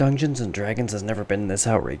Dungeons & Dragons has never been this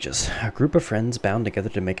outrageous. A group of friends bound together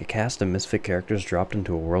to make a cast of misfit characters dropped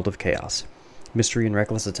into a world of chaos. Mystery and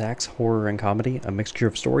reckless attacks, horror and comedy, a mixture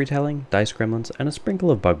of storytelling, dice gremlins, and a sprinkle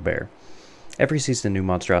of bugbear. Every season a new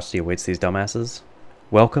monstrosity awaits these dumbasses.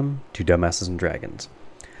 Welcome to Dumbasses & Dragons,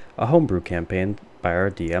 a homebrew campaign by our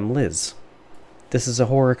DM Liz. This is a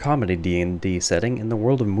horror comedy D&D setting in the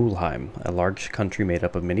world of Mulheim, a large country made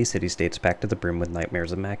up of many city-states packed to the brim with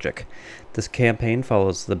nightmares and magic. This campaign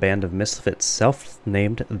follows the band of misfits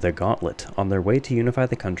self-named The Gauntlet on their way to unify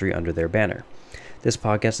the country under their banner. This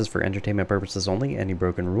podcast is for entertainment purposes only. Any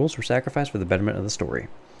broken rules were sacrificed for the betterment of the story.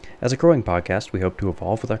 As a growing podcast, we hope to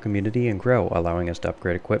evolve with our community and grow, allowing us to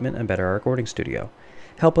upgrade equipment and better our recording studio.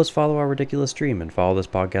 Help us follow our ridiculous dream and follow this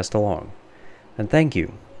podcast along. And thank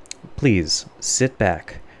you. Please sit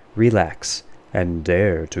back, relax, and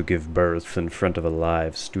dare to give birth in front of a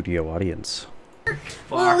live studio audience.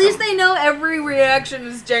 Well, at least they know every reaction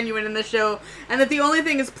is genuine in the show, and that the only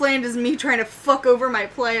thing is planned is me trying to fuck over my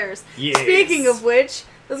players. Yes. Speaking of which,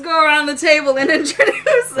 let's go around the table and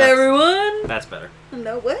introduce everyone. That's better.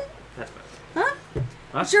 No, what? That's better. Huh?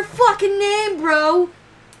 What's your fucking name, bro?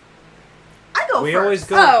 I go We first. always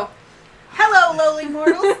go. Oh. Hello, lowly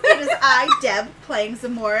mortals. It is I, Deb, playing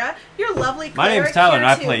Xiamora, your lovely cleric. My name's Tyler, and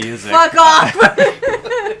I here play to- music. Fuck off!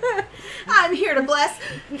 I'm here to bless.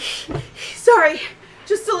 Sorry,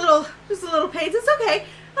 just a little pains. It's okay.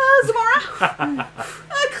 Xiamora,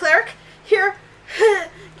 cleric here,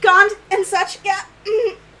 gond and such. Yeah.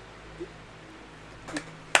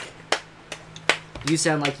 You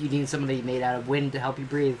sound like you need somebody made out of wind to help you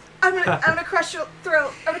breathe. I'm gonna crush your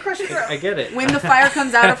throat. I get it. When the fire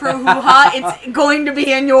comes out of her hoo-ha, it's going to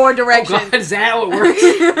be in your direction. Oh God, is that how it works?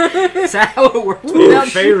 Is that how it works? Ooh,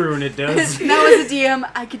 Faerun, it does. Now as a DM,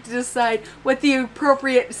 I get to decide what the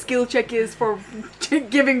appropriate skill check is for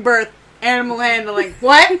giving birth. Animal handling.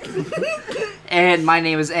 What? And my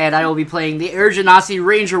name is Ed. I will be playing the Urgenasi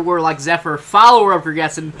Ranger Warlock Zephyr, follower of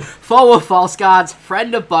Gregessen, foe of false gods,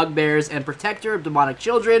 friend of bugbears, and protector of demonic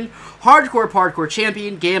children, hardcore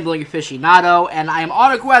champion, gambling aficionado, and I am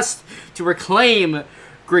on a quest to reclaim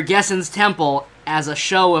Gregessen's temple as a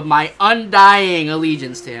show of my undying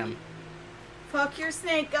allegiance to him. Fuck your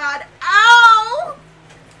snake god. Ow!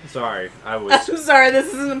 Sorry, I I'm was. sorry, this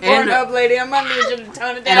isn't a And- Pornhub lady. I'm gonna need you to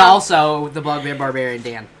tone it down. And also the Bugbear Barbarian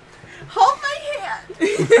Dan. Hold my hand.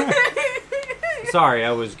 Sorry,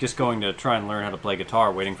 I was just going to try and learn how to play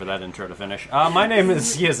guitar, waiting for that intro to finish. My name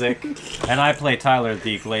is Yizik, and I play Tyler,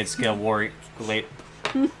 the Glade Scale Warrior. Glade.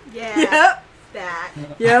 Yeah. Yep. That.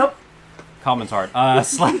 Yep. Common's hard. I'm the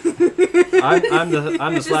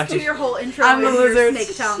Just do slashy. your whole intro I'm in the your lizard.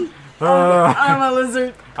 snake tongue. I'm a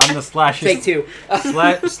lizard. I'm the slashy. Take two.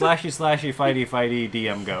 Slashy fighty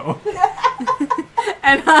DM go.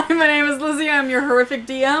 And hi, my name is Lizzie. I'm your horrific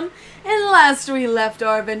DM. And last we left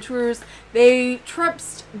our adventurers, they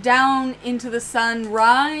tripped down into the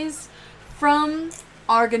sunrise from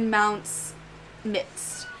Argon Mount's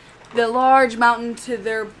midst. The large mountain to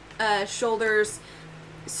their shoulders,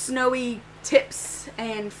 snowy tips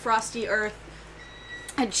and frosty earth,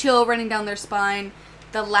 a chill running down their spine,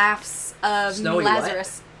 the laughs of Snowy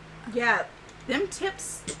Lazarus. Yeah. Them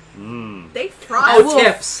tips, Mmm. they I fry. will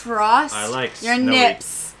tips. frost I like your snowy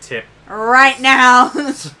nips tip. right now.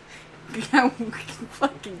 We can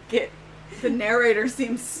fucking get. The narrator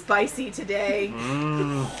seems spicy today.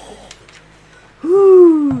 Mmm.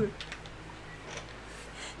 Whoo.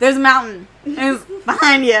 There's a mountain. It's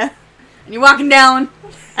behind you. And you're walking down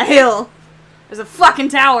a hill. There's a fucking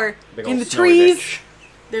tower. Big In ol' the snowy trees. bitch.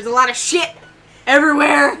 There's a lot of shit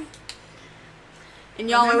everywhere. And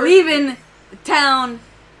y'all are Remember- leaving the town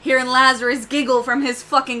hearing Lazarus giggle from his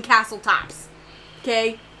fucking castle tops.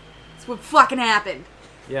 Okay? That's what fucking happened.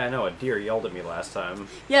 Yeah, I know. A deer yelled at me last time.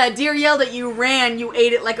 Yeah, a deer yelled at you, ran, you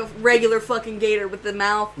ate it like a regular fucking gator with the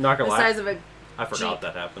mouth Not the gonna lie. size of a I forgot Jeep.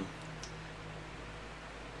 that happened.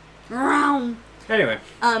 round. Anyway,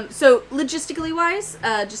 So logistically wise,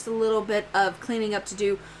 just a little bit of cleaning up to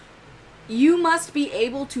do. You must be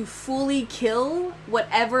able to fully kill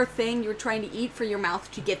whatever thing you're trying to eat for your mouth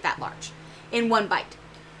to get that large in one bite.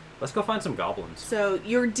 let's go find some goblins. So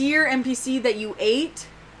your deer NPC that you ate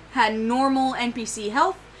had normal NPC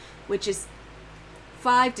health, which is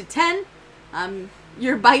 5 to 10.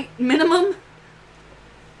 Your bite minimum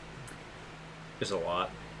It's a lot.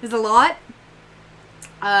 is a lot.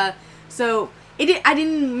 So I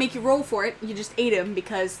didn't make you roll for it. You just ate him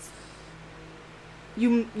because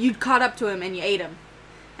you caught up to him and you ate him.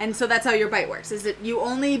 And so that's how your bite works. Is that you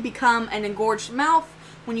only become an engorged mouth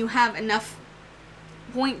when you have enough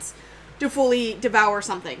points to fully devour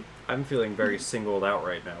something. I'm feeling very singled out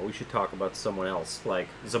right now. We should talk about someone else, like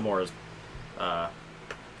Zamora's,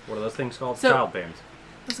 what are those things called? So- Child pains.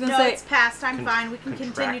 I was gonna No, say, it's past. I'm fine. We can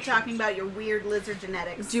continue contractions. talking about your weird lizard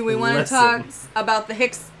genetics. do we want to Listen. talk about the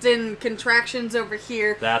Hickston contractions over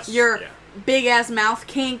here? That's- your yeah. big ass mouth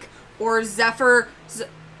kink, or Zephyr's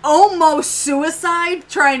almost suicide,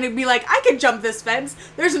 trying to be like, I can jump this fence.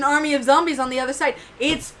 There's an army of zombies on the other side.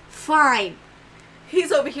 It's fine.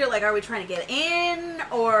 He's over here like, are we trying to get in?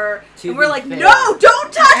 Or... To and we're be like, fair. no,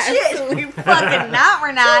 don't touch it! Absolutely fucking not. We're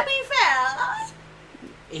To not. be fair.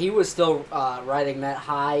 He was still riding that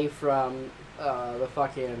high from the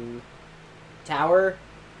fucking tower,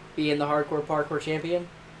 being the hardcore parkour champion.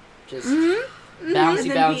 Just bouncy, And then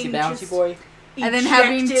bouncy, being bouncy just- boy. And then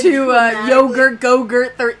having Ejected to dramatically. yogurt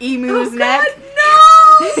go-gurt their emu's Oh, neck.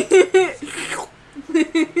 God,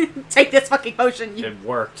 no! Take this fucking potion, you It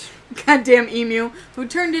worked. goddamn emu, who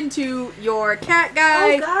turned into your cat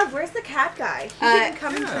guy. Oh God, where's the cat guy? He didn't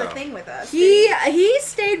come into the thing with us. He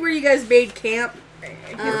stayed where you guys made camp.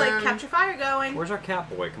 He's like, capture fire going. Where's our cat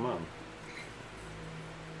boy? Come on.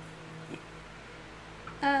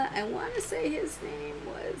 I want to say his name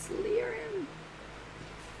was Liren.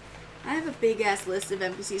 I have a big ass list of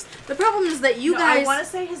NPCs. The problem is that you No, guys. I want to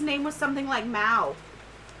say his name was something like Mao.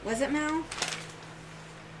 Was it Mal?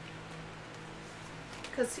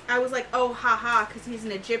 Because I was like, oh, haha, because he's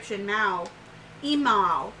an Egyptian Mao.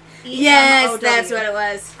 Emao. Yes, E-M-O-W. that's what it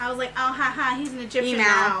was. I was like, oh, haha, he's an Egyptian Emao.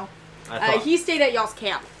 Mao. I thought, He stayed at y'all's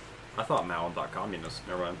camp. I thought Mao thought communist.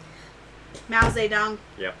 Never mind. Mao Zedong.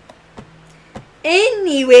 Yep.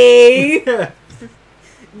 Anyway,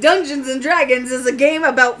 Dungeons and Dragons is a game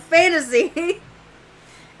about fantasy.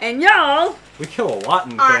 And y'all, We kill a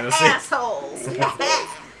lot in Are fantasy. assholes.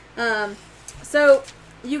 so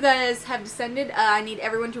you guys have descended. I need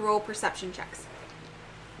everyone to roll perception checks.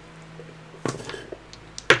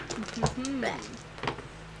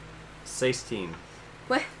 16.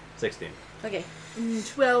 What? 16. Okay.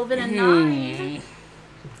 12 and a 9.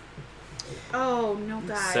 Oh, no,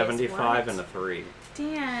 guys. 75 what? and a 3.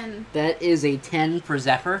 Dan. That is a 10 for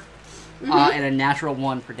Zephyr, and a natural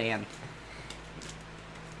 1 for Dan.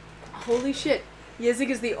 Holy shit. Yizik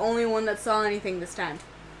is the only one that saw anything this time.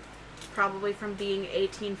 Probably from being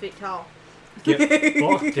 18 feet tall. Get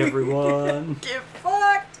fucked, everyone. Get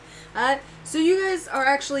fucked! So you guys are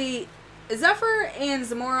actually... Zephyr and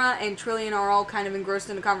Xiamora and Trillian are all kind of engrossed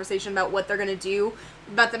in a conversation about what they're going to do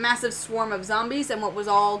about the massive swarm of zombies and what was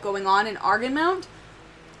all going on in Argynmount.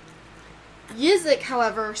 Yizik,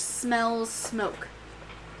 however, smells smoke.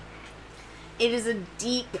 It is a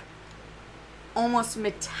deep, almost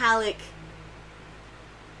metallic,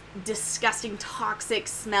 disgusting, toxic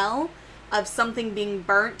smell of something being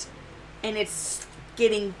burnt, and it's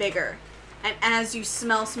getting bigger. And as you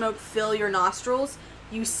smell smoke fill your nostrils,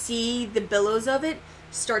 you see the billows of it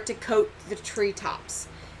start to coat the treetops.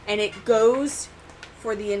 And it goes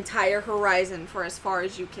for the entire horizon for as far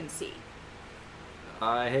as you can see.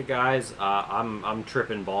 Hey guys, I'm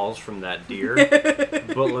tripping balls from that deer,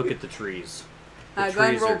 but look at the trees. Go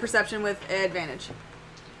ahead and roll perception with advantage.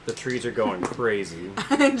 The trees are going crazy.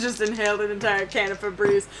 I just inhaled an entire can of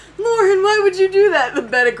Febreze. Lauren, why would you do that? The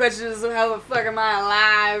better question is, how the fuck am I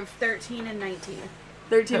alive? 13 and 19.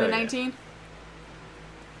 13 Hell and yeah. 19?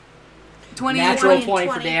 20 Natural and 20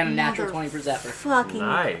 for 20. Dan and natural 20 for Zephyr. Fucking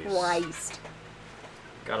Nice. Christ.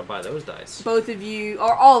 Gotta buy those dice. Both of you,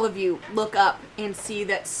 or all of you, look up and see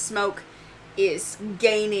that smoke is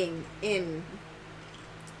gaining in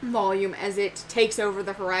volume as it takes over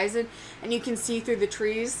the horizon. And you can see through the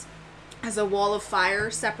trees as a wall of fire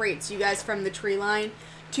separates you guys from the tree line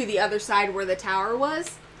to the other side where the tower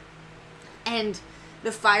was. And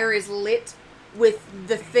the fire is lit with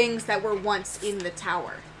the things that were once in the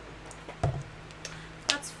tower.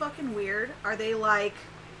 That's fucking weird. Are they like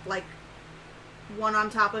one on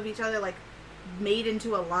top of each other, like made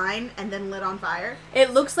into a line and then lit on fire?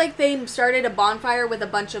 It looks like they started a bonfire with a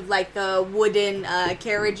bunch of like the wooden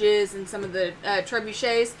carriages and some of the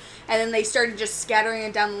trebuchets, and then they started just scattering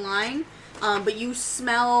it down the line. But you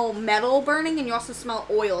smell metal burning, and you also smell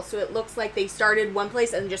oil, so it looks like they started one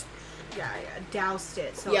place and just... Yeah, doused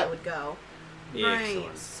it so Yep. it would go. Excellent.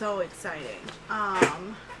 Right, so exciting.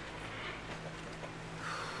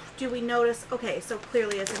 Do we notice? Okay, so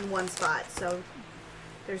clearly it's in one spot, so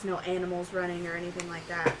there's no animals running or anything like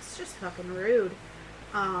that. It's just fucking rude.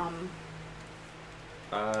 Do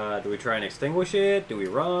we try and extinguish it? Do we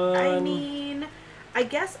run? I mean, I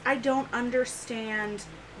guess I don't understand.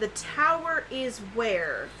 The tower is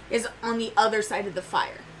where? is on the other side of the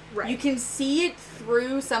fire. Right. You can see it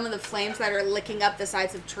through some of the flames that are licking up the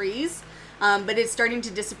sides of trees, but it's starting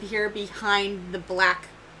to disappear behind the black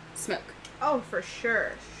smoke. Oh, for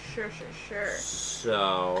sure. Sure.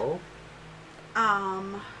 So,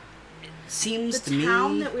 Seems The to me.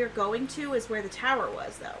 town that we're going to is where the tower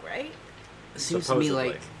was, though, right? Seems to me supposedly.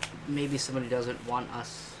 like maybe somebody doesn't want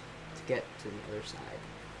us to get to the other side.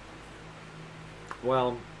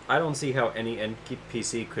 well, I don't see how any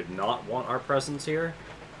NPC could not want our presence here.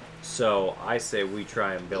 So I say we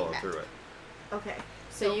try and billow through it. Okay.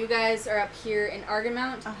 So you guys are up here in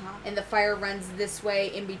Argonmount, Uh-huh. and the fire runs this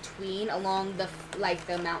way in between, along the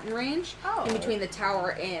the mountain range, Oh. in between the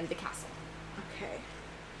tower and the castle. Okay.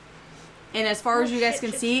 And as far Oh, as you guys shit,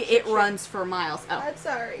 can shit, see, shit, it shit. runs for miles. Oh, I'm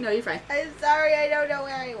sorry. no, you're fine. I'm sorry, I don't know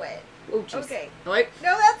where I went. Oh, jeez. Okay. Wait.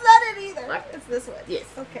 No, that's not it either. What? It's this one. Yes.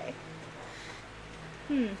 Okay.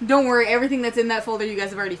 Don't worry, everything that's in that folder you guys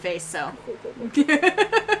have already faced. So, Cool.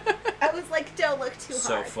 I was like, don't look too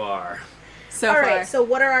So hard. far. so All far. right, so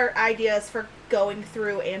what are our ideas for going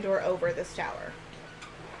through and or over this tower?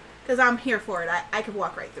 Because I'm here for it. I could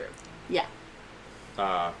walk right through. Yeah.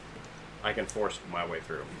 I can force my way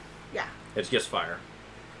through. Yeah. It's just fire.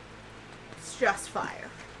 It's just fire.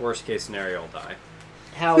 Worst case scenario, I'll die.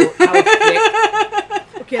 How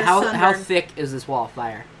thick? Get how sunburned. thick is this wall of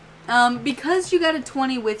fire? Because you got a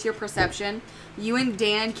 20 with your perception, you and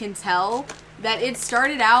Dan can tell that it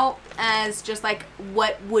started out as just like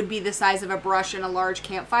what would be the size of a brush in a large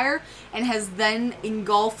campfire, and has then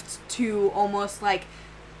engulfed to almost like,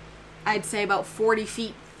 I'd say about 40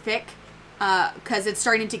 feet thick, because it's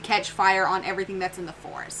starting to catch fire on everything that's in the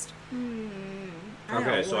forest.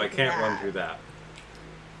 Okay, so I like can't run that. through that.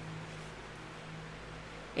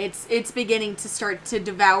 It's beginning to start to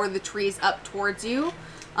devour the trees up towards you.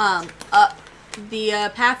 Up the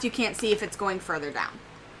path, you can't see if it's going further down.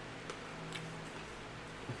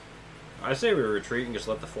 I say we retreat and just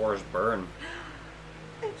let the forest burn.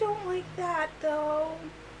 I don't like that, though.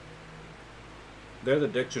 They're the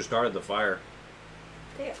dicks who started the fire.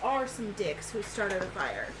 There are some dicks who started a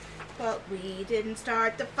fire. But we didn't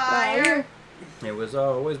start the fire. It was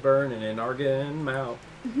always burning in Argonmount.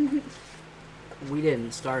 We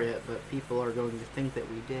didn't start it, but people are going to think that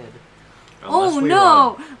we did. Unless Oh we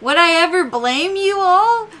no! run. Would I ever blame you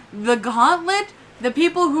all? The Gauntlet? The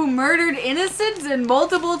people who murdered innocents in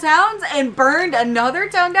multiple towns and burned another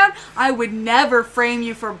town down? I would never frame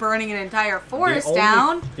you for burning an entire forest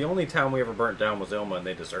down. The only town we ever burnt down was Ilma, and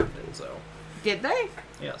they deserved it, so. Did they?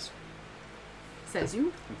 Yes. Says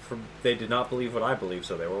you. They did not believe what I believe,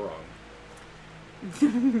 so they were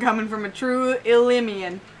wrong. Coming from a true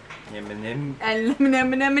Illimian. Eminem. And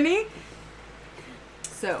Lemony.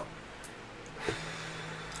 So,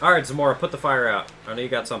 Alright, Xiamora, put the fire out. I know you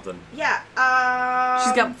got something. Yeah,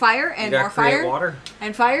 she's got fire and you got more create fire. water?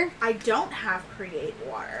 And fire? I don't have create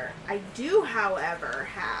water. I do, however,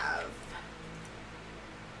 have...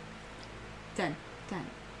 Dun, dun,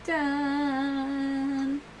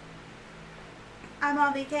 dun. I'm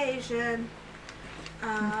on vacation.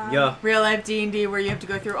 Yeah. Real life D&D where you have to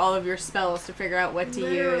go through all of your spells to figure out what to use.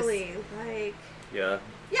 Literally, like... Yeah.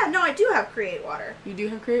 Yeah, no, I do have create water. You do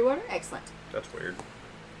have create water? Excellent. That's weird.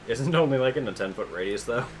 Isn't it only like in a 10-foot radius,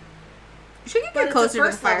 though? She can But get it's a closer to the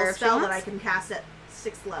first fire level if she spell that wants. I can cast at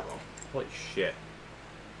 6th level. Holy shit.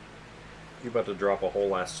 You about to drop a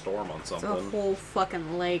whole ass storm on It's a something. whole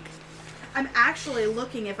fucking lake. I'm actually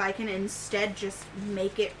looking if I can instead just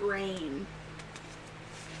make it rain.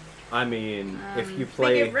 I mean, if you Make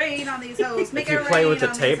play it rain on these hoes. Make if you it play rain with the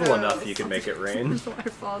on these table hoes. enough, you can make it rain.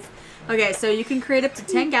 Waterfalls. Okay, so you can create up to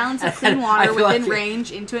 10 gallons of clean I water feel within like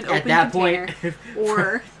range into an at open that container. point-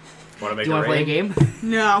 Or, Want to make Do you it want to play a rain? game?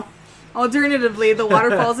 no. Alternatively, the water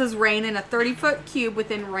falls as rain in a 30-foot cube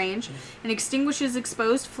within range and extinguishes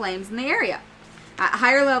exposed flames in the area. At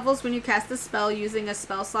higher levels, when you cast the spell using a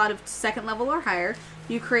spell slot of 2nd level or higher,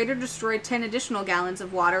 you create or destroy 10 additional gallons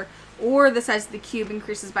of water, or the size of the cube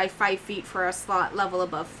increases by 5 feet for a slot level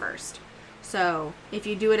above first. So, if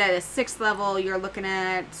you do it at a 6th level, you're looking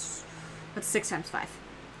at, what's 6 times 5?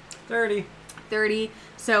 30. 30,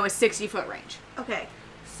 so a 60-foot range. Okay,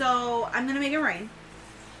 so I'm going to make it rain.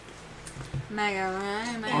 Mega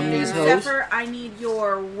rain, mega On these rain. hoes? Zephyr, I need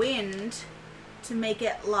your wind to make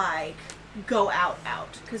it, like, go out.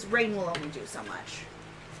 Because rain will only do so much.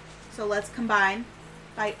 So let's combine.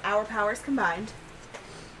 By our powers combined,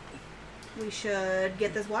 we should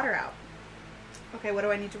get this water out. Okay, what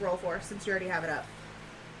do I need to roll for since you already have it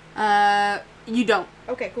up? You don't.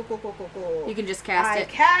 Okay, cool. You can just cast I it.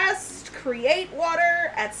 cast Create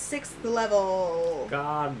Water at 6th level.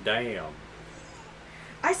 God damn.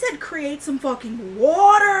 I said create some fucking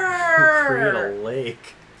water! Create a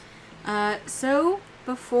lake. So,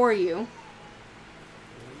 before you,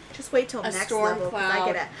 Just wait till A next storm level because I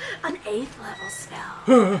cloud. get an 8th level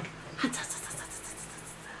spell.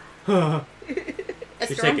 A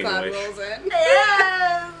She's storm taking a cloud wish. rolls in.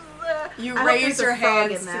 Yes! You I hope raise there's a your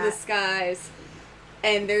frog hands in to that. the skies,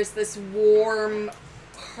 and there's this warm,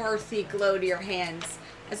 hearthy glow to your hands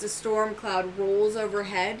as a storm cloud rolls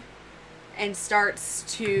overhead and starts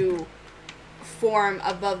to form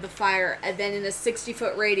above the fire. And then in a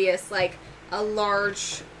 60-foot radius, like a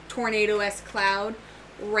large tornado-esque cloud,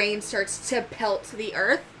 rain starts to pelt to the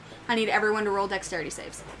earth. I need everyone to roll dexterity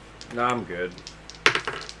saves. No, I'm good.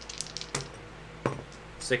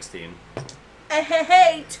 16.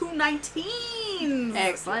 Hey, 219s!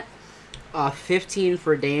 Excellent. 15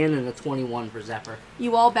 for Dan and a 21 for Zephyr.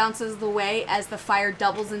 You all bounces the way as the fire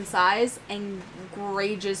doubles in size and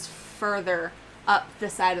rages further up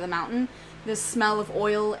the side of the mountain. The smell of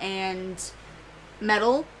oil and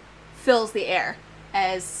metal fills the air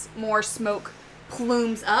as more smoke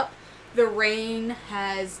plumes up. The rain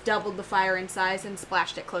has doubled the fire in size and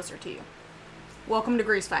splashed it closer to you. Welcome to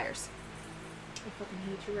Grease Fires. I fucking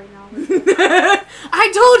hate you right now.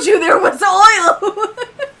 I told you there was oil!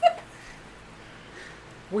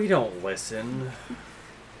 We don't listen.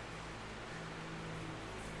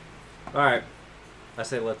 Alright. I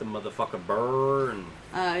say let the motherfucker burn.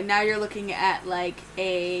 Now you're looking at like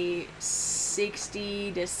a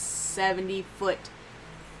 60 to 70 foot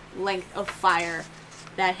length of fire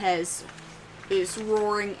that is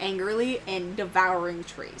roaring angrily and devouring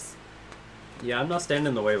trees. Yeah, I'm not standing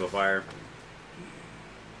in the way of a fire.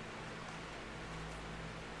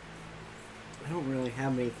 I don't really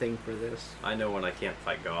have anything for this. I know when I can't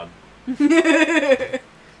fight God. You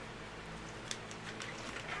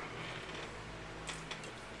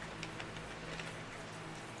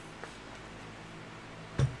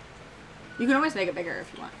can always make it bigger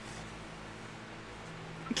if you want.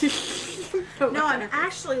 No, I'm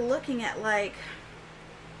actually looking at, like...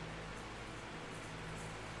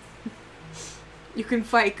 You can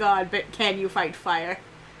fight God, but can you fight fire?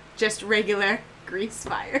 Just regular grease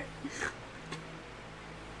fire.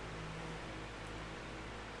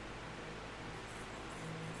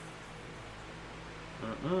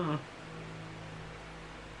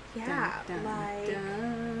 Yeah, Dun, dun, like...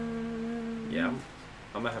 dun. Yeah,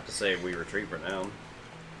 I'm gonna have to say we retreat for now.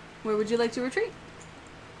 Where would you like to retreat?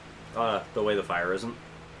 The way the fire isn't.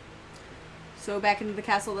 So back into the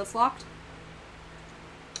castle that's locked?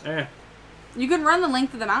 Eh. You can run the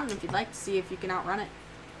length of the mountain if you'd like to see if you can outrun it.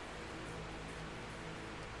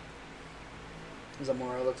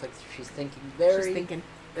 Xiamora looks like she's thinking very, She's thinking.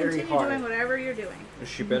 very Continue hard. doing whatever you're doing.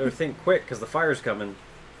 She better think quick, because the fire's coming.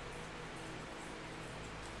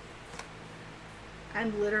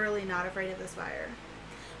 I'm literally not afraid of this fire.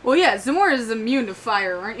 Well, yeah, Xiamora is immune to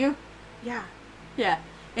fire, aren't you? Yeah. Yeah.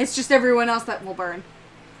 It's just everyone else that will burn.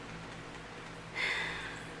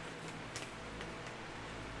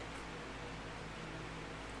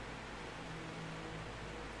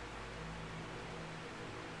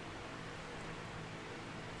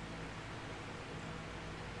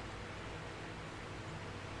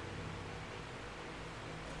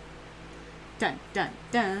 Dun, dun,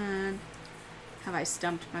 dun. Have I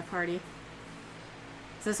stumped my party?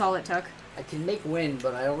 Is this all it took? I can make wind,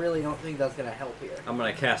 but I really don't think that's gonna help here. I'm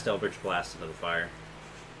gonna cast Eldritch Blast into the fire.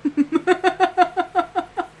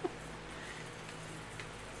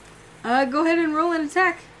 Go ahead and roll an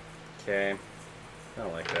attack. Okay. I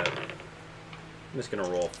don't like that. I'm just gonna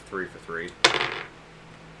roll 3 for 3.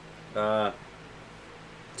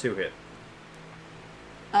 2 hit.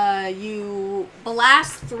 You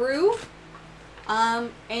blast through,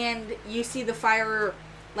 and you see the fire,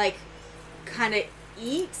 like, kind of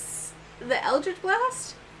eats the Eldritch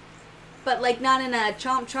Blast, but, like, not in a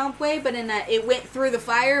chomp way, but in a, it went through the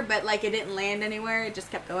fire, but, like, it didn't land anywhere, it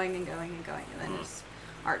just kept going and going and going, and then just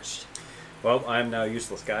arched. Well, I'm now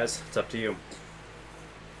useless, guys. It's up to you.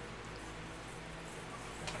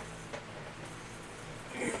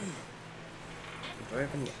 Do I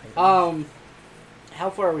have any items? How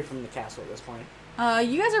far are we from the castle at this point?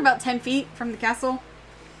 You guys are about 10 feet from the castle.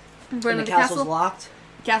 In front And of the the castle's castle. locked?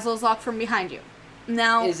 Castle is locked from behind you.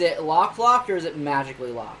 Now, Is it locked or is it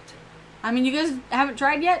magically locked? I mean, you guys haven't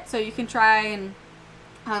tried yet, so you can try and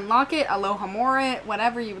unlock it, Xiamora it,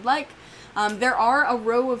 whatever you would like. There are a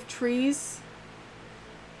row of trees.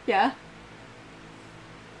 Yeah.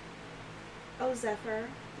 Oh, Zephyr.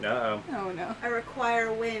 Uh-oh. Oh no. I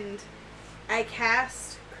require wind. I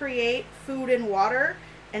cast create food and water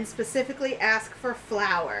and specifically ask for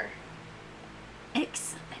flour.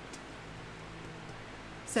 Excellent.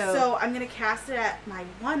 So I'm going to cast it at my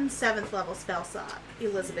 1 7th level spell slot,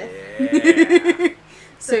 Elizabeth. Yeah.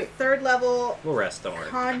 So 3rd level We'll rest, don't worry.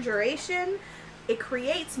 conjuration. It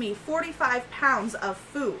creates me 45 pounds of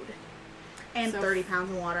food and So- 30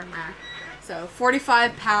 pounds of water. So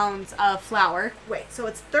 45 pounds of flour. Wait, so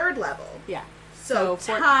it's 3rd level. Yeah. So,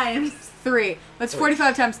 So times 3. What's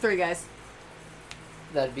 45 times 3, guys?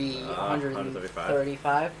 That'd be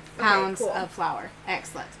 135. Pounds cool. of flour.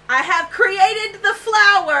 Excellent. I have created the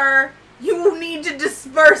flour. You need to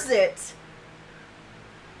disperse it.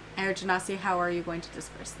 Janasi, how are you going to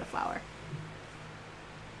disperse the flour?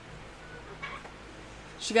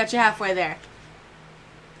 She got you halfway there.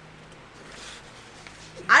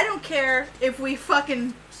 I don't care if we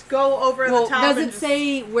fucking go over Well, the top. does and it just-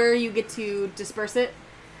 say where you get to disperse it?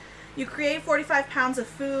 You create 45 pounds of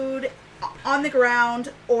food on the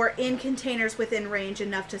ground or in containers within range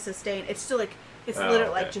enough to sustain. It's still like, it's Oh, literally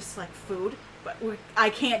okay. like just like food. But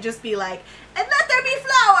I can't just be like, and let there be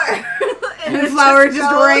flour! And the it flour just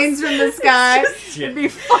goes- rains from the sky. Yeah. It'd be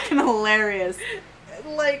fucking hilarious.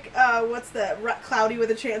 Like, what's the cloudy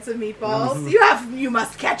with a chance of meatballs? You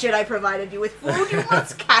must catch it. I provided you with food. You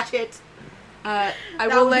must catch it. I That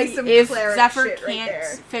will would be let some if cleric Zephyr shit right can't there.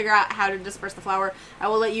 figure out how to disperse the flour, I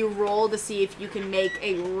will let you roll to see if you can make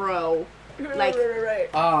a row Like- right.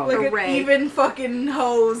 Um, Like Hooray. an even fucking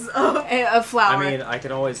hose of. of flour. I mean, I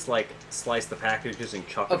can always, like, slice the packages and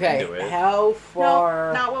chuck them okay, into it. how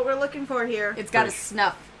far? No, not what we're looking for here. it's got a Pretty-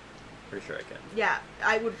 snuff. Pretty sure I can. Yeah,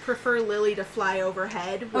 I would prefer Lily to fly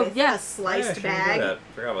overhead Oh, with yes. a sliced Yeah, she can do bag. that.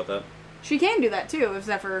 Forgot about that. She can do that too if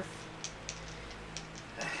Zephyr.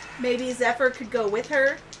 Maybe Zephyr could go with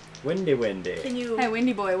her. Windy. Can you? Hey,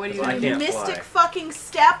 Windy Boy, what are you I doing? can't mystic fly. fucking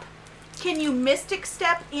step? Can you mystic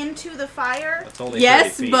step into the fire? That's only 30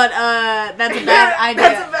 Yes, feet. but that's a bad idea.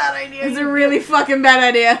 That's a bad idea. It's a really fucking bad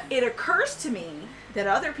idea. It occurs to me that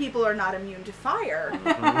other people are not immune to fire,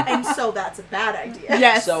 and so that's a bad idea.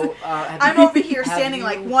 Yes. So have I'm you- over here have standing you-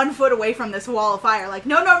 like 1 foot away from this wall of fire, like,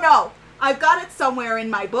 no. I've got it somewhere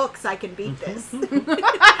in my books. I can beat this. You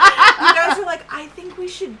guys are like, I think we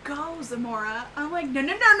should go, Xiamora. I'm like,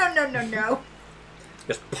 no.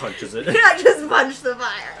 Just punches it. I just punched the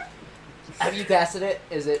fire. Have you casted it?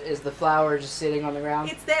 Is the flower just sitting on the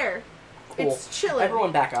ground? It's there. Cool. It's chilling.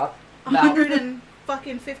 Everyone back up. Now,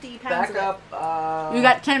 150 pounds back of it. up. You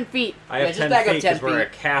got 10 feet. I Yeah, have just 10 back up feet 10 because we're a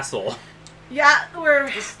feet. castle. Yeah, we're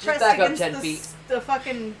Just pressed back up against 10 the, feet. the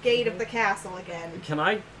fucking gate of the castle again. Can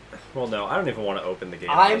I? Well, no, I don't even want to open the gate.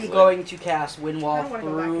 I'm honestly. going to cast Wind I Wall don't wanna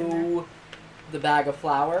go back in through the bag of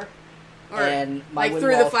flour. Or and my like wind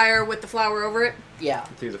through wall, the fire with the flour over it. Yeah.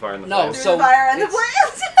 Through the fire and the No, flame. Through so the fire and the it's-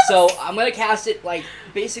 plants. So I'm gonna cast it like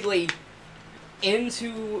basically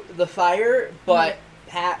into the fire, but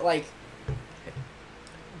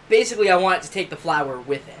basically I want it to take the flour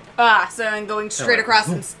with it. So and going straight Oh. across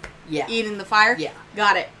and Yeah. eating the fire. Yeah.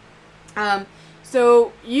 Got it.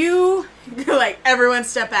 So you like everyone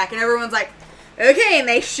step back and everyone's like, okay, and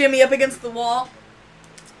they shimmy up against the wall,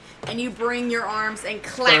 and you bring your arms and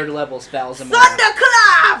clap. Third level spells.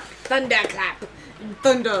 Thunderclap! Thunderclap.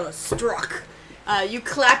 Thunderstruck. You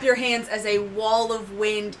clap your hands as a wall of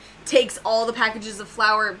wind takes all the packages of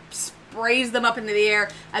flour, sprays them up into the air,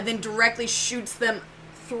 and then directly shoots them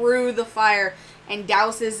through the fire and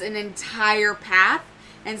douses an entire path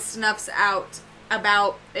and snuffs out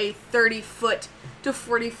about a 30-foot to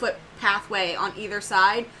 40-foot pathway on either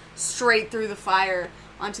side, straight through the fire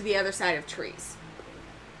onto the other side of trees.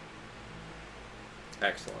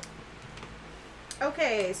 Excellent.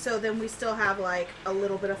 Okay, so then we still have like a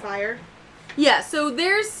little bit of fire. Yeah, so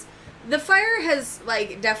the fire has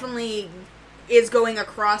like definitely is going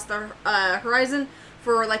across the horizon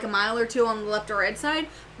for like a mile or two on the left or right side,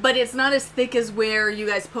 but it's not as thick as where you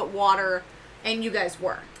guys put water and you guys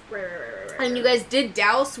were. Right. And you guys did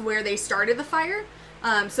douse where they started the fire,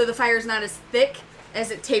 so the fire's not as thick as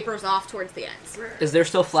it tapers off towards the ends. Is there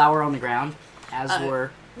still flour on the ground as we're?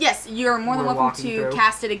 Yes, you're more than We're welcome walking to through.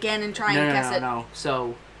 cast it again and try and cast it. No.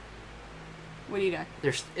 So What are you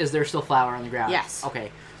doing? is there still flour on the ground? Yes.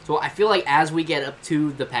 Okay. So I feel like as we get up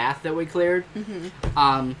to the path that we cleared,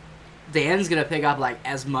 Dan's gonna pick up like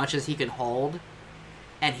as much as he can hold,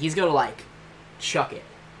 and he's gonna like chuck it,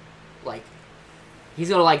 like he's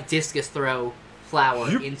gonna like discus throw flour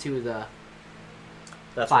Yep. into the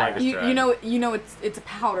That's Fire. what I just tried. You know it's a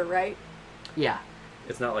powder, right? yeah.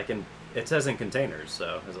 It's not like in. It says in containers,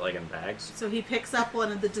 so is it like in bags? So he picks up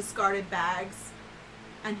one of the discarded bags,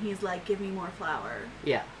 and he's like, "Give me more flour,"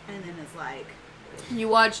 Yeah. and then is like, You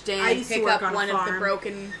watch I Dan used to pick work up on a one of the farm.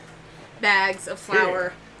 broken bags of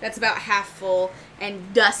flour that's about half full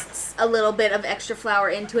and dusts a little bit of extra flour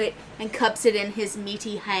into it and cups it in his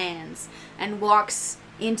meaty hands and walks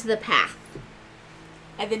into the path.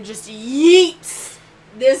 And then just yeets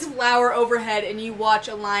this flour overhead, and you watch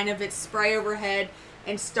a line of it spray overhead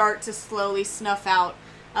and start to slowly snuff out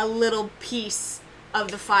a little piece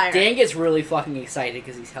of the fire. Dan gets really fucking excited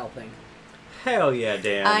because he's helping. Hell yeah,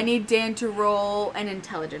 Dan. I need Dan to roll an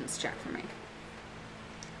intelligence check for me.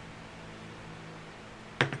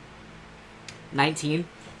 19.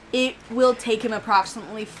 It will take him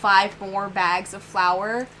approximately 5 more bags of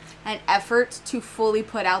flour and effort to fully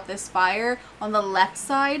put out this fire on the left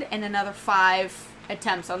side and another 5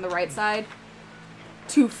 attempts on the right side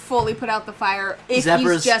to fully put out the fire if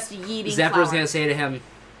he's just yeeting Zephyr's flour. gonna say to him,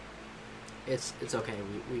 It's okay,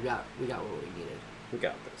 we got what we needed. We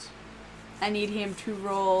got this. I need him to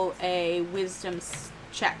roll a wisdom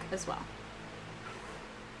check as well.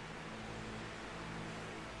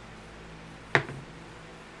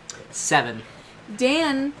 7.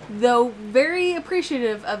 Dan, though very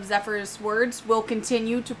appreciative of Zephyr's words, will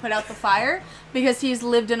continue to put out the fire because he's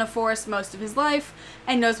lived in a forest most of his life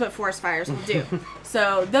and knows what forest fires will do.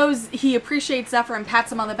 So he appreciates Zephyr and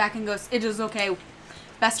pats him on the back and goes, "It is okay.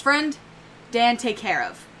 Best friend, Dan, take care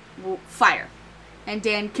of. Fire." And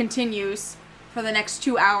Dan continues for the next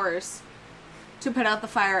 2 hours to put out the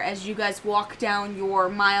fire as you guys walk down your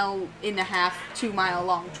 1.5 2 mile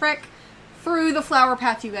long trek through the flower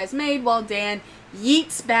path you guys made while Dan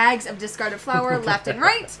yeets bags of discarded flour left and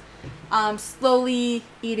right, slowly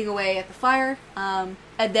eating away at the fire, and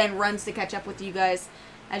then runs to catch up with you guys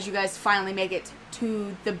as you guys finally make it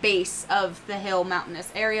to the base of the hill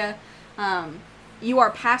mountainous area. You are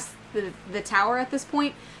past the tower at this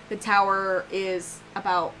point. The tower is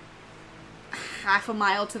about half a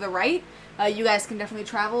mile to the right. You guys can definitely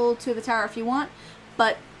travel to the tower if you want.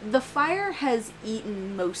 But the fire has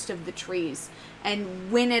eaten most of the trees.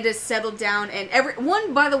 And when it has settled down, and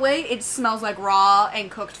by the way, it smells like raw and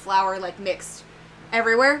cooked flour, like mixed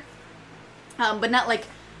everywhere. But not like,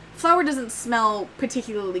 flour doesn't smell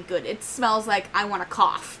particularly good. It smells like I want to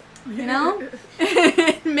cough, you know?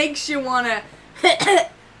 It makes you want to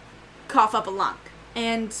cough up a lung.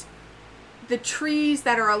 And the trees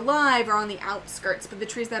that are alive are on the outskirts, but the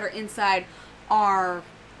trees that are inside are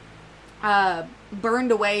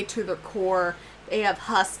burned away to their core. They have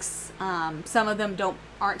husks. Some of them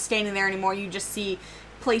aren't standing there anymore. You just see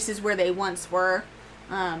places where they once were.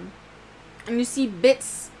 And you see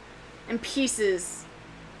bits and pieces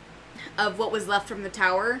of what was left from the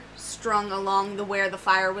tower strung along where the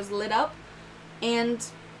fire was lit up. And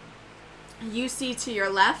you see to your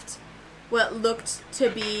left what looked to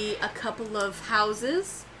be a couple of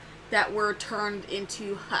houses that were turned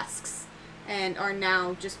into husks and are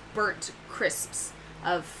now just burnt crisps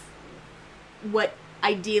of what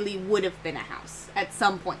ideally would have been a house at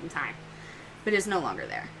some point in time, but is no longer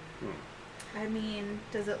there. I mean,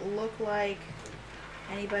 does it look like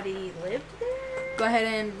anybody lived there? Go ahead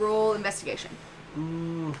and roll investigation.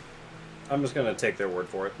 I'm just gonna take their word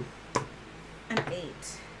for it. An 8.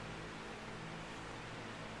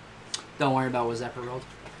 Don't worry about what Zephyr rolled.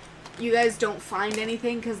 You guys don't find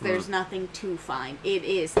anything because there's nothing to find. It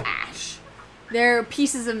is ash. There are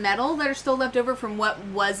pieces of metal that are still left over from what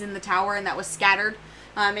was in the tower and that was scattered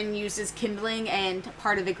and used as kindling and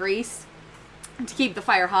part of the grease to keep the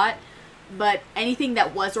fire hot. But anything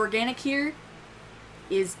that was organic here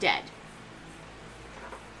is dead.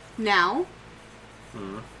 Now,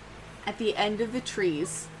 at the end of the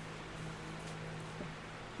trees,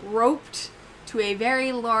 roped to a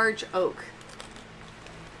very large oak,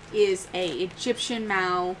 is a Egyptian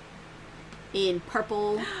Mao in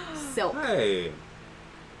purple silk, Hey.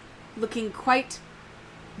 looking quite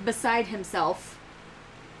beside himself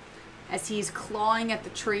as he's clawing at the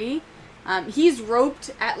tree. He's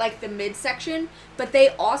roped at like the midsection, but they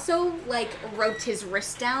also like roped his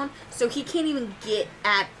wrist down, so he can't even get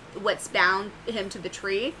at what's bound him to the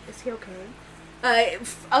tree. Is he okay?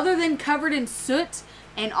 Other than covered in soot,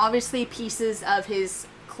 and obviously pieces of his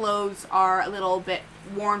clothes are a little bit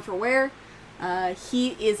worn for wear,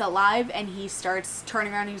 he is alive, and he starts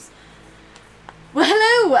turning around and he's, "Well,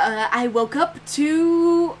 hello, I woke up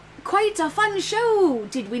to quite a fun show,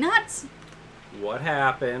 did we not?" What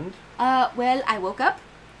happened? Well, I woke up,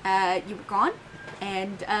 you were gone,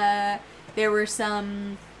 and there were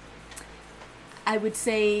some, I would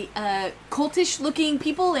say, cultish-looking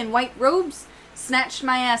people in white robes snatched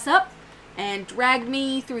my ass up and dragged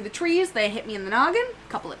me through the trees. They hit me in the noggin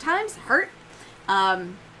a couple of times, hurt.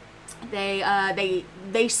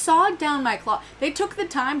 They sawed down my claw. They took the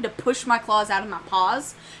time to push my claws out of my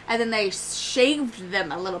paws, and then they shaved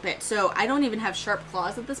them a little bit. So I don't even have sharp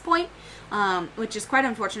claws at this point, which is quite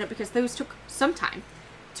unfortunate because those took some time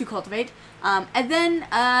to cultivate. And then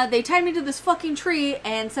they tied me to this fucking tree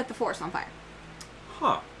and set the forest on fire.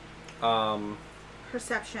 Huh.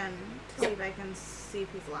 Perception to see if I can see if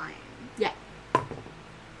he's lying. Yeah.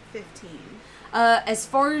 15. As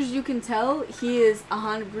far as you can tell, he is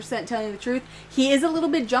 100% telling the truth. He is a little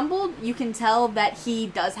bit jumbled. You can tell that he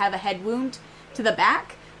does have a head wound to the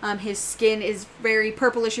back. His skin is very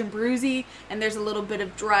purplish and bruisey, and there's a little bit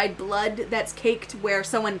of dried blood that's caked where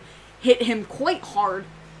someone hit him quite hard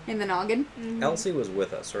in the noggin. Mm-hmm. Elsie was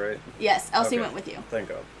with us, right? Yes, Elsie Okay. went with you. Thank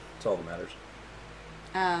God. That's all that matters.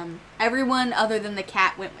 Everyone other than the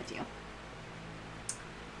cat went with you.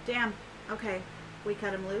 Damn. Okay. We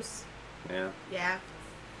cut him loose. Yeah. Yeah.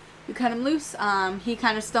 You cut him loose. He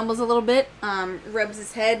kind of stumbles a little bit, rubs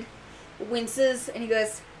his head, winces, and he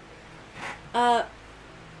goes,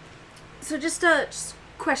 so just a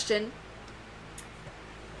question.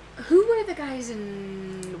 Who were the guys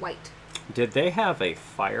in white? Did they have a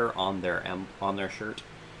fire on their shirt?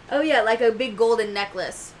 Oh yeah, like a big golden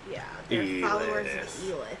necklace. Yeah. They're Elith. followers of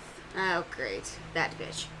Elith. Oh great, that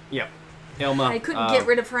bitch. Yep. Ilma. I couldn't get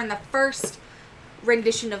rid of her in the first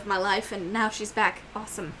rendition of my life, and now she's back.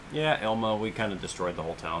 Awesome. Yeah, Ilma. We kind of destroyed the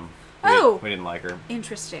whole town. Oh. We didn't like her.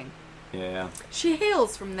 Interesting. Yeah. She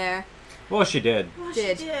hails from there. Well, she did. Well,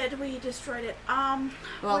 Did. she did. We destroyed it. Well,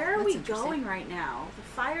 where are that's we interesting. going right now? The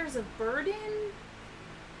fires of Burden?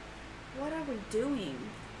 What are we doing?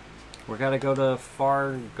 We gotta go to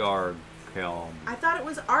Fargarkelm. I thought it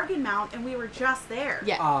was Argynmount, and we were just there.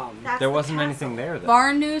 Yeah. That's There the wasn't castle. anything there though.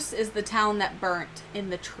 Varnoose is the town that burnt in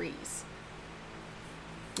the trees.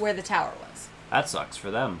 Where the tower was. That sucks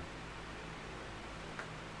for them.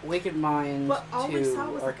 Wicked Mind But all we to saw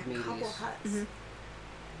was like a Archimedes. couple huts. Mhm.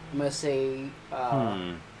 I'm gonna say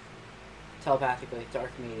Hmm. telepathically to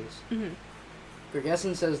Archimedes. Mm-hmm.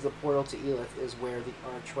 Gergessen says the portal to Elith is where the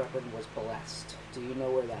archweapon was blessed. Do you know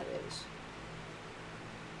where that is?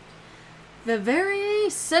 The very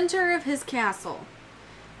center of his castle.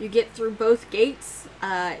 You get through both gates.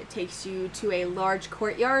 It takes you to a large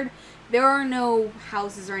courtyard. There are no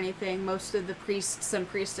houses or anything. Most of the priests and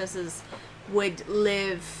priestesses would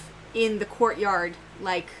live in the courtyard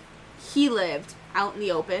like he lived, out in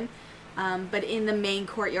the open. But in the main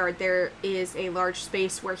courtyard, there is a large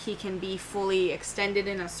space where he can be fully extended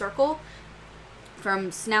in a circle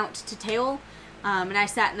from snout to tail. And I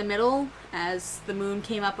sat in the middle as the moon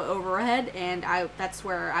came up overhead, and that's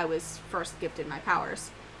where I was first gifted my powers.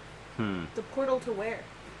 The portal to where?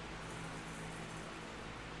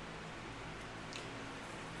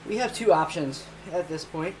 We have two options at this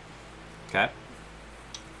point. Okay.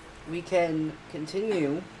 We can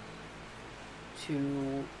continue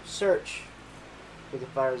to search for the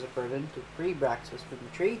fires of Burden to free Braxis from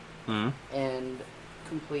the tree Hmm. and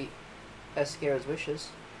complete Escar's wishes.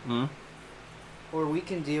 Hmm. Or we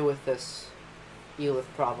can deal with this Elith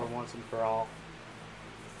problem once and for all.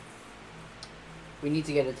 We need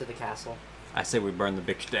to get into the castle. I say we burn the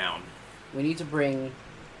bitch down. We need to bring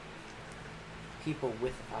people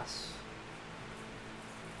with us.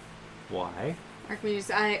 Why?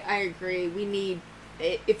 Archimedes, I agree. We need,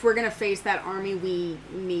 if we're gonna face that army, we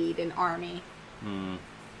need an army. Hmm.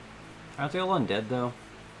 Aren't they all undead though?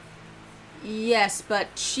 Yes, but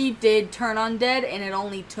she did turn undead, and it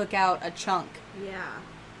only took out a chunk. Yeah.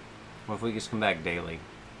 What if we just come back daily?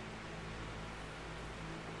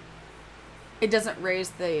 It doesn't raise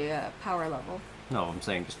the power level. No, I'm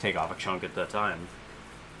saying just take off a chunk at the time.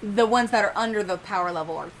 The ones that are under the power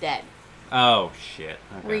level are dead. Oh shit.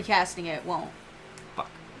 Okay. Recasting it won't. Fuck.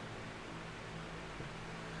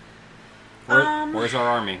 Where's our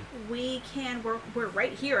army? We can. We're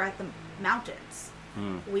right here at the mountains.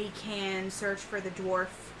 Hmm. We can search for the dwarves'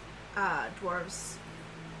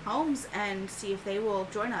 homes and see if they will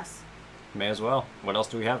join us. May as well. What else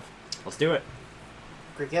do we have? Let's do it.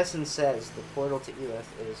 Gergessen says the portal to Elith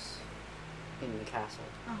is in the castle.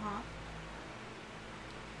 Uh huh.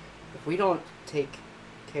 If we don't take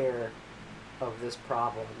care of this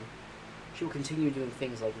problem, she will continue doing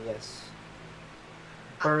things like this,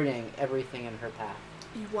 burning everything in her path.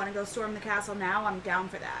 You want to go storm the castle now? I'm down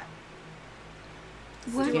for that.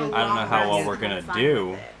 What? Do a I don't know long how well rest we're and gonna I'm fine do.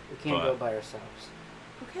 with it. We can't go But- by ourselves.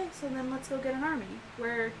 Okay, so then let's go get an army.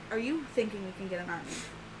 Where are you thinking we can get an army?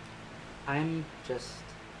 I'm just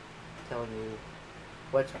telling you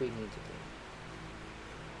what we need to do.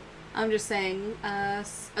 I'm just saying, a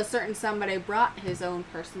certain somebody brought his own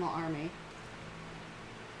personal army.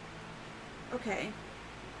 Okay.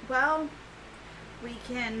 Well, we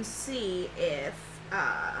can see if,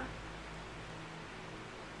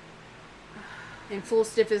 And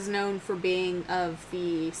Fullstiff is known for being of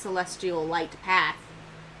the celestial light path.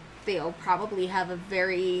 They'll probably have a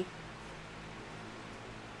very...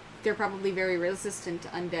 They're probably very resistant to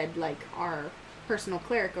undead, like our personal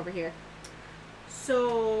cleric over here.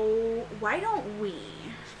 so why don't we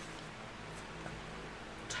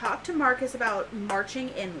talk to Marcus about marching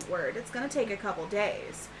inward? It's going to take a couple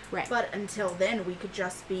days. Right. But until then, we could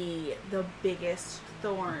just be the biggest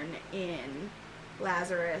thorn in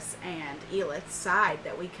Lazarus and Elith's side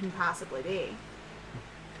that we can possibly be.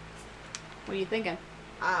 What are you thinking?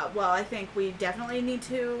 Well, I think we definitely need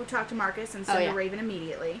to talk to Marcus and send yeah. a Raven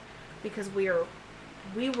immediately, because we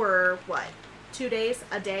were what, 2 days,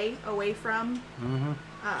 a day away from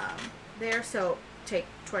there, so take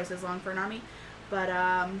twice as long for an army. But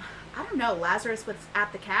I don't know. Lazarus was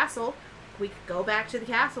at the castle. We could go back to the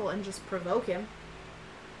castle and just provoke him.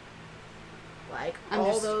 Like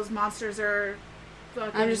those monsters are.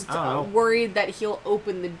 I'm just worried that he'll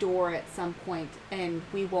open the door at some point and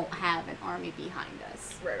we won't have an army behind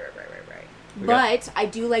us. Right. But I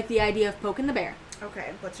do like the idea of poking the bear.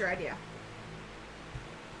 Okay, what's your idea?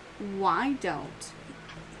 Why don't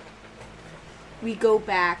we go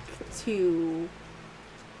back to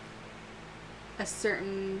a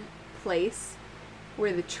certain place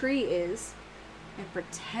where the tree is and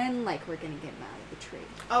pretend like we're gonna get him out of the tree.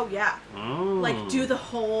 Oh, yeah. Mm. Like, do the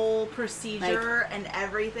whole procedure and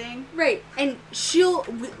everything. Right, and she'll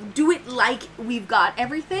do it like we've got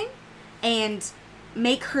everything and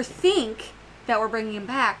make her think that we're bringing him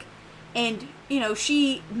back. And,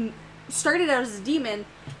 she started out as a demon.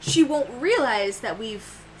 She won't realize that we've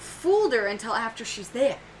fooled her until after she's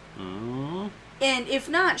there. Mm. And if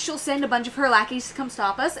not, she'll send a bunch of her lackeys to come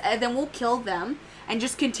stop us, and then we'll kill them and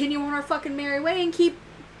just continue on our fucking merry way and keep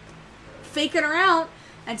faking her out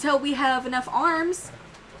until we have enough arms.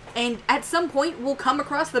 And at some point, we'll come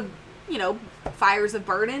across the, fires of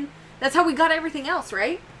burden. That's how we got everything else,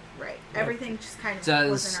 right? Right. Everything just kind of Does-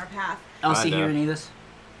 was in our path. Elsie Kinda. hear any of this?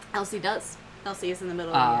 Elsie does. Elsie is in the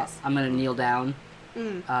middle of this. I'm gonna kneel down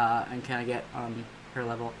Mm. and kind of get on her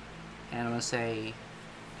level, and I'm gonna say,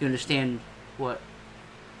 "You understand what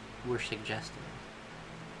we're suggesting?"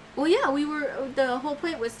 Well, yeah, the whole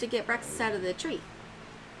point was to get Brexus out of the tree.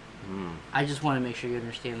 Mm. I just want to make sure you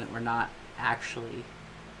understand that we're not actually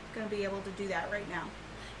Gonna be able to do that right now.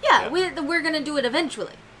 Yeah, Yeah. we're gonna do it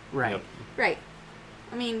eventually. right. Yep. Right.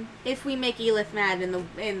 I mean, if we make Elith mad in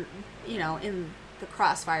the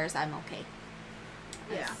crossfires, I'm okay.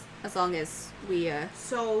 Yeah. As long as we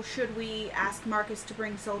So, should we ask Marcus to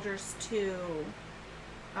bring soldiers to,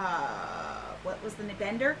 what was the name?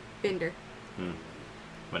 Bender? Bender.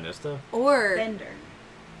 Manista? Or Bender.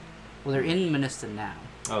 Well, they're in Ministon now.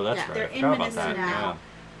 Oh, that's Yeah. right. They're I in forgot about Manista that. now.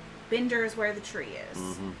 Bender is where the tree is.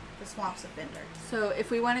 Mhm. The swamps of Bender. so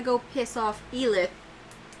if we want to go piss off Elith,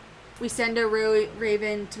 we send a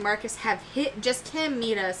raven to Marcus, have just him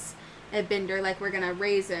meet us at Bender, like we're gonna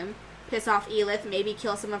raise him, piss off Elith, maybe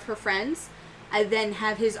kill some of her friends, and then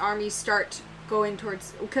have his army start going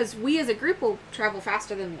towards, because we as a group will travel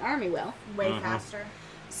faster than the army will. Way faster.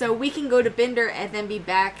 So we can go to Bender and then be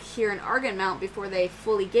back here in Argonmount before they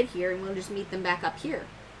fully get here, and we'll just meet them back up here.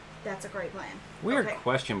 That's a great plan. Weird Okay.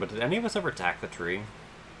 question, but did any of us ever attack the tree?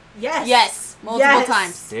 Yes. Yes, multiple Yes.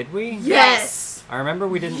 times. Did we? Yes. I remember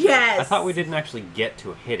we didn't. Yes. I thought we didn't actually get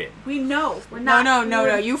to hit it. We know. We're No, not.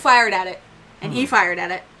 no. You fired at it, and he fired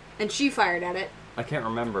at it, and she fired at it. I can't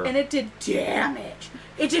remember. And it did damage.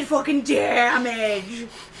 It did fucking damage.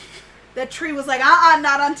 That tree was like,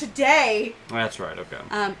 not on today. That's right.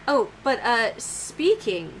 Okay. But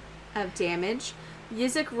speaking of damage,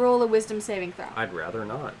 Yizik, roll a wisdom saving throw. I'd rather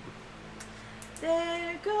not.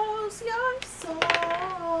 There goes your soul.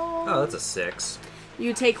 Oh, that's a 6.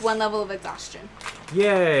 You take 1 level of exhaustion.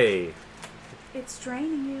 Yay! It's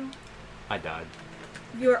draining you. I died.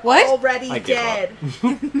 You're What? already I give dead.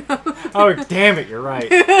 Oh, damn it! You're right.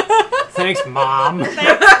 Thanks, Mom.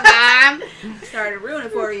 Sorry to ruin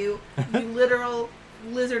it for you. You literal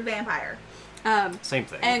lizard vampire. Same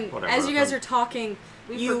thing. And Whatever. as you guys are talking,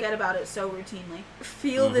 We you forget about it so routinely.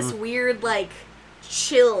 feel this weird,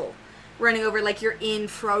 chill running over, like you're in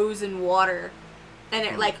frozen water. And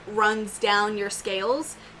it, runs down your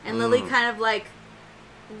scales. And Lily kind of,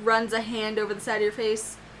 runs a hand over the side of your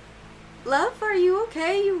face. Love, are you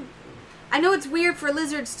okay? I know it's weird for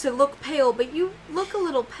lizards to look pale, but you look a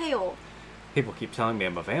little pale. People keep telling me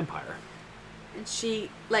I'm a vampire. And she,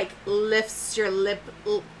 lifts your lip,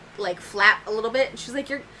 flap a little bit. And she's like,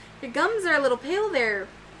 your gums are a little pale there,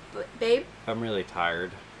 babe. I'm really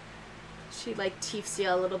tired. she like teefs you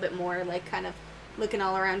a little bit more, like kind of looking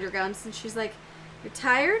all around your guns, and she's like, "You're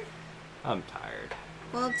tired? I'm tired.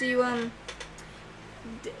 Well, do you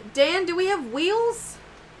Dan, do we have wheels?"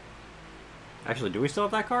 Actually, do we still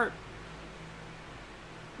have that cart?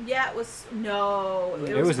 Yeah, it was no.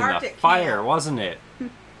 It was in parked the at fire, camp. wasn't it?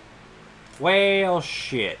 Well,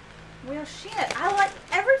 shit. Well, shit. I like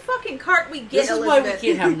every fucking cart we get. This is why we Elizabeth.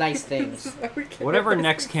 can't have nice things. Whatever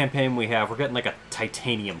next campaign we have, we're getting like a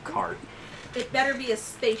titanium cart. It better be a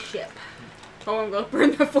spaceship. Oh, I'm gonna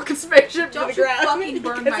burn that fucking spaceship to Don't the you ground. fucking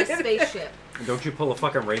burn my spaceship. Don't you pull a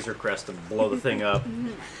fucking Razor Crest and blow the thing up.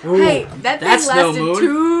 Hey, that thing That's no lasted moon.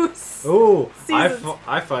 2 Oh, seasons.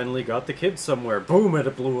 I finally got the kids somewhere. Boom, and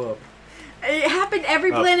it blew up. It happened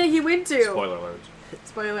every planet he went to. Spoiler alerts.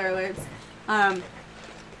 Spoiler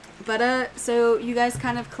alerts. So you guys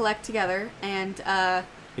kind of collect together, and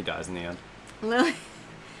He dies in the end.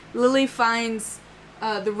 Lily finds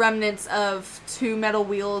the remnants of 2 metal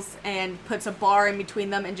wheels and puts a bar in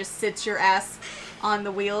between them and just sits your ass on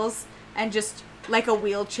the wheels and just like a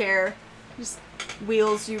wheelchair, just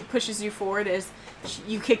pushes you forward as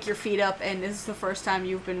you kick your feet up, and this is the first time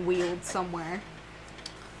you've been wheeled somewhere.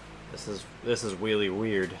 This is really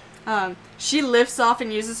weird. She lifts off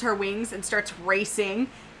and uses her wings and starts racing.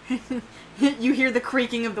 You hear the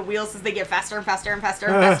creaking of the wheels as they get faster and faster and faster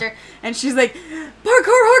and faster. And she's like,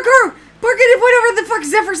 parkour! Parkour, whatever the fuck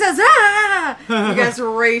Zephyr says! Ah! You guys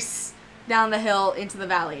race down the hill into the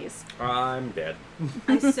valleys. I'm dead.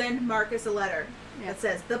 I send Marcus a letter that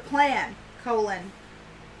says, "The plan,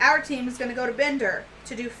 our team is going to go to Bender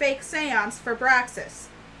to do fake seance for Braxis.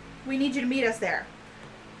 We need you to meet us there.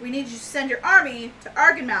 We need you to send your army to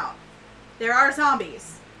Argonmount. There are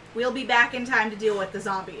zombies. We'll be back in time to deal with the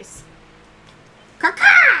zombies."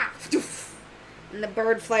 And the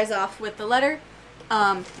bird flies off with the letter.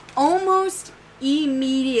 Almost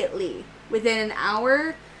immediately, within an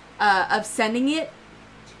hour of sending it,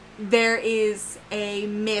 there is a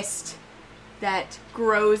mist that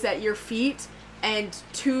grows at your feet, and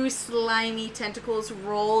 2 slimy tentacles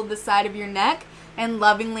roll the side of your neck and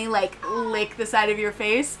lovingly lick the side of your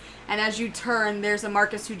face. And as you turn, there's a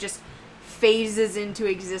Marcus who just phases into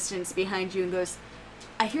existence behind you and goes,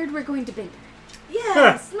 "I heard we're going to Bender."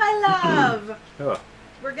 Yes, my love. Oh,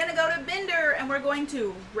 We're going to go to Bender and we're going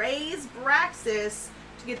to raise Braxis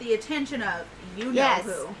to get the attention of you know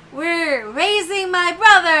who. We're raising my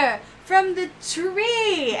brother from the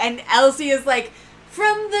tree. And Elsie is like,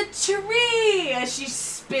 "From the tree," as she's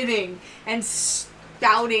spinning and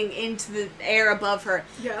spouting into the air above her.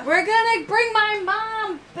 Yeah. "We're gonna bring my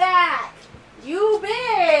mom back. You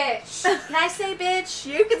bitch." Can I say bitch?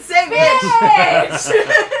 You can say bitch. Bitch!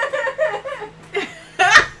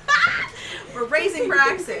 We're raising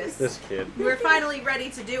Braxis. this kid. We're finally ready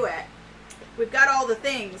to do it. We've got all the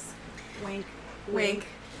things. Wink, Wink.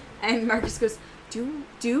 And Marcus goes, Do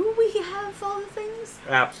we have all the things?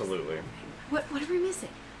 Absolutely. What are we missing?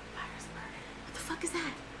 Fire's burning. What the fuck is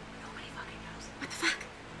that? Nobody fucking knows. What the fuck?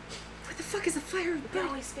 What the fuck is a fire We burning?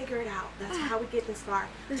 always figure it out. That's how we get this far.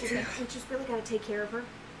 We just really gotta take care of her.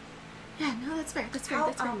 Yeah, no, that's fair. That's fair. How,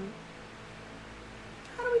 That's fair.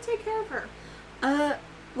 how do we take care of her?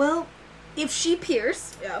 Well, if she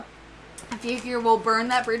pierce, Yeah. I figure we'll burn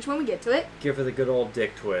that bridge when we get to it. Give her the good old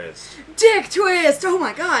dick twist. Dick twist! Oh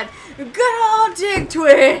my god! Good old dick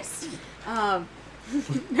twist! No.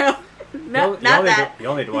 No, not that.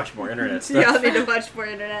 Y'all need to watch more internet Y'all stuff. need to watch more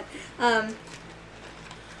internet.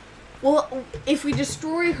 Well, if we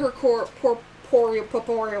destroy her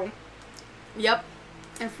corporeal. Yep.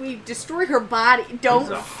 If we destroy her body, don't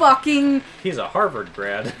He's a- fucking He's a Harvard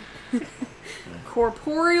grad.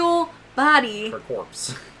 corporeal body. Her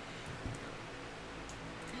corpse.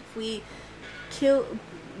 If we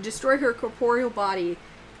destroy her corporeal body,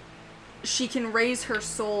 she can raise her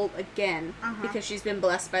soul again because she's been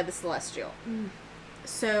blessed by the celestial.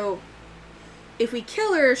 So, if we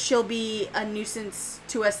kill her, she'll be a nuisance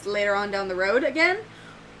to us later on down the road again.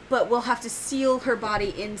 But we'll have to seal her body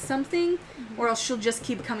in something, or else she'll just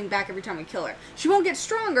keep coming back every time we kill her. She won't get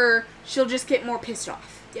stronger, she'll just get more pissed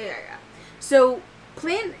off. Yeah. So,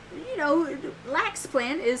 Lax's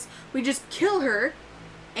plan is we just kill her,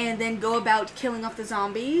 and then go about killing off the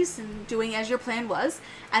zombies and doing as your plan was.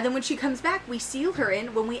 And then when she comes back, we seal her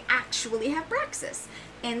in when we actually have Braxis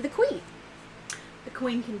and the queen. The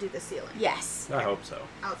queen can do the sealing. Yes. I hope so.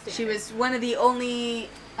 Outstanding. She was one of the only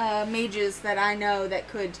mages that I know that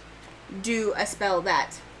could do a spell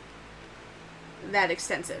that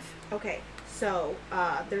extensive. Okay, so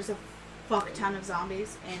there's a fuck ton of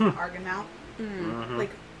zombies in Argonmount. Mhm.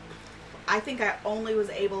 Like, I think I only was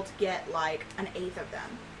able to get like an eighth of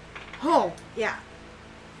them. Oh. Yeah.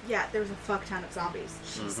 Yeah, there's a fuck ton of zombies.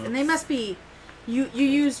 Mhm. And they must be... You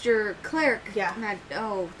used your cleric. Yeah.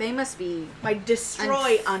 They must be My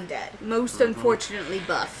destroy undead. most unfortunately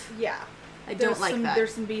buff. Yeah. I don't like that.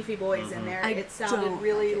 There's some beefy boys in there. I It sounded don't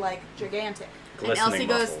really like gigantic. And Elsie Glistening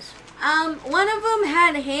goes, muscles. one of them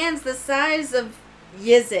had hands the size of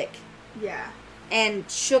Yizik Yeah. and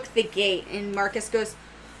shook the gate. And Marcus goes,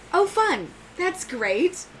 oh, fun. That's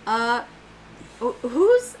great.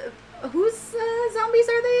 Whose zombies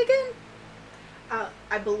are they again?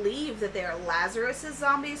 I believe that they are Lazarus's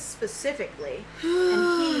zombies specifically,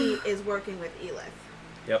 and he is working with Elith.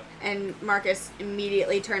 Yep. And Marcus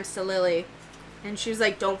immediately turns to Lily, and she's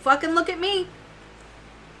like, don't fucking look at me.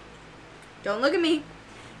 Don't look at me.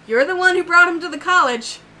 You're the one who brought him to the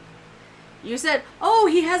college. You said, oh,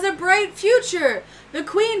 he has a bright future. The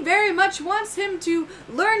queen very much wants him to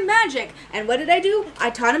learn magic. And what did I do? I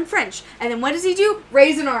taught him French. And then what does he do?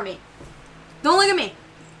 Raise an army. Don't look at me.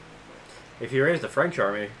 If you raise the French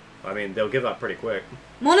army, I mean, they'll give up pretty quick.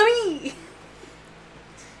 Mon ami.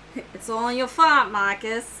 It's all your fault,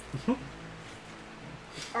 Marcus.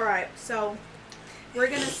 Alright, so we're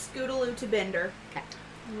gonna scootaloo to Bender. Okay.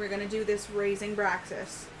 And we're gonna do this raising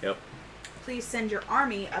Braxis. Yep. Please send your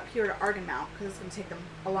army up here to Argonmount, because it's gonna take them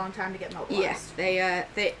a long time to get mobilized.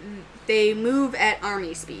 Yes, they move at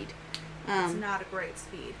army speed. It's not a great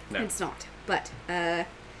speed. No. It's not. But,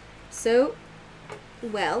 so,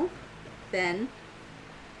 well, then,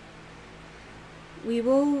 we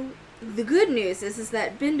will... The good news is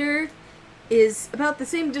that Binder is about the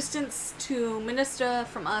same distance to Minista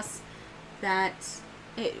from us that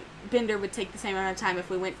Binder would take the same amount of time if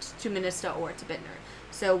we went to Minista or to Binder.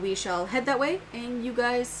 So we shall head that way, and you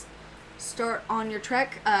guys start on your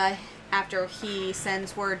trek after he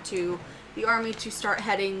sends word to the army to start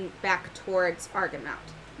heading back towards Argonmount.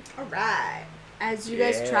 Alright. As you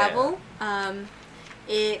guys Yeah. travel,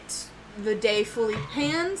 the day fully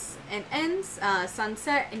pans and ends,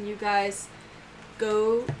 sunset, and you guys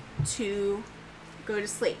go to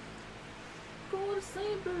sleep. Go to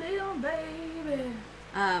sleep, little baby.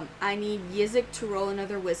 I need Yizik to roll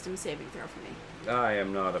another wisdom saving throw for me. I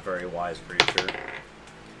am not a very wise creature.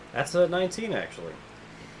 That's a 19, actually.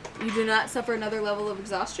 You do not suffer another level of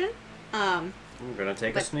exhaustion. I'm gonna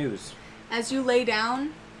take a But- snooze. As you lay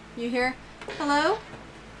down, you hear, hello?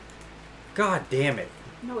 God damn it.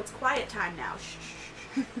 No, it's quiet time now.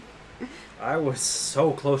 Shh. I was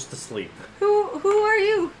so close to sleep. Who are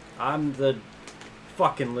you? I'm the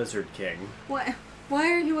fucking Lizard King. What?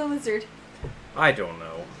 Why are you a lizard? I don't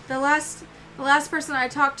know. The last person I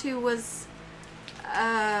talked to was,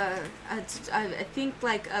 I think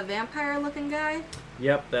like a vampire-looking guy.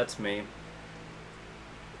 Yep, that's me.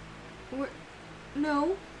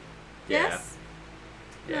 No. Yeah. Yes.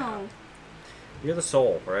 Yeah. No. You're the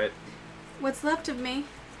soul, right? What's left of me?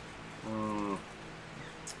 Mm,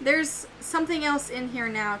 There's something else in here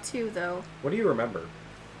now too, though. what do you remember?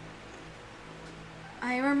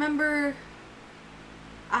 I remember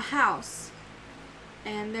a house,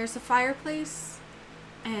 and there's a fireplace,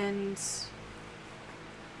 and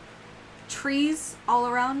trees all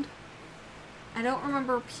around. I don't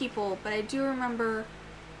remember people, but I do remember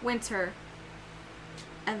winter.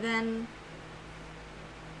 And then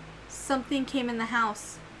something came in the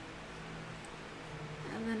house,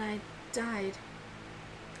 and then I died.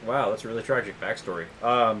 Wow, that's a really tragic backstory.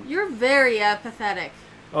 You're very pathetic.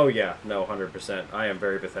 Oh yeah, no, 100%. I am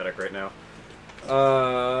very pathetic right now.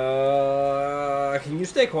 Can you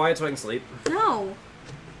stay quiet so I can sleep? No.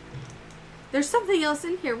 There's something else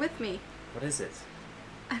in here with me. What is it?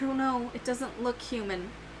 I don't know. It doesn't look human.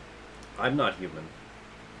 I'm not human.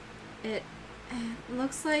 It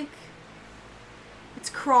looks like it's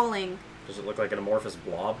crawling. Does it look like an amorphous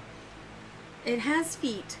blob? It has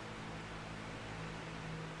feet.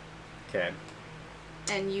 Okay.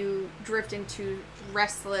 And you drift into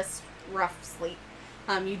restless, rough sleep.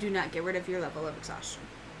 You do not get rid of your level of exhaustion.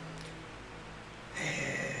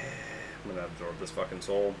 I'm gonna absorb this fucking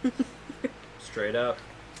soul. Straight up.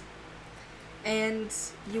 And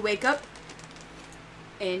you wake up,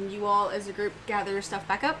 and you all as a group gather your stuff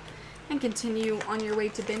back up and continue on your way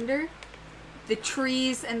to Binder. The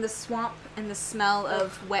trees and the swamp and the smell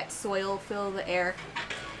of wet soil fill the air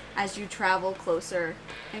as you travel closer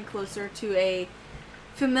and closer to a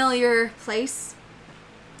familiar place.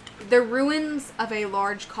 The ruins of a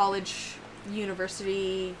large college,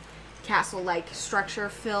 university, castle-like structure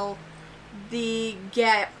fill the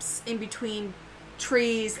gaps in between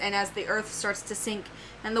trees, and as the earth starts to sink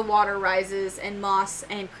and the water rises and moss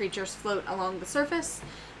and creatures float along the surface,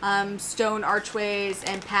 stone archways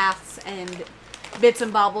and paths and bits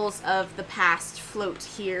and baubles of the past float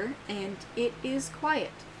here, and it is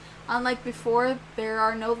quiet. Unlike before, there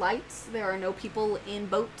are no lights, there are no people in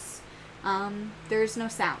boats. There's no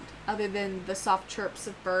sound other than the soft chirps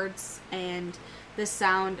of birds and the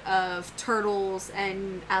sound of turtles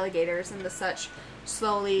and alligators and the such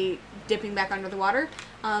slowly dipping back under the water.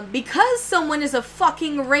 Because someone is a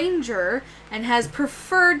fucking ranger and has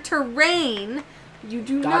preferred terrain, you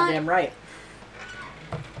do Goddamn right.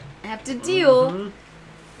 not have to deal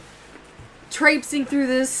traipsing through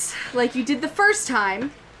this like you did the first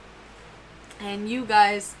time. And you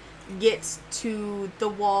guys get to the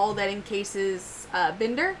wall that encases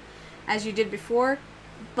Binder, as you did before.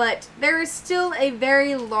 But there is still a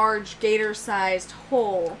very large gator-sized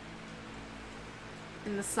hole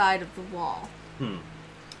in the side of the wall.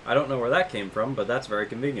 I don't know where that came from, but that's very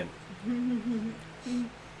convenient.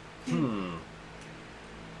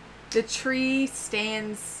 The tree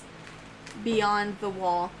stands beyond the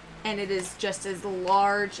wall, and it is just as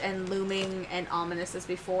large and looming and ominous as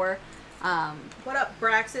before. What up,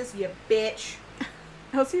 Braxis, you bitch?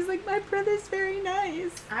 Elsie's like, my brother's very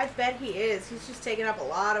nice. I bet he is. He's just taking up a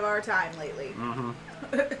lot of our time lately.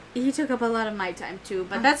 He took up a lot of my time, too,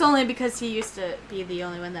 but that's only because he used to be the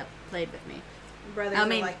only one that played with me. Brothers I are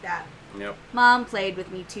mean- like that. Yep. Mom played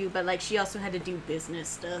with me, too, but, like, she also had to do business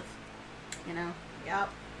stuff, you know? Yep.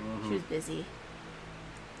 She was busy.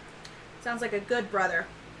 Sounds like a good brother.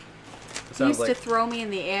 He used to throw me in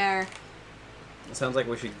the air. It sounds like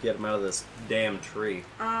we should get him out of this damn tree.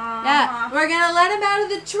 Yeah, we're gonna let him out of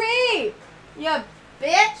the tree! You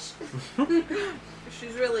bitch!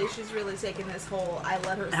 She's really taking this whole I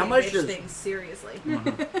let her say How much bitch does- thing seriously.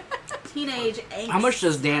 Teenage angst. How much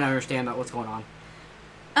does Dan understand about what's going on?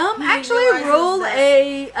 He Actually realizes roll that-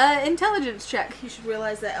 a intelligence check. You should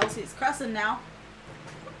realize that Elsie's cussing now.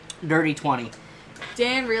 Dirty 20.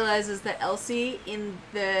 Dan realizes that Elsie, in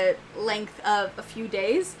the length of a few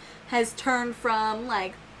days, has turned from,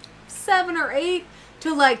 like, 7 or 8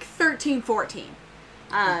 to, like, 13, 14.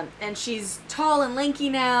 And she's tall and lanky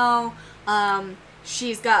now.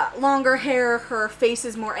 She's got longer hair. Her face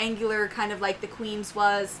is more angular, kind of like the Queen's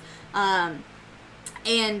was.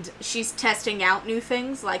 And she's testing out new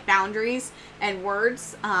things, like boundaries and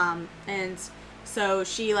words. And so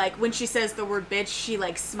she, like, when she says the word bitch, she,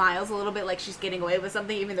 like, smiles a little bit like she's getting away with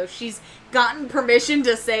something, even though she's gotten permission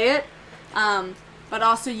to say it. But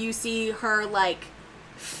also you see her, like,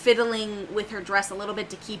 fiddling with her dress a little bit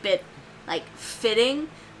to keep it, like, fitting.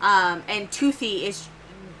 And Toothy is...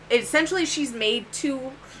 Essentially, she's made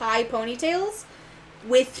 2 high ponytails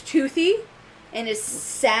with Toothy and is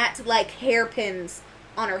sat like hairpins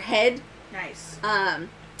on her head. Nice. And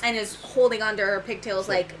is holding onto her pigtails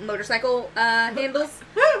like motorcycle handles.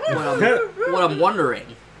 What I'm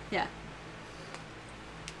wondering, Yeah.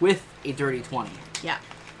 with a dirty 20, Yeah.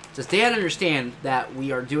 does Dan understand that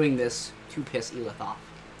we are doing this to piss Elith off?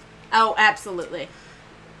 Oh, absolutely.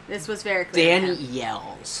 This was very clear. to Dan him.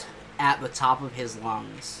 yells at the top of his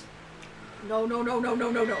lungs. No.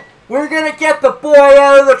 We're gonna get the boy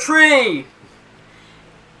out of the tree!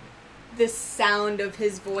 The sound of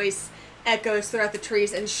his voice echoes throughout the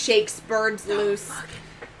trees and shakes birds loose.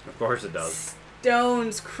 Of course it does.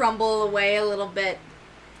 Stones crumble away a little bit.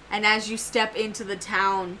 And as you step into the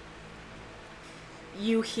town,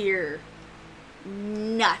 you hear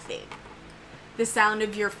nothing. The sound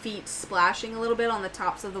of your feet splashing a little bit on the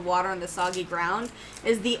tops of the water on the soggy ground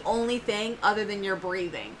is the only thing other than your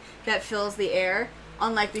breathing that fills the air.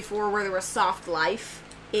 Unlike before where there was soft life,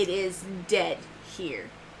 it is dead here.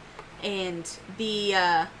 And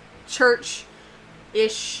the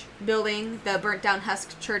church-ish building, the burnt-down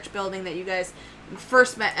husk church building that you guys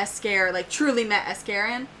first met Esker, like truly met Esker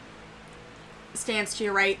in, stands to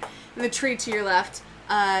your right, and the tree to your left.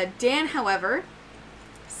 Dan, however,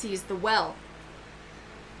 sees the well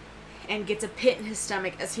and gets a pit in his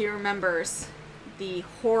stomach as he remembers the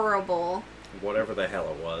horrible, Whatever the hell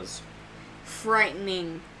it was.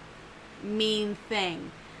 frightening, mean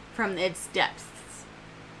thing from its depths.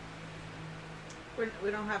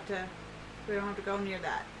 We don't have to go near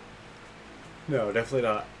that. No, definitely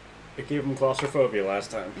not. It gave him claustrophobia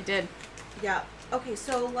last time. It did. Yeah. Okay,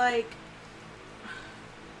 so, like,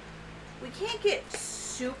 we can't get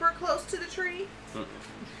super close to the tree.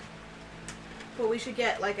 But we should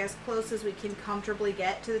get, like, as close as we can comfortably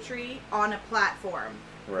get to the tree on a platform.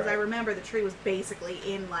 Because I Right. remember the tree was basically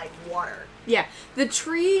in, like, water. Yeah, the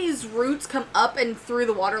tree's roots come up and through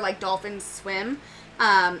the water like dolphins swim.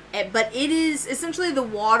 But it is essentially the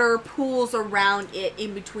water pools around it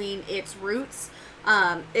in between its roots.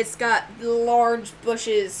 It's got large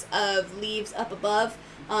bushes of leaves up above,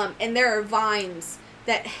 and there are vines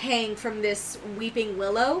that hang from this weeping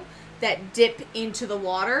willow that dip into the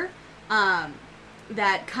water.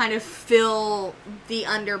 that kind of fill the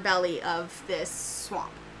underbelly of this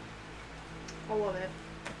swamp. I love it.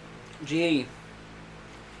 Gee,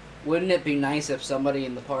 wouldn't it be nice if somebody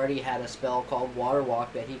in the party had a spell called Water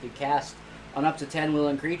Walk that he could cast on up to 10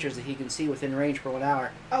 willing creatures that he can see within range for 1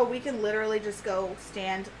 hour? Oh, we can literally just go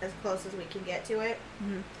stand as close as we can get to it.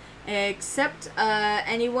 Except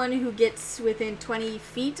anyone who gets within 20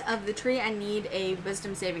 feet of the tree, I need a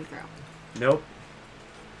wisdom saving throw. Nope.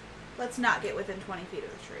 Let's not get within 20 feet of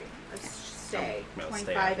the tree. Let's stay I'm gonna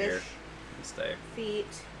stay out 25-ish here. Stay. feet.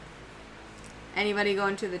 Anybody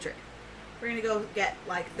going to the tree? We're gonna go get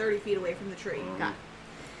like 30 feet away from the tree. Got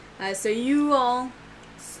it. So you all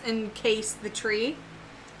encase the tree.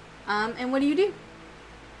 And what do you do?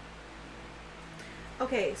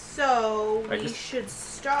 Okay, so I we just- should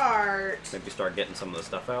start Maybe start getting some of the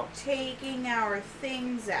stuff out. taking our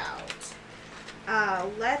things out.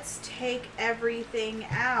 Let's take everything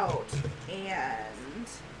out and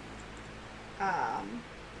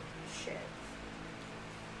shit.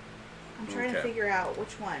 I'm trying to Okay. figure out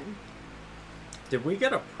which one. Did we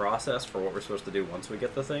get a process for what we're supposed to do once we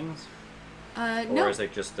get the things? Or No. is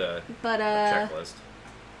it just a But checklist?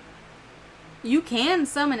 you can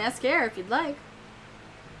summon Escare if you'd like.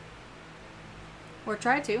 Or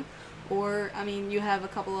try to. Or, I mean, you have a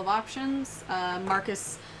couple of options.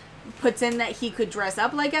 Marcus puts in that he could dress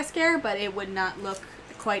up like Escare, but it would not look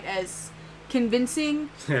quite as convincing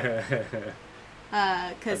because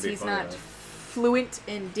That'd be he's funny, not though. fluent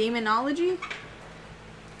in demonology.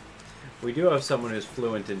 We do have someone who's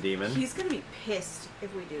fluent in demon. He's gonna be pissed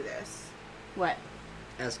if we do this. What?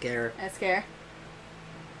 Escare. Escare?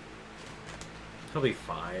 He'll be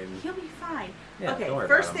fine. He'll be fine. Yeah, Okay, don't worry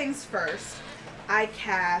first about him. things first. I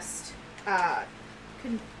cast. I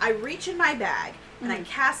reach in my bag and I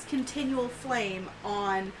cast continual flame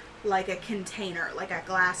on like a container, like a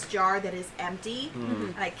glass jar that is empty,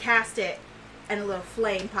 and I cast it, and a little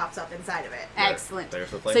flame pops up inside of it. Excellent.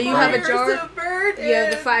 There's the So you have a Fires jar. of burden. You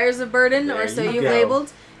have the fires of burden, or There so you you've go.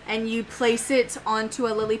 labeled, and you place it onto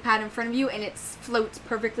a lily pad in front of you, and it floats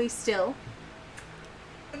perfectly still.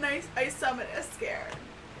 And I summon a scare.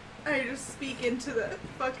 I just speak into the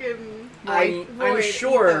fucking I'm void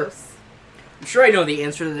sure- ethos. I'm sure I know the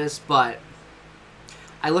answer to this, but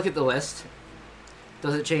I look at the list.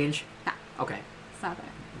 Does it change? Nah. Okay. It's not there.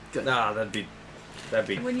 Good. Nah, that'd be.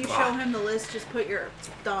 When you show him the list, just put your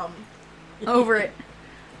thumb. Over it.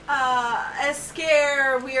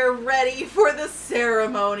 Escare, we are ready for the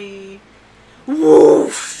ceremony.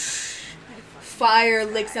 Fire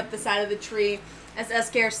licks up the side of the tree as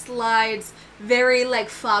Escare slides, very like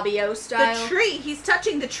Fabio style. The tree. He's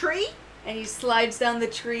touching the tree. And he slides down the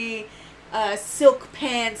tree, silk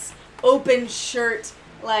pants, open shirt,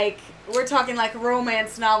 like, we're talking like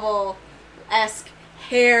romance novel-esque,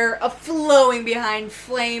 hair flowing behind,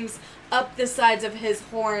 flames up the sides of his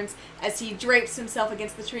horns as he drapes himself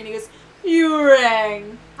against the tree and he goes, "You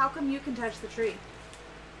rang!" How come you can touch the tree?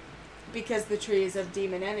 Because the tree is of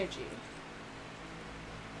demon energy.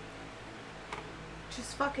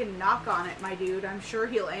 Just fucking knock on it, my dude. I'm sure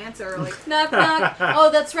he'll answer. Like, Knock, knock. Oh,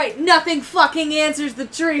 that's right. Nothing fucking answers the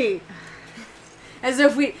tree. As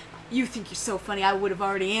if you think you're so funny. I would have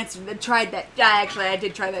already answered. Tried that. Actually, I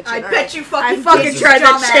did try that shit. I All bet right. you fucking I fucking did, tried you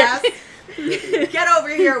that dumbass. Get over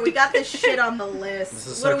here. We got this shit on the list. This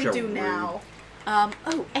is What do such we a do rude- now?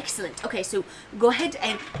 Oh, excellent. Okay, so go ahead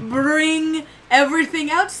and bring everything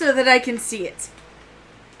out so that I can see it.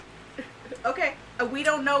 Okay. We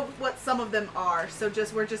don't know what some of them are, so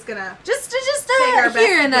we're just gonna. Just Take our best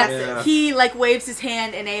here and guesses. Yeah. He like waves his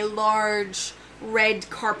hand and a large red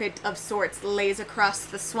carpet of sorts lays across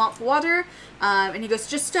the swamp water, and he goes,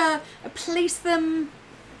 just place them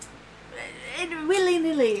willy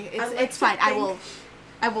nilly. It's fine. I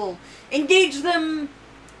will engage them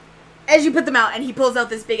as you put them out. And he pulls out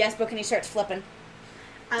this big ass book and he starts flipping.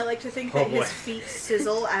 I like to think Oh, that boy. his feet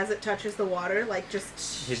sizzle as it touches the water, like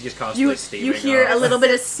just. He's just constantly steaming. You hear up. a little bit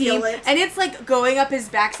of steam, Skillet. and it's like going up his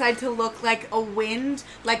backside to look like a wind,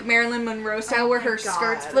 like Marilyn Monroe style, Oh where my her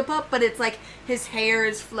skirts God. flip up. But it's like his hair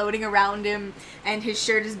is floating around him, and his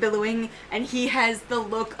shirt is billowing, and he has the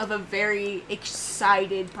look of a very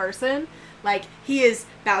excited person. Like he is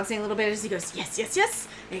bouncing a little bit as he goes, "Yes, yes, yes,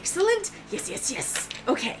 excellent, yes, yes, yes,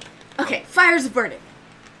 okay, fire's burning."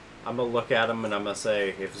 I'm gonna look at him and I'm gonna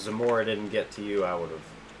say, if Xiamora didn't get to you, I would have.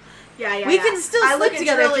 Yeah. We can still I sleep look at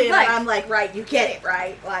together if Trillian you'd like. and I'm like, right, you get it,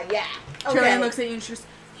 right? Like, yeah. Okay. Trillian looks at you and she goes,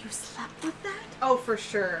 "You slept with that?" Oh, for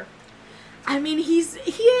sure. I mean, he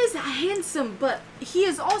is handsome, but he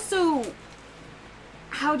is also,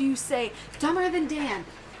 how do you say, dumber than Dan.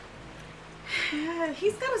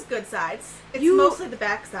 He's got his good sides. It's You- mostly the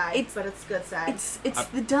back side, it's- but it's good sides. It's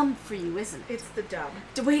the dumb for you, isn't it? It's the dumb.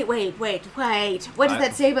 Wait. What does I-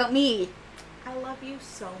 that say about me? I love you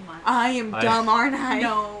so much. I am I- dumb, aren't I?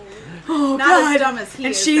 No. Oh, Not God. as dumb as he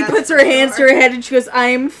And is, she that's puts for her hands to sure. her head and she goes, I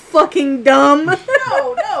am fucking dumb.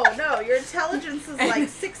 No. Your intelligence is like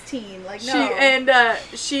 16. Like, no.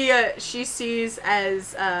 She sees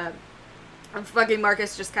as fucking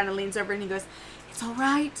Marcus just kind of leans over and he goes, it's all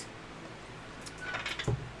right.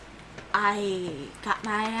 I got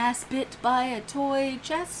my ass bit by a toy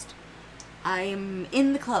chest. I'm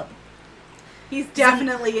in the club. He's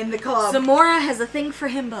definitely in the club. Xiamora has a thing for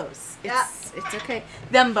himbos. Yeah. It's okay.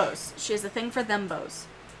 Thembos. She has a thing for thembos.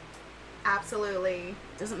 Absolutely.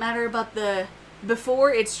 Doesn't matter about the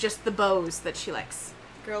before, it's just the bows that she likes.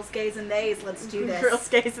 Girls, gays, and theys. Let's do this. Girl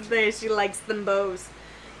skates and they, she likes them bows.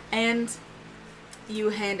 And you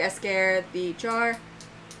hand Esker the jar.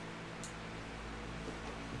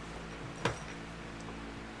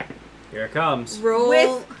 Here it comes. Roll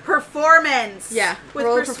With performance. yeah. With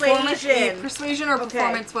roll persuasion. Persuasion or Okay.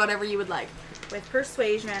 performance, whatever you would like. With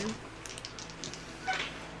persuasion.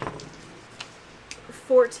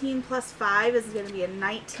 14 plus 5 is going to be a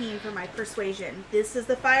 19 for my persuasion. This is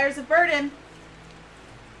the Fires of Burden.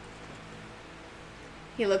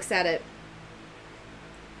 He looks at it.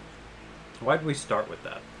 Why'd we start with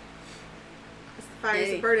that? It's the Fires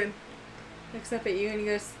Hey. of Burden. Looks up at you and he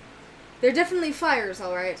goes, they're definitely fires,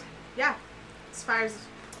 alright. Yeah. It's fires.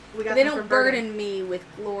 We got They them don't from burden me with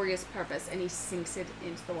glorious purpose, and he sinks it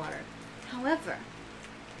into the water. However,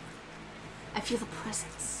 I feel the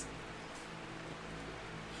presence.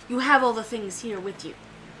 You have all the things here with you.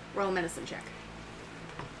 Roll a medicine check.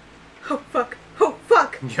 Oh, fuck. Oh,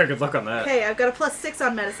 fuck. Yeah, good luck on that. Okay, I've got a plus 6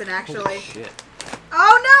 on medicine, actually. Holy shit.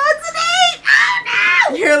 Oh, no, it's an 8! Oh,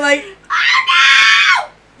 no! You're like, Oh,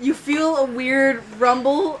 no! you feel a weird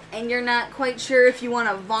rumble, and you're not quite sure if you want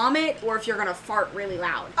to vomit or if you're going to fart really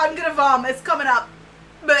loud. I'm gonna vomit. It's coming up.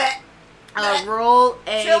 Blech. Roll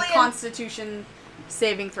a Jillian. Constitution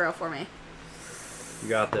saving throw for me. You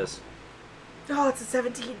got this. Oh, it's a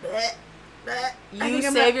 17. Blech. Blech. I You think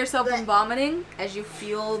I'm save gonna- yourself blech. from vomiting as you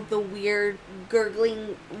feel the weird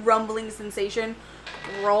gurgling, rumbling sensation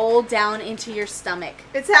roll down into your stomach.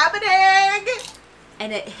 It's happening!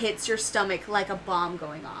 And it hits your stomach like a bomb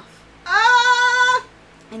going off. Ah!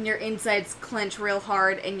 And your insides clench real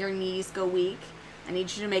hard and your knees go weak. I need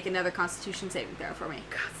you to make another Constitution saving throw for me.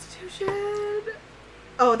 Constitution.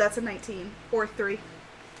 Oh, that's a 19. Or 3.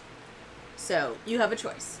 So, you have a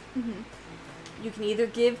choice. Mhm. You can either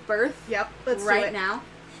give birth Yep, let's do right it. now.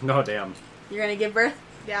 No, damn. You're going to give birth.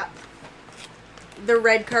 Yeah. The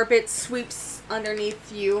red carpet sweeps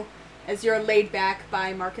underneath you as you're laid back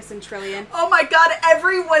by Marcus and Trillian. Oh my god,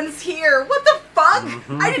 everyone's here. What the fuck?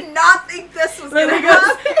 I did not think this was gonna Lily goes,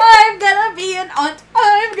 happen. I'm gonna be an aunt.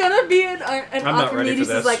 I'm gonna be an aunt. And I'm not ready for Archimedes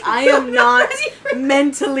this. is like, I am not ready for this.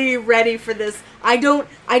 mentally ready for this. I don't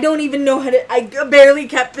even know how to. I barely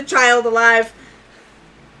kept the child alive.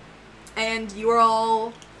 And you are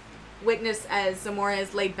all witness as Xiamora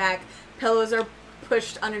is laid back. Pillows are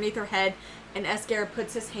pushed underneath her head, and Esker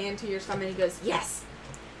puts his hand to your stomach and he goes, yes,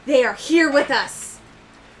 they are here with us.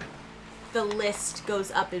 The list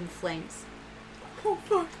goes up in flames. Oh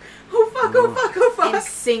fuck. Oh fuck, oh fuck, oh And fuck.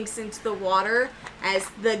 sinks into the water as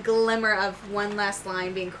the glimmer of one last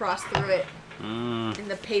line being crossed through it, and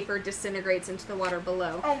the paper disintegrates into the water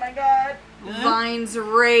below. Oh my god. Vines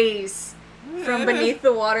raise from beneath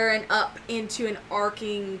the water and up into an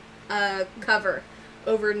arcing cover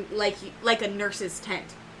over like a nurse's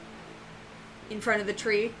tent in front of the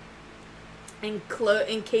tree, and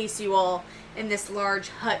encase you all in this large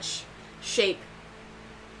hutch shape.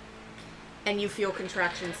 And you feel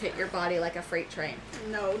contractions hit your body like a freight train.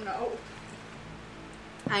 No, no.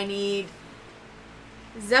 I need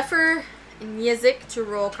Zephyr and Yizik to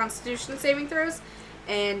roll Constitution saving throws,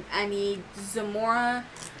 and I need Xiamora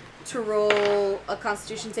to roll a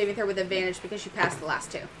Constitution saving throw with advantage because you passed the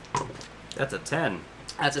last two. That's a 10.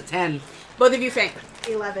 That's a 10. Both of you faint.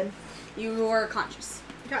 11. You are conscious.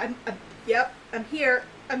 God, yep, I'm here.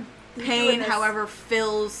 I'm doing Pain, this. however,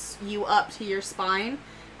 fills you up to your spine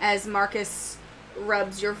as Marcus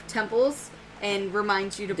rubs your temples and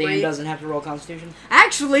reminds you to Dan breathe. doesn't have to roll Constitution.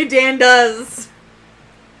 Actually, Dan does.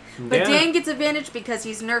 But Dan- Dan gets advantage because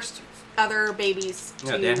he's nursed other babies.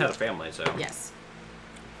 Yeah, to- Dan had a family, so. Yes.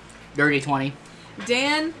 Dirty 20.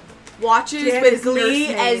 Dan watches Dan with is glee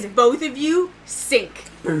nursemaid. as both of you sink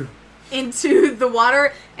into the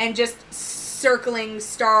water and just circling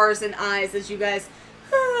stars and eyes as you guys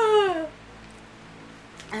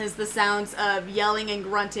as the sounds of yelling and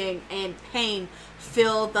grunting and pain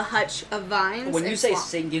fill the hutch of vines. When you and say swamp.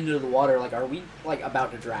 sink into the water, like, are we, like,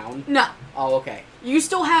 about to drown? No. Oh, okay. You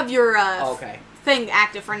still have your Okay. thing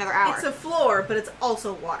active for another hour. It's a floor, but it's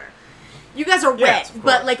also water. You guys are Yes, wet, of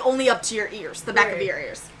but course. like only up to your ears, the back of Right. your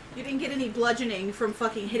ears. You didn't get any bludgeoning from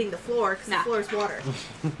fucking hitting the floor, because Nah. the floor is water.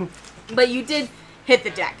 But you did hit the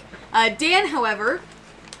deck. Dan, however,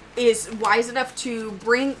 is wise enough to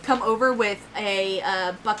come over with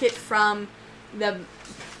a bucket from the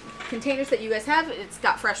containers that you guys have. It's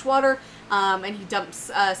got fresh water, and he dumps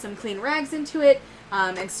some clean rags into it,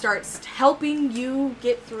 and starts helping you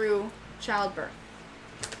get through childbirth.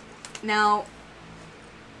 Now,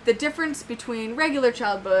 the difference between regular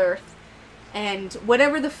childbirth and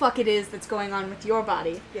whatever the fuck it is that's going on with your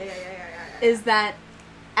body Yeah. is that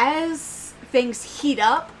as things heat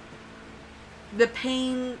up, the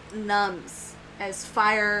pain numbs as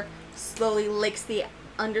fire slowly licks the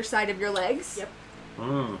underside of your legs. Yep.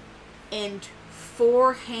 And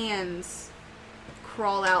 4 hands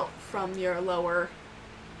crawl out from your lower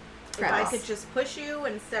If I crevice. could just push you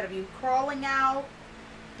instead of you crawling out,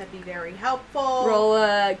 that'd be very helpful. Roll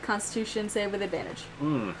a Constitution save with advantage.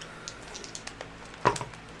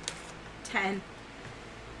 10.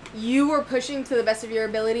 You were pushing to the best of your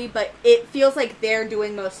ability, but it feels like they're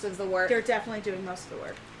doing most of the work. They're definitely doing most of the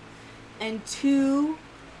work. And 2,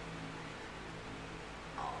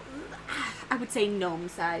 I would say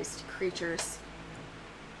gnome-sized creatures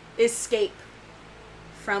escape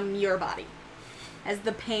from your body as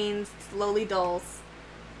the pain slowly dulls.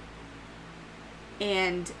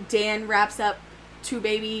 And Dan wraps up 2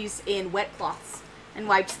 babies in wet cloths and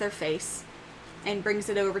wipes their face and brings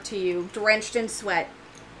it over to you, drenched in sweat,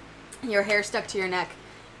 your hair stuck to your neck,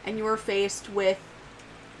 and you are faced with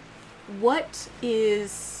what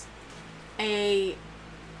is a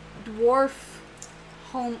dwarf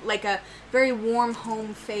home, like a very warm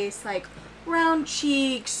home face, like round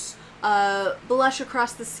cheeks, blush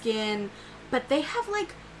across the skin, but they have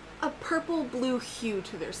like a purple blue hue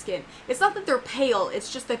to their skin. It's not that they're pale,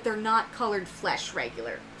 it's just that they're not colored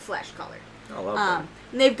regular flesh colored. I love that.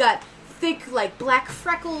 And they've got thick, like, black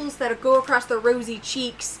freckles that go across their rosy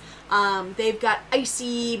cheeks. They've got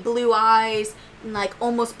icy blue eyes and, like,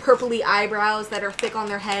 almost purpley eyebrows that are thick on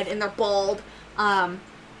their head, and they're bald.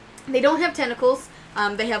 They don't have tentacles.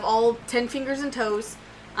 They have all 10 fingers and toes,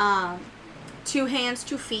 2 hands,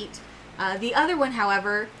 2 feet. The other one,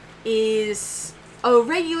 however, is a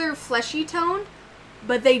regular fleshy tone,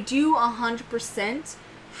 but they do 100%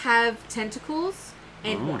 have tentacles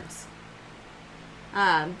and horns.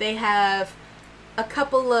 They have a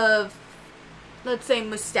couple of, let's say,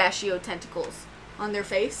 mustachio tentacles on their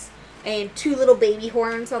face and 2 little baby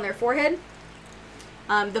horns on their forehead.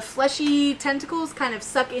 The fleshy tentacles kind of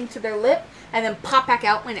suck into their lip and then pop back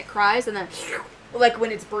out when it cries, and then like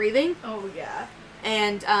when it's breathing. Oh, yeah.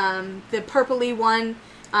 And the purpley one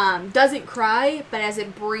doesn't cry, but as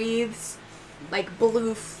it breathes, like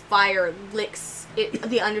blue fire licks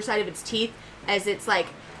the underside of its teeth as it's like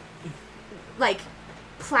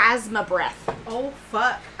plasma breath. Oh,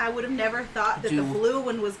 fuck. I would have never thought that the Dude. blue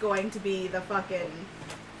one was going to be the fucking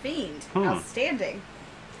fiend. Outstanding.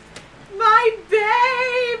 My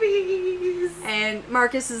babies! And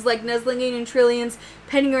Marcus is like nuzzling in Trillian's,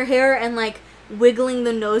 petting her hair and like wiggling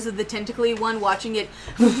the nose of the tentacly one, watching it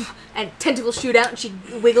and tentacles shoot out, and she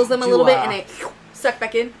wiggles them a little bit and they suck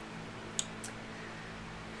back in.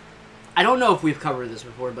 I don't know if we've covered this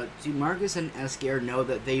before, but do Marcus and Esker know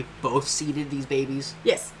that they both seeded these babies?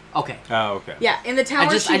 Yes. Okay. Oh, okay. Yeah, in the tower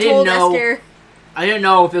I she didn't told know- Esker. I didn't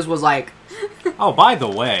know if this was like Oh, by the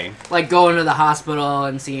way, going to the hospital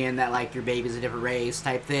and seeing that like your baby's a different race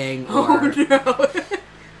type thing, or Oh no.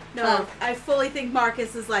 No, I fully think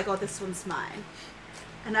Marcus is like, oh, this one's mine.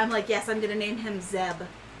 And I'm like, yes, I'm going to name him Zeb.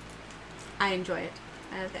 I enjoy it.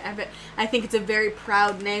 I think it's a very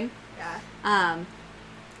proud name. Yeah.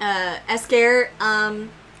 Esker,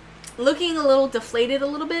 looking a little deflated a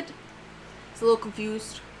little bit. He's a little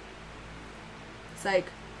confused. It's like,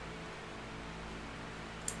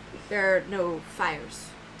 there are no fires.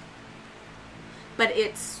 But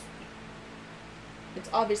it's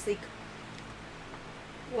obviously...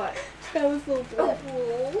 What? That was a little blood.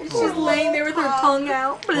 She's Oh. laying there with her tongue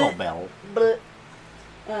out. little bell. But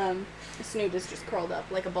Snoot is just curled up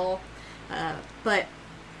like a ball. But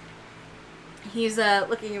he's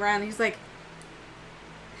looking around. He's like,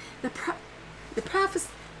 the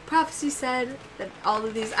prophecy said that all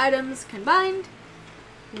of these items combined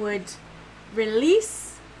would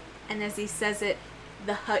release. And as he says it,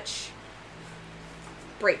 the hutch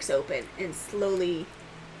breaks open and slowly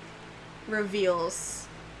reveals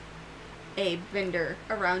a bender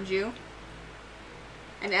around you.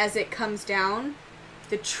 And as it comes down,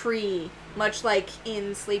 the tree, much like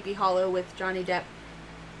in Sleepy Hollow with Johnny Depp,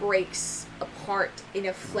 breaks apart in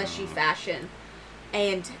a fleshy fashion.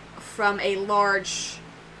 And from a large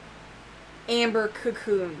amber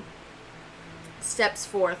cocoon steps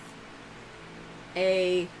forth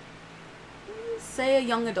a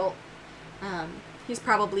young adult. He's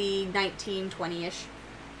probably 19, 20-ish.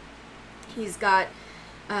 He's got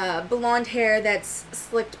blonde hair that's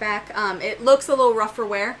slicked back. It looks a little rough for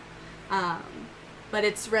wear, but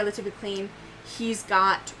it's relatively clean. He's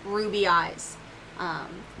got ruby eyes.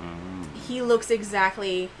 He looks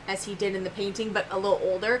exactly as he did in the painting, but a little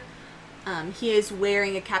older. He is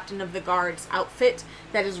wearing a Captain of the Guard's outfit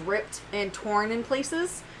that is ripped and torn in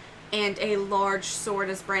places, and a large sword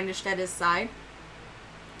is brandished at his side.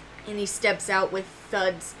 And he steps out with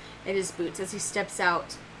thuds in his boots as he steps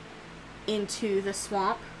out into the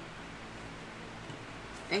swamp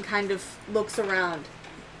and kind of looks around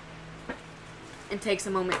and takes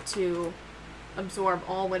a moment to absorb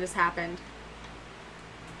all what has happened.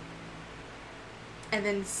 And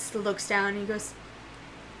then looks down and he goes,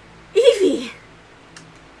 Evie!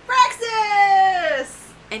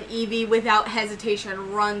 Praxis! And Evie, without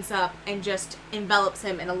hesitation, runs up and just envelops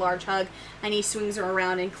him in a large hug, and he swings her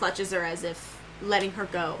around and clutches her as if letting her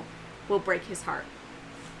go will break his heart.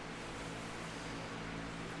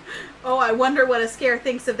 Oh, I wonder what Askare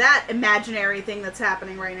thinks of that imaginary thing that's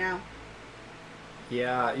happening right now.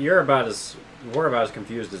 Yeah, we're about as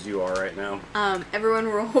confused as you are right now. Everyone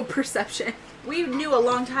roll perception. We knew a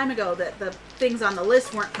long time ago that the things on the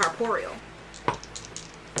list weren't corporeal.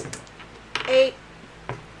 8.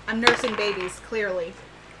 I'm nursing babies, clearly.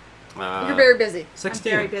 You're very busy.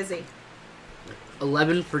 16. I'm very busy.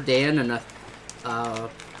 11 for Dan and a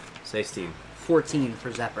 16. 14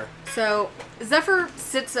 for Zephyr. So, Zephyr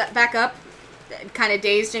sits back up, kind of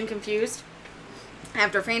dazed and confused,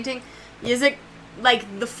 after fainting. Yizik,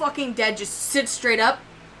 like the fucking dead, just sits straight up,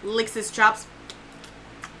 licks his chops,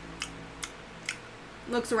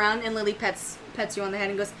 looks around, and Lily pets you on the head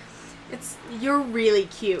and goes, you're really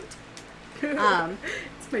cute.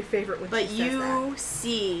 It's my favorite when But she says that. you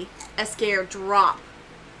see Askare drop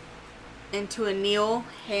into a kneel,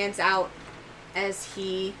 hands out, as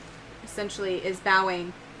he essentially is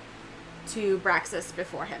bowing to Braxis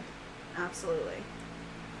before him. Absolutely.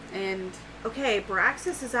 And Okay,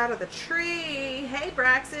 Braxis is out of the tree. Hey,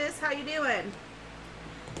 Braxis, how you doing?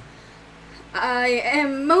 I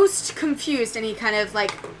am most confused, and he kind of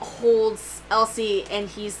like holds Elsie, and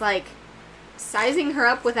he's like sizing her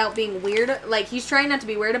up without being weird. Like, he's trying not to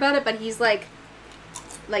be weird about it, but he's like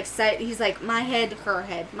he's like, my head, her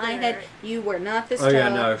head, my head. Right. You were not this. Oh yeah,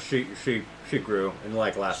 no, she grew in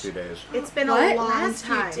like last few days. It's been What? a long Last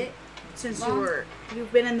you time did- since long-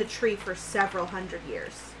 you've been in the tree for several hundred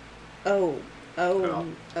years. Oh Oh.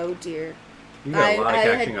 dear. You got a lot of I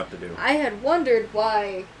catching had- up to do. I had wondered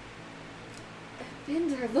why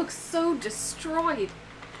Bender looks so destroyed.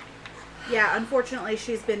 Yeah, unfortunately,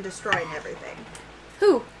 she's been destroying everything.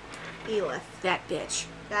 Who? Elith, That bitch.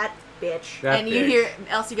 that bitch. That and you bitch. hear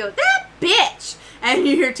Elsie go, that bitch! And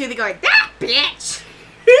you hear Toothy going, that bitch!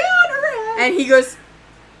 And he goes,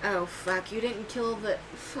 oh, fuck, you didn't kill the...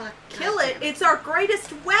 Fuck. Kill it! goddamn." It's our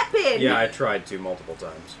greatest weapon. Yeah, I tried to multiple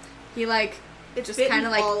times. He, like, It's just bitten kind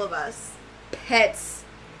of, like, all of us. pets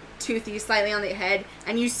Toothy slightly on the head,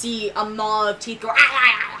 and you see a maw of teeth go, ah, ah,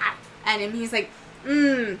 ah, ah, and he's like,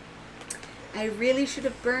 I really should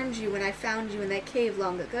have burned you when I found you in that cave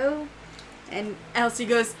long ago. And Elsie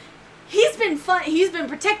goes, he's been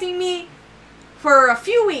protecting me for a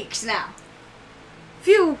few weeks now.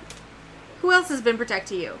 Who else has been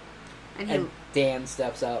protecting you? And Dan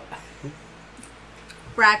steps up.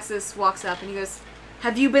 Braxis walks up and he goes,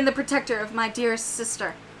 have you been the protector of my dearest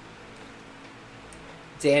sister?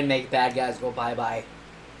 Dan make bad guys go bye-bye.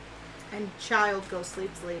 And child, go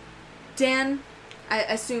sleep. Dan, I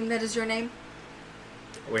assume that is your name?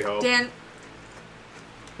 We hope. Dan,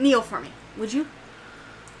 kneel for me, would you?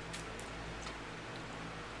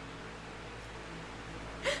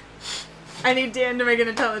 I need Dan to make an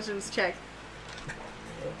intelligence check.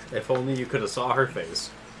 If only you could have saw her face.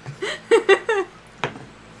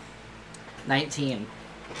 19.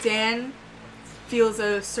 Dan feels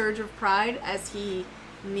a surge of pride as he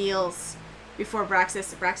kneels before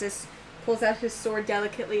Braxis. Braxis pulls out his sword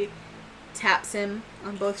delicately, taps him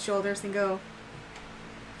on both shoulders, and go,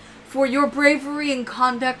 for your bravery and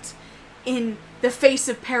conduct in the face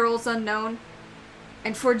of perils unknown,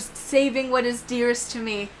 and for saving what is dearest to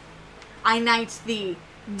me, I knight thee,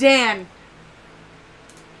 Dan,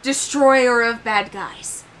 destroyer of bad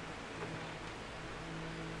guys.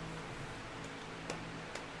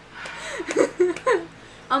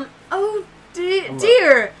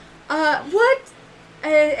 dear, what?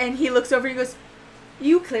 And he looks over and goes,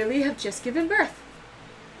 you clearly have just given birth.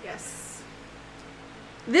 Yes.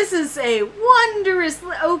 This is a wondrous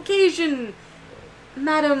occasion.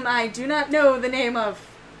 Madam, I do not know the name of.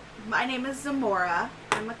 My name is Xiamora.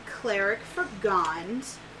 I'm a cleric for Gond.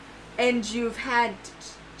 And you've had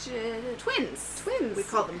Twins. twins. We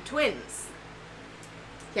call them twins.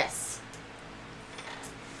 Yes.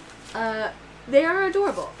 They are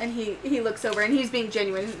adorable. And he looks over and he's being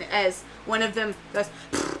genuine as one of them goes,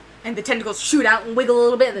 and the tentacles shoot out and wiggle a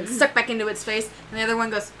little bit and then suck back into its face. And the other one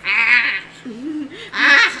goes,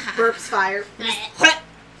 Burps fire.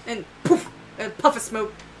 and poof, a puff of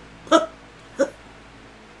smoke.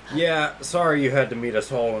 Yeah, sorry you had to meet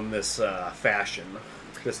us all in this fashion.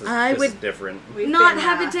 This is different. We've Not been,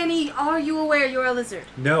 have it any. Are you aware you're a lizard?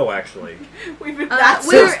 No, actually. We've been.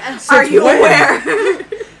 Are you aware?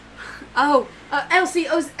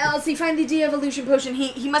 Elsie, find the de-evolution potion.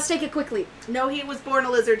 He must take it quickly. No, he was born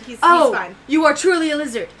a lizard. He's Oh, fine. you are truly a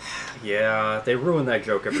lizard. Yeah, they ruin that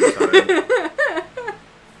joke every time.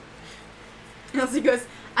 Elsie goes,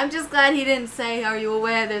 I'm just glad he didn't say, are you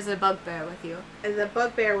aware there's a bugbear with you? And the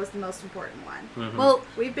bugbear was the most important one. Mhm. Well,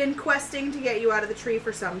 We've been questing to get you out of the tree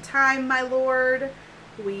for some time, my lord.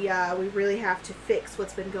 We really have to fix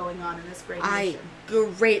what's been going on in this great I nation.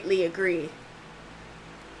 greatly agree.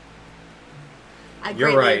 I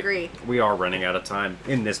You're greatly right. agree. We are running out of time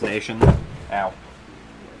in this nation. Ow.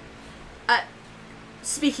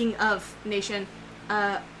 Speaking of nation,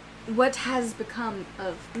 what has become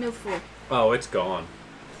of Milfool? Oh, it's gone.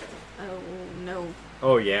 Oh, no.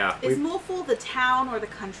 Oh yeah. Is Mulful the town or the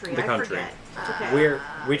country? The I country. forget. It's okay.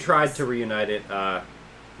 We tried to reunite it.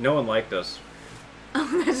 No one liked us.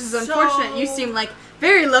 Oh, that is unfortunate. You seem like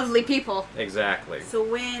very lovely people. Exactly. So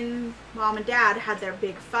when Mom and Dad had their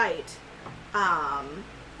big fight,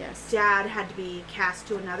 Yes. Dad had to be cast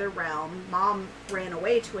to another realm. Mom ran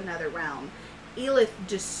away to another realm. Elith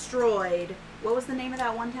destroyed. What was the name of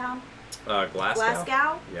that one town?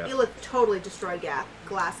 Glasgow? Yeah. Elith totally destroyed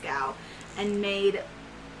Glasgow and made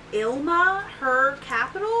Ilma her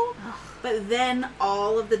capital. But then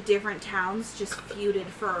all of the different towns just feuded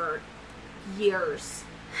for years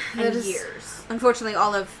and That is- years. Unfortunately,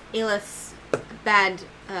 all of Elith's bad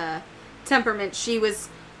temperament, she was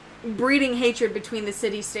breeding hatred between the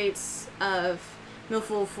city-states of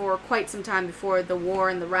Milfool for quite some time before the war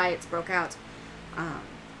and the riots broke out.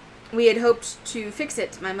 We had hoped to fix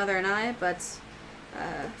it, my mother and I, but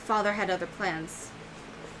Father had other plans.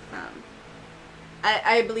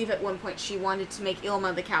 I believe at one point she wanted to make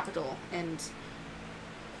Ilma the capital, and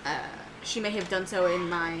she may have done so in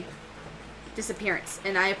my disappearance,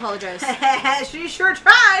 and I apologize. She sure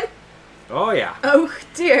tried. Oh yeah. Oh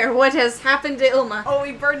dear, what has happened to Ilma? Oh,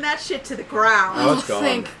 we burned that shit to the ground. Oh, it's gone.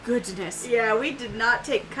 Thank goodness. Yeah, we did not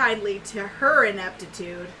take kindly to her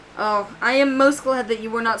ineptitude. Oh, I am most glad that you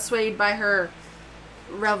were not swayed by her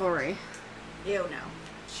revelry. Ew, no.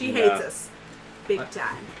 She Yeah. hates us. Big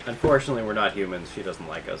time. Unfortunately, we're not humans. She doesn't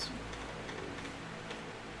like us.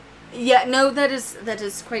 Yeah, no, that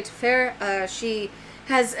is quite fair. She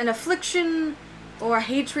has an affliction or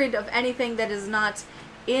hatred of anything that is not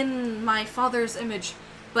in my father's image,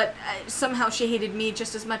 but somehow she hated me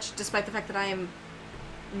just as much, despite the fact that I am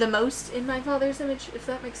the most in my father's image, if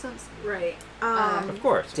that makes sense. Right. Of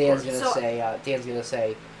course. Dan's course. gonna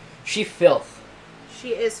say, she filth. She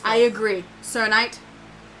is. I agree, Sir Knight.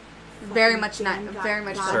 Very much not. Very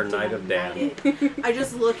much Sir so. Knight of Dan. I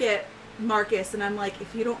just look at Marcus and I'm like,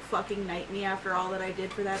 if you don't fucking knight me after all that I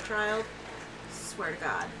did for that child, swear to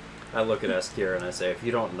God. I look at Eskir and I say, if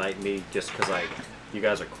you don't knight me just because you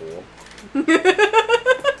guys are cool.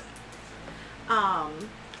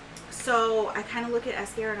 So I kind of look at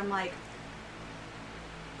Eskir and I'm like,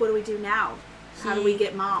 what do we do now? How do we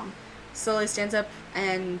get Mom? Slowly stands up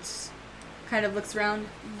and kind of looks around.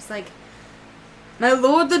 He's like, my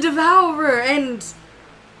lord the devourer and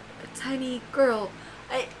a tiny girl,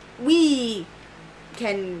 we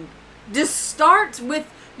can just start with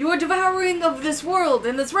your devouring of this world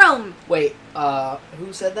and this realm. Wait,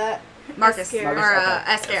 who said that? Marcus. Eskir. Or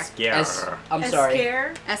Eskir. I'm sorry.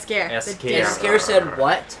 Eskir, Eskir. Eskir. Eskir said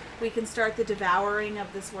what? we can start the devouring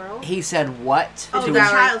of this world. He said what? Oh, the devouring.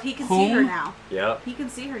 child, he can see her Whom? now. Yep. He can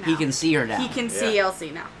see her now. He can see her now. He can see Yeah.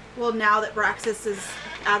 Elsie now. Well, now that Braxis is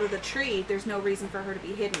out of the tree, there's no reason for her to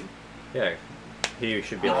be hidden. Yeah. He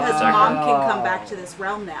should be able to Because protect Mom her. can come back to this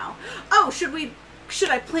realm now. Oh, should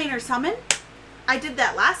I planar summon? I did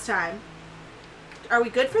that last time. Are we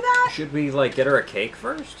good for that? Should we, get her a cake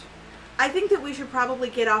first? I think that we should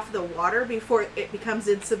probably get off the water before it becomes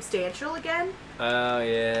insubstantial again. Oh,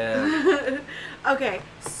 yeah. Okay,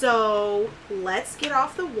 so let's get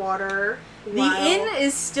off the water. The inn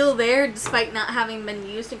is still there despite not having been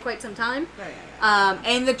used in quite some time.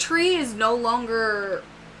 And the tree is no longer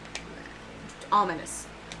ominous.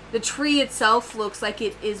 The tree itself looks like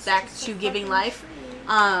it is back to giving life.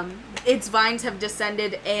 Its vines have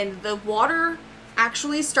descended and the water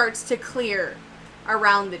actually starts to clear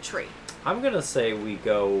around the tree. I'm going to say we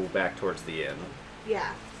go back towards the inn.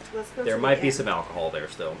 Yeah, let's go. There to might the be inn. some alcohol there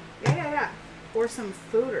still. Yeah. Or some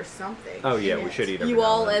food or something. Oh, yeah, we should eat every You now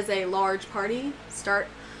all, and then. as a large party, start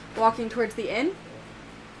walking towards the inn.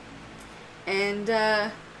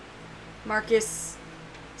 And Marcus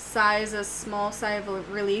sighs a small sigh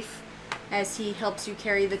of relief as he helps you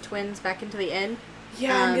carry the twins back into the inn.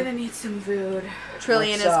 Yeah, I'm gonna need some food.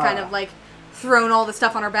 Trillian What's, is kind of like thrown all the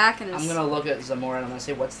stuff on her back and is... I'm gonna look at Xiamora and I'm gonna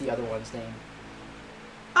say, what's the other one's name?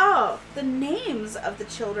 Oh, the names of the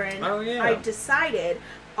children Oh, yeah. I decided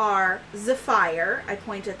are Zephyr. I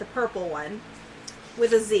point at the purple one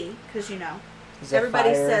with a Z, because you know.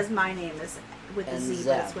 Everybody Zephyr says my name is with a and Z, Zeb.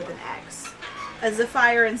 but it's with an X. A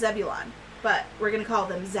Zephyr and Zebulon. But we're going to call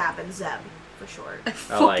them Zap and Zeb for short. I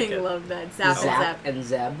I like fucking it. love that. Zap and Zap Zap. and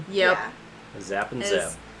Zeb. Yep. Yeah. Zap and It Zeb.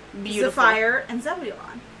 is beautiful. Zephyr and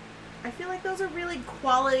Zebulon. I feel like those are really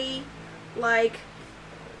quality, like,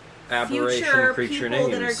 Aberration future creature people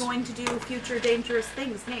names. that are going to do future dangerous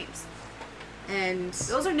things names. And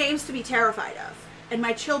Those are names to be terrified of. And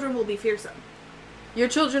my children will be fearsome. your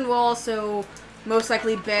children will also most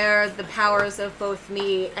likely bear the powers of both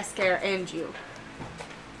me, Esker, and you.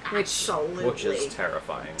 Which Absolutely. Which is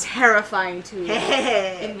terrifying. terrifying to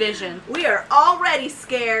Hey. envision. We are already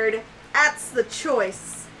scared. That's the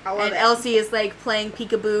choice. I love And it. Elsie is like playing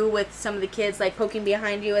peekaboo with some of the kids, like poking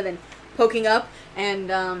behind you and then poking up.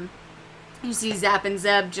 And you see Zap and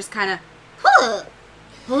Zeb just kind of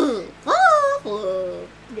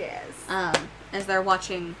Yes. as they're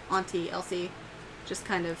watching Auntie Elsie just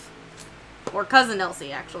kind of, or Cousin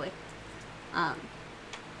Elsie actually.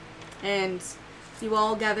 And you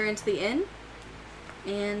all gather into the inn.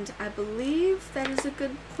 And I believe that is a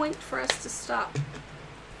good point for us to stop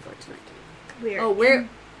for tonight. We're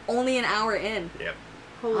only an hour in. Yep.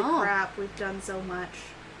 Holy Oh. crap, we've done so much.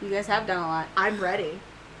 You guys have done a lot. I'm ready.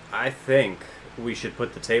 I think we should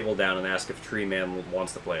put the table down and ask if Tree Man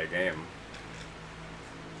wants to play a game.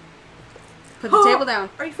 Put the table down.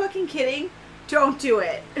 Are you fucking kidding? Don't do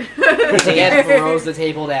it. Dan throws the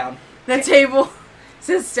table down. The table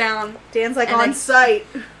sits down. Dan's like And on then- site.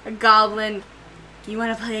 A goblin. You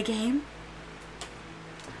want to play a game?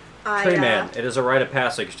 Tree Man, it is a rite of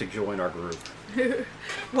passage to join our group.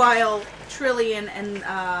 While Trillian and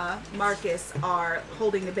Marcus are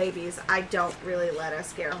holding the babies, I don't really let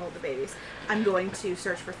Esker hold the babies. I'm going to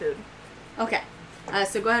search for food. Okay.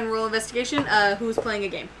 So go ahead and roll investigation. Who's playing a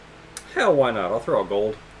game? Hell, why not? I'll throw a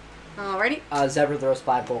gold. Alrighty. Zephyr throws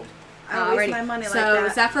 5 gold. I don't waste Alrighty. my money like So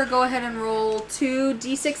that. Zephyr, go ahead and roll 2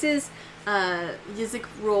 d6s. Yizik,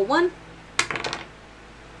 roll 1.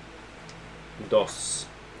 Dos.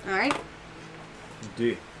 Alright.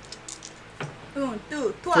 D. 1,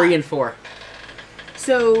 2, 3. 3 and 4.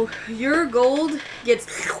 So your gold gets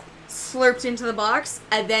slurped into the box,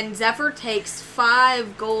 and then Zephyr takes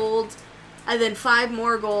 5 gold, and then 5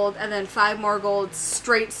 more gold, and then 5 more gold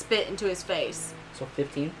straight spit into his face. So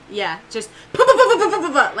 15. Yeah, just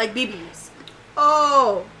like BBs.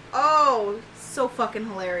 Oh, so fucking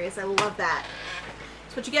hilarious. I love that.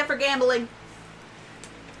 That's what you get for gambling.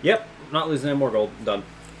 Yep, not losing any more gold. Done.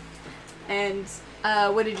 And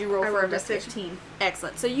what did you roll I for rolled a investigation? 15.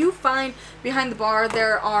 Excellent. So you find behind the bar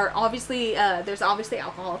there's obviously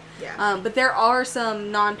alcohol. Yeah. But there are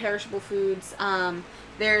some non-perishable foods.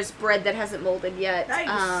 There's bread that hasn't molded yet.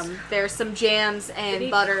 Nice. There's some jams and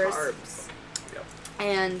Eat butters. Carbs. Yep.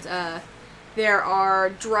 And there are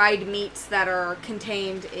dried meats that are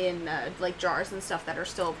contained in like jars and stuff that are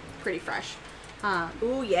still pretty fresh.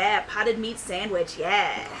 Ooh yeah, potted meat sandwich.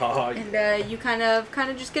 Yeah. And you kind of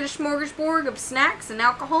just get a smorgasbord of snacks and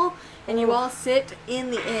alcohol, and you all sit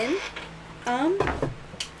in the inn.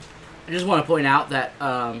 I just want to point out that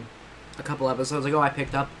a couple episodes ago I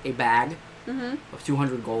picked up a bag of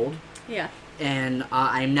 200 gold, Yeah. and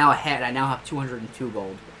I am now ahead. I now have 202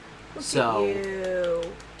 gold. Look So- at you.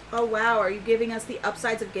 Oh wow, are you giving us the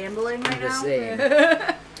upsides of gambling right I'm just now? saying.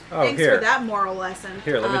 Oh, Thanks here. for that moral lesson.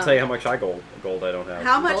 Here, let me tell you how much gold I don't have.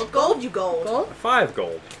 How much Gold, gold you gold? Gold? 5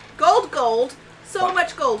 gold. Gold. So Five.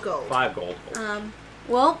 much gold. 5 gold.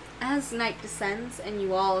 Well, as night descends and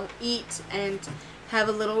you all eat and have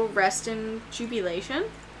a little rest and jubilation,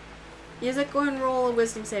 Yizik, go ahead and roll a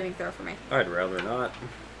wisdom saving throw for me. I'd rather not.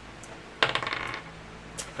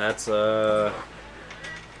 That's 11.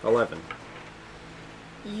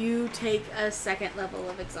 You take a second level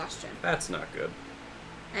of exhaustion That's not good.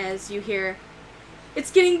 as you hear,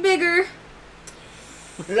 "It's getting bigger.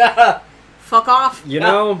 Fuck off." You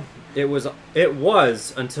know, it was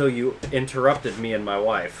until you interrupted me and my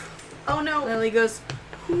wife. Oh no. Lily goes,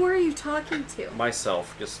 "Who are you talking to?"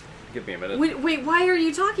 Myself. Just give me a minute. Wait, why are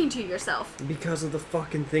you talking to yourself? Because of the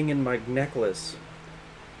fucking thing in my necklace.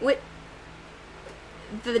 What?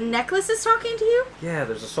 The necklace is talking to you? Yeah,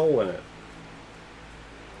 there's a soul in it.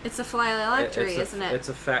 It's a phylactery, isn't it? It's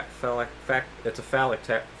a it's a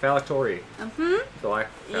phylactery. Mm-hmm.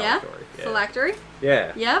 Yeah. Phylactery. Phylactery?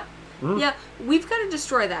 Yeah. Yep. Mhm. Yeah. We've got to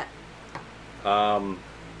destroy that. I'm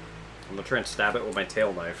gonna try and stab it with my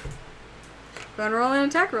tail knife. Go and roll an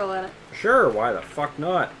attack roll at it. Sure, why the fuck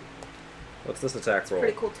not? What's this attack roll?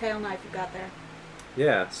 Pretty cool tail knife you got there.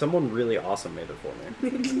 Yeah, someone really awesome made it for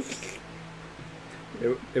me.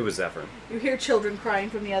 It was Zephyr. You hear children crying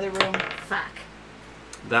from the other room. Fuck.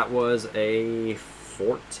 That was a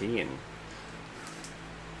 14.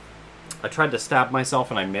 I tried to stab myself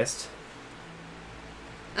and I missed.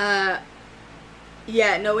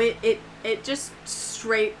 Yeah, no, it just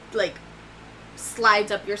straight, like,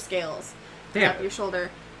 slides up your scales. Damn Up it. your shoulder.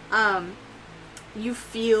 You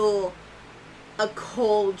feel a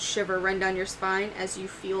cold shiver run down your spine as you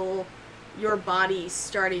feel your body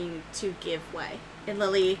starting to give way. And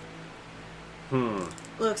Lily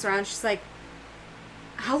looks around, she's like,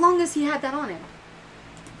 "How long has he had that on him?"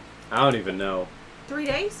 I don't even know. 3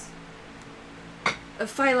 days?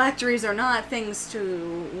 Phylacteries are not things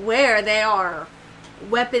to wear, they are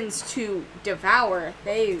weapons to devour.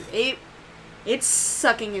 It's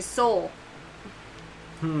sucking his soul.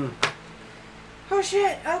 Oh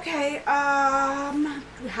shit. Okay.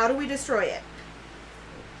 How do we destroy it?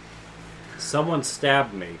 Someone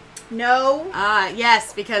stabbed me. No.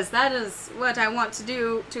 Yes, because that is what I want to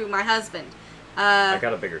do to my husband. I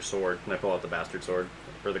got a bigger sword, and I pull out the bastard sword.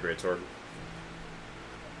 Or the great sword.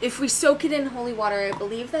 If we soak it in holy water, I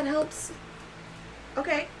believe that helps.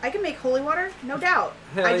 Okay, I can make holy water, no doubt.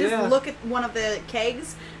 Hell I just yeah. look at one of the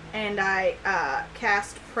kegs and I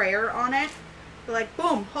cast prayer on it. Like,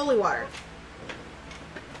 boom, holy water.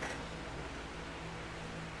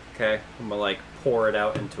 Okay, I'm gonna like pour it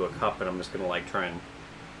out into a cup, and I'm just gonna like try and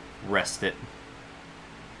rest it.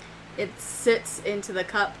 It sits into the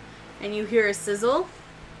cup, and you hear a sizzle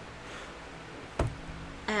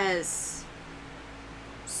as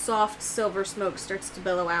soft silver smoke starts to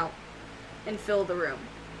billow out and fill the room.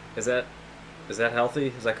 Is that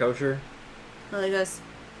healthy? Is that kosher? Lily goes,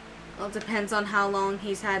 "Well, it depends on how long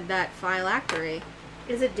he's had that phylactery."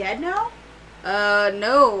 Is it dead now?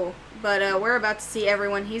 No, but we're about to see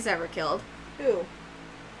everyone he's ever killed. Who?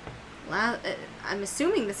 I'm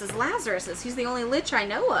assuming this is Lazarus's. He's the only lich I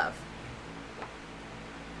know of.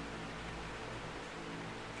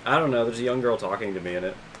 I don't know. There's a young girl talking to me in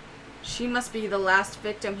it. She must be the last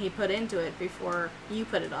victim he put into it before you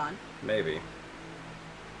put it on. Maybe.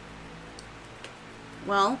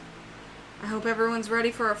 Well, I hope everyone's ready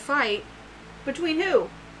for a fight. Between who?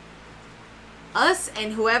 Us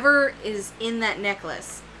and whoever is in that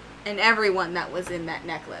necklace. And everyone that was in that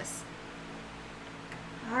necklace.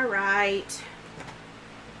 Alright.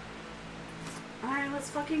 Alright, let's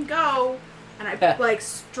fucking go. And I, like,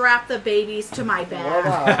 strap the babies to my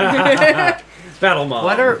back. Battle mom.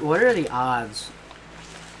 What are the odds?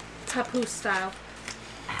 Papoose style.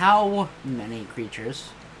 How many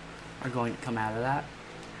creatures are going to come out of that?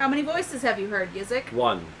 How many voices have you heard, Yizik?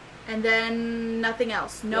 One. And then nothing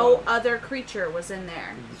else. No One. other creature was in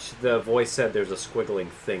there. The voice said there's a squiggling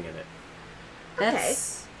thing in it.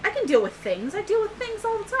 That's... I can deal with things. I deal with things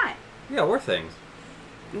all the time. Yeah, we're things.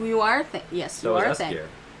 You are a thing. Yes, So you are a is thing. Eskia.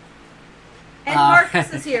 And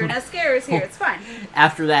Marcus is here, and Escare is here. It's fine.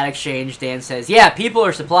 After that exchange, Dan says, "Yeah, people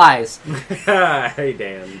are supplies." Hey,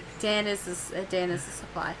 Dan. Dan is the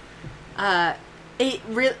supply.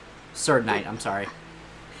 Sword Knight, I'm sorry.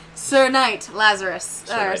 Sir Knight Lazarus,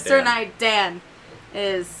 Sir Knight Sir Dan. Knight Dan,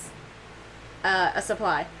 is a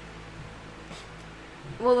supply.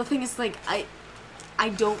 Well, the thing is, like, I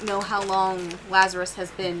don't know how long Lazarus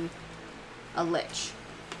has been a lich.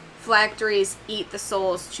 Phylacteries eat the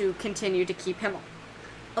souls to continue to keep him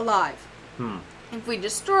alive. If we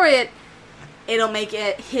destroy it, it'll make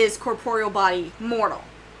his corporeal body mortal.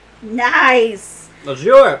 Nice. Let's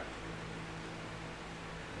do it.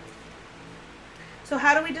 So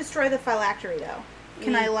how do we destroy the phylactery, though?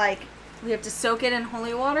 Can I, like... We have to soak it in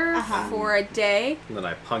holy water Uh-huh. for a day. And then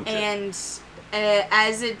I punch it. And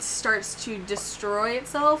as it starts to destroy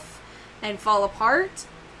itself, and fall apart,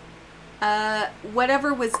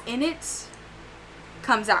 whatever was in it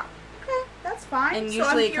comes out. Okay, that's fine. And so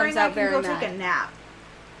usually I'm it comes hearing out I can very go mad. take a nap.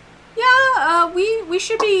 Yeah, we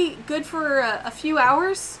should be good for a few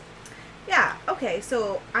hours. Yeah, okay,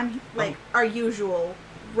 so I'm like our usual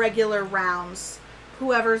regular rounds.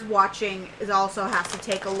 Whoever's watching is also has to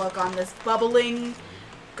take a look on this bubbling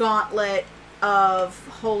gauntlet of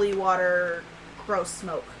holy water gross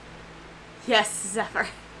smoke. Yes, Zephyr.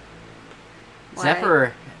 Why?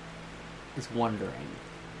 Zephyr is wondering,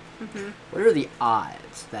 what are the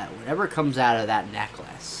odds that whatever comes out of that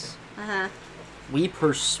necklace, we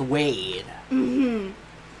persuade to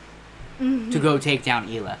go take down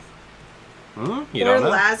Elith? You Or don't know?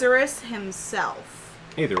 Lazarus himself.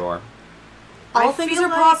 Either or. All I things feel are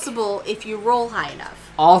like- possible if you roll high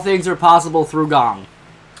enough. All things are possible through Gong.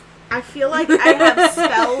 I feel like I have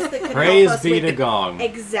spells that could Praise help us be with to Gong.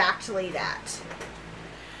 exactly that.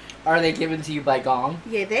 Are they given to you by Gong?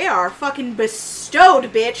 Yeah, they are fucking bestowed,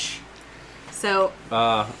 bitch. So,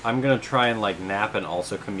 I'm gonna try and like nap and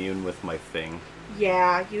also commune with my thing.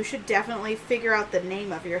 Yeah, you should definitely figure out the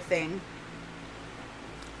name of your thing.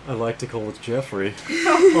 I like to call it Jeffrey.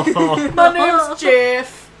 My name's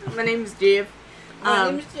Jeff. my name's Jeff.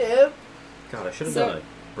 Jeff. God, I should have So- done a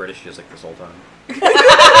British Yizik this whole time.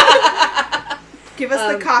 Give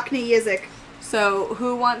us the Cockney Yizik. So,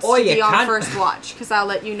 who wants Oh, to you be on can't- first watch? Because I'll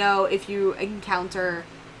let you know if you encounter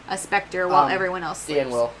a specter while everyone else sleeps. Dan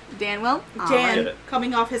will. Dan will? Get Dan, it.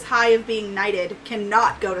 coming off his high of being knighted,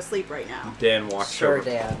 cannot go to sleep right now. Dan, watch Sure, over.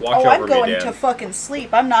 Dan. Watch Oh, over I'm me, going Dan. to fucking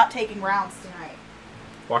sleep. I'm not taking rounds tonight.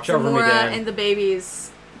 Watch over me, Xiamora Dan. and the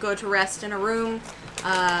babies go to rest in a room.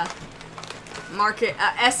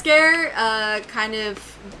 Esker kind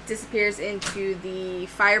of disappears into the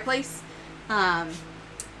fireplace.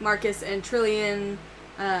 Marcus and Trillian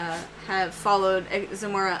have followed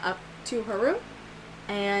Xiamora up to her room.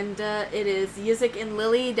 And it is Yizik and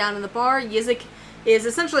Lily down in the bar. Yizik is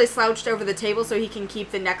essentially slouched over the table so he can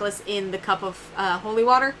keep the necklace in the cup of holy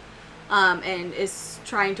water. And is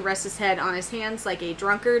trying to rest his head on his hands like a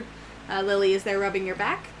drunkard. Lily is there rubbing your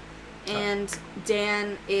back. And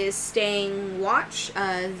Dan is staying watch.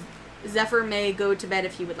 Zephyr may go to bed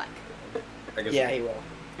if he would like. I guess Yeah, he will.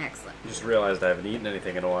 Excellent. I just realized I haven't eaten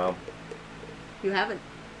anything in a while. You haven't.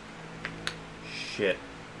 Shit.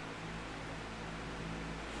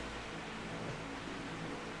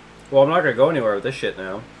 Well, I'm not gonna go anywhere with this shit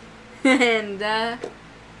now. And I'm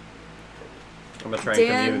gonna try and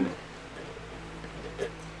Dan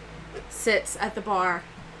commune. sits at the bar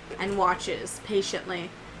and watches patiently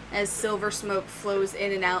as silver smoke flows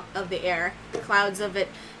in and out of the air. Clouds of it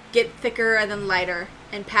get thicker and then lighter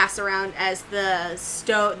and pass around as the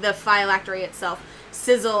phylactery itself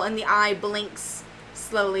sizzle and the eye blinks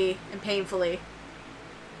slowly and painfully.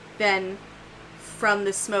 Then, from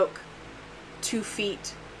the smoke, 2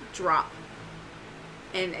 feet drop,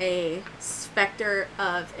 and a specter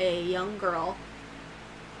of a young girl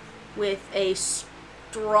with a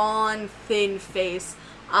drawn, thin face,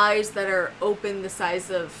 eyes that are open the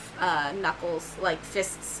size of knuckles, like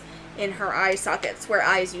fists in her eye sockets where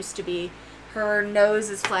eyes used to be. Her nose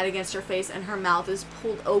is flat against her face and her mouth is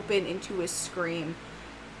pulled open into a scream.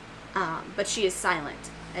 But she is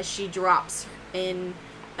silent as she drops in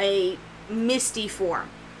a misty form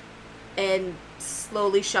and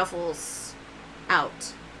slowly shuffles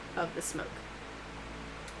out of the smoke.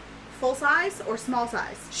 Full size or small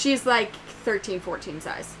size? She's like 13, 14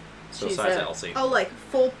 size. So She's size a- Elsie. Oh, like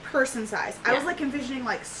full person size. I Yeah. was like envisioning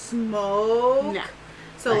like smoke. No.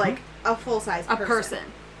 So like a full size A person. person.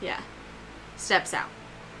 Yeah. Steps out.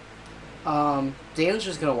 Dan's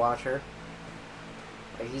just gonna watch her.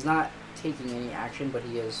 Like, he's not taking any action, but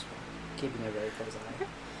he is keeping a very close eye.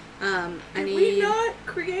 I Did we need. not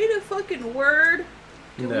create a fucking word?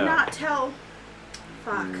 Did we No. not tell?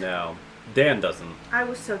 Fuck. No. Dan doesn't. I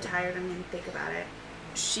was so tired I didn't even think about it.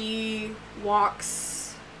 She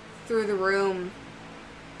walks through the room,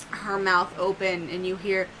 her mouth open, and you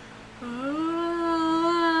hear.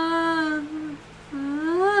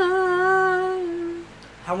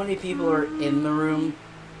 How many people are in the room?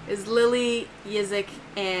 Is Lily, Yizik,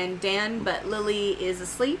 and Dan, but Lily is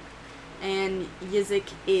asleep, and Yizik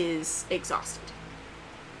is exhausted.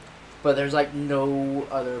 But there's like no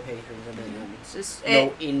other patrons in the room. It's just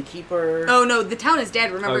No innkeeper. oh no, the town is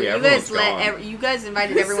dead. Remember, Oh, yeah, you guys everyone's gone. you guys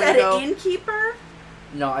invited You everyone said to go. innkeeper?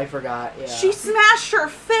 No, I forgot. Yeah. She smashed her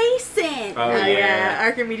face in. Oh, yeah.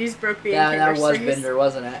 Archimedes broke the that inhibitor was strings. Bender,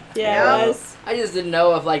 wasn't it? Yeah, it was. I just didn't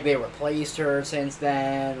know if they replaced her since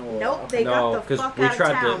then. Or... Nope, they No, got the because fuck we out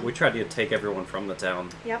tried of town. to take everyone from the town.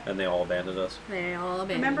 Yep. And they all abandoned us. They all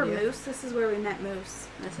abandoned Remember you. Moose? This is where we met Moose.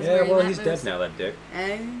 This is Yeah, where you well, met he's Moose. dead now, that dick.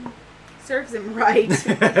 And Serves him right.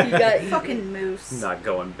 you got Fucking Moose. Not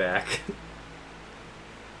going back.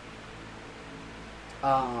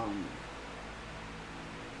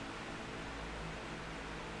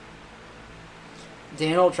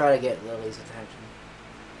 Dan will try to get Lily's attention.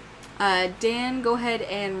 Dan, go ahead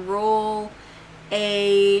and roll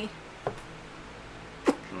a...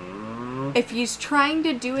 If he's trying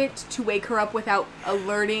to do it to wake her up without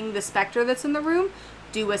alerting the specter that's in the room,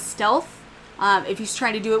 do a stealth. If he's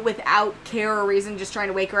trying to do it without care or reason, just trying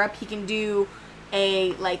to wake her up, he can do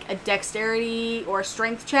a dexterity or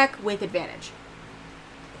strength check with advantage.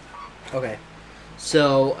 Okay.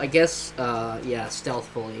 So, I guess,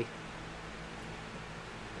 stealthfully.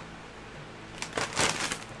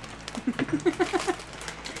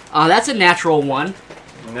 That's a natural 1.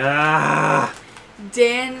 Nah.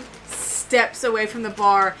 Dan steps away from the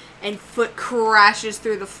bar and foot crashes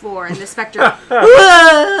through the floor, and the specter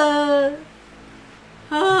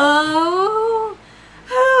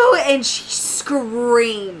and she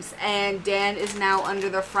screams, and Dan is now under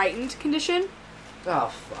the frightened condition. Oh,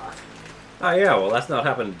 fuck. Oh, yeah, well, that's not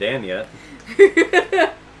happened to Dan yet.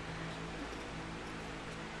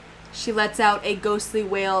 She lets out a ghostly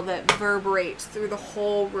wail that reverberates through the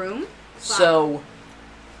whole room. So,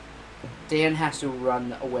 Dan has to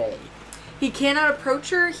run away. He cannot approach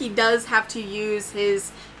her. He does have to use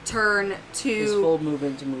his turn to... His full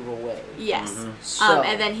movement to move away. Yes. So,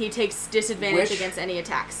 and then he takes disadvantage which- against any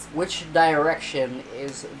attacks. Which direction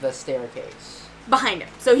is the staircase? Behind him.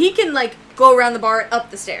 So he can, go around the bar and up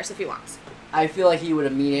the stairs if he wants. I feel like he would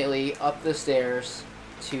immediately up the stairs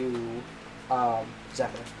to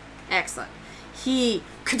Zephyr. Excellent. He...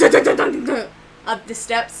 up the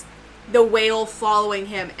steps, the wail following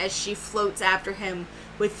him as she floats after him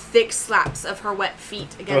with thick slaps of her wet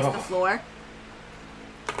feet against the floor.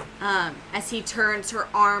 As he turns, her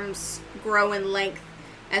arms grow in length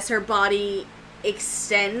as her body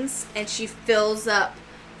extends and she fills up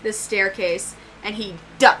the staircase, and he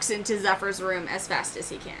ducks into Zephyr's room as fast as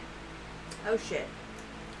he can. Oh shit.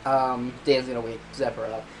 Dan's gonna wake Zephyr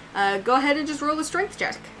up. Go ahead and just roll a strength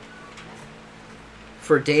check.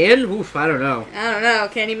 For Dan? Oof, I don't know. I don't know.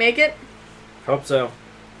 Can he make it? Hope so.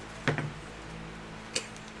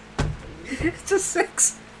 It's a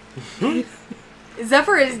 6.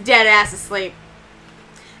 Zephyr is dead ass asleep.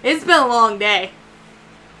 It's been a long day.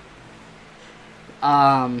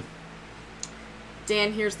 Dan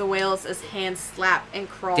hears the wails as hands slap and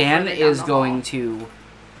crawl. Dan further down is the going hall. to...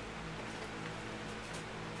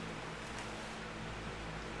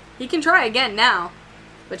 He can try again now,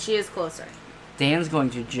 but she is closer. Dan's going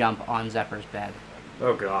to jump on Zephyr's bed.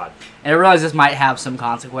 Oh, God. And I realize this might have some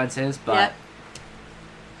consequences, but... Yep.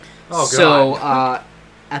 Oh, God. So,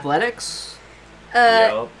 athletics?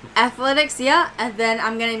 Yup. Athletics, yeah, and then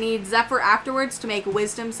I'm gonna need Zephyr afterwards to make a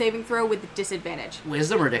wisdom saving throw with disadvantage.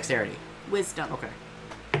 Wisdom or dexterity? Wisdom. Okay.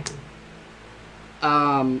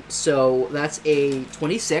 So that's a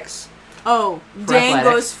 26. Oh, For Dan athletics.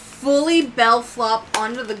 goes fully bell flop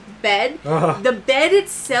onto the bed. Ugh. The bed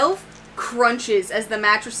itself crunches as the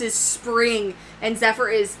mattresses spring, and Zephyr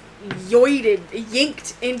is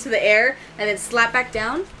yanked into the air, and then slapped back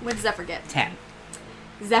down. What does Zephyr get? 10.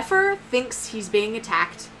 Zephyr thinks he's being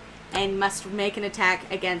attacked and must make an attack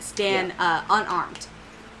against Dan unarmed.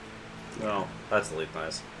 Oh, that's at least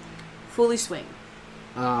nice. Fully swing.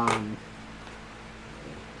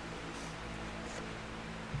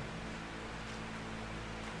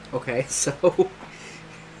 Okay, so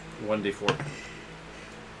 1d4.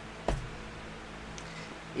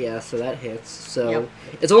 yeah, so that hits. So Yep.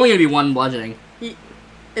 it's only gonna be 1 bludgeoning.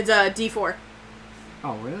 It's a D4.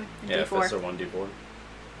 Oh, really? Yeah, if D4. it's a 1d4.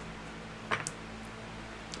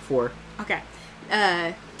 4. Okay.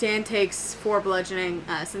 Dan takes 4 bludgeoning.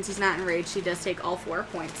 Since he's not enraged, he does take all 4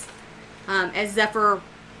 points. As Zephyr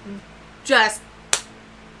just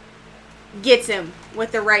gets him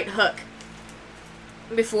with the right hook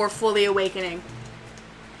before fully awakening.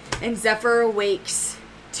 And Zephyr awakes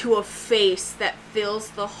to a face that fills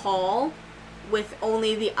the hall with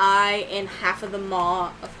only the eye and half of the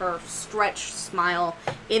maw of her stretched smile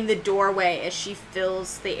in the doorway as she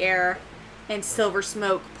fills the air and silver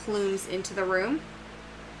smoke plumes into the room.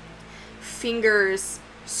 Fingers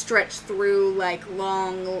stretch through like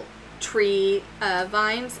long tree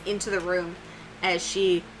vines into the room as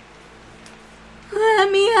she,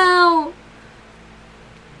 "Let me out!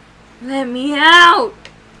 Let me out!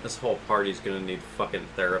 This whole party's gonna need fucking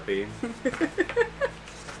therapy.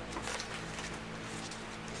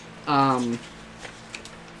 I'm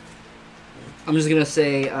just gonna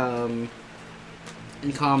say,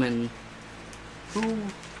 in common, who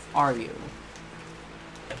are you?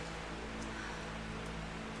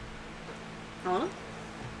 Hold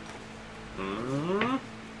Mm-hmm.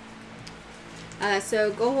 on.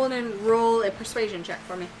 So go ahead and roll a persuasion check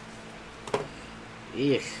for me.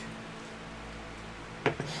 Eek.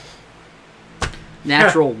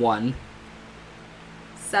 Natural 1.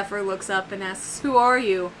 Zephyr looks up and asks, "Who are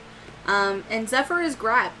you?" And Zephyr is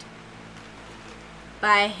grabbed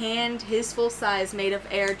by a hand his full size made of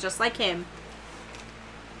air just like him.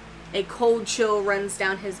 A cold chill runs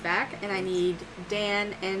down his back, and I need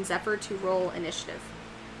Dan and Zephyr to roll initiative.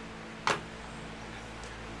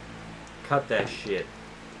 Cut that shit.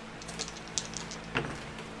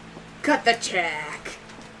 Cut the check.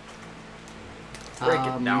 Break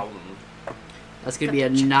it down. That's gonna be a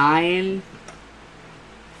 9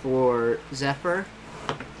 for Zephyr,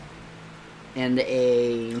 and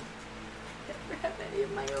a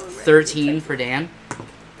 13 for Dan.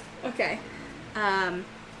 Okay. I'm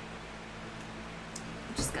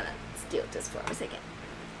just gonna steal this for a second.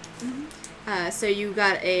 So you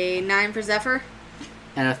got a 9 for Zephyr.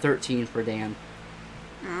 And a 13 for Dan.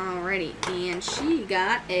 Alrighty, and she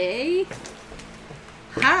got a...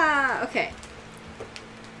 Okay.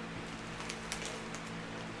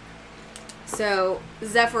 So,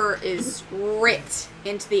 Zephyr is ripped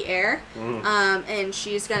into the air, and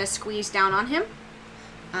she's gonna squeeze down on him.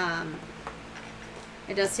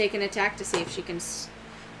 It does take an attack to see if she can...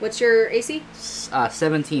 What's your AC?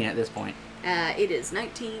 17 at this point. It is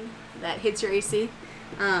 19. That hits your AC.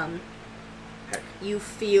 You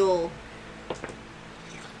feel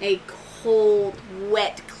a cold,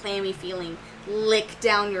 wet, clammy feeling lick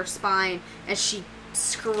down your spine as she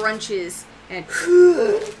scrunches and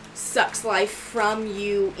sucks life from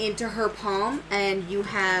you into her palm, and you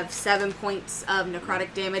have 7 points of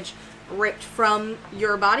necrotic damage ripped from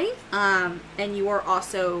your body, and you are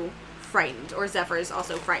also frightened, or Zephyr is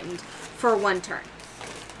also frightened for 1 turn.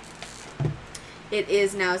 It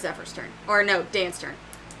is now Zephyr's turn. Or no, Dan's turn.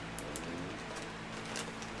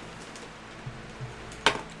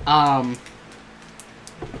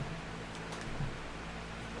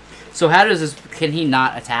 So how does this... Can he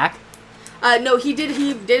not attack? No, he did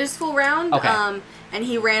his full round. Okay. And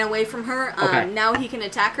he ran away from her. Okay. Now he can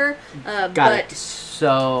attack her. Got but it.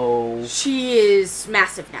 So... she is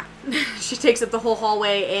massive now. She takes up the whole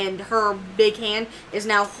hallway, and her big hand is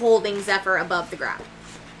now holding Zephyr above the ground.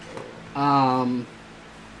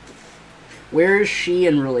 Where is she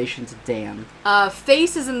in relation to Dan?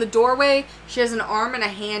 Face is in the doorway. She has an arm and a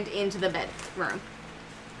hand into the bedroom.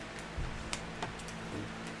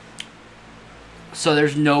 So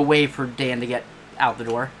there's no way for Dan to get out the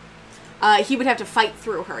door? He would have to fight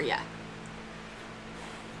through her, yeah.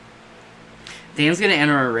 Dan's gonna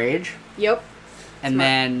enter a rage. Yep. And Smart.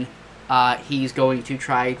 then he's going to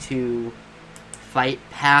try to fight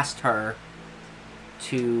past her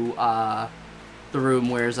to the room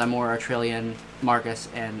where Xiamora, Trillian, Marcus,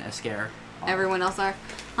 and Escare are. Everyone else are.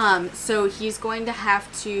 So he's going to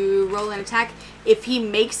have to roll an attack. If he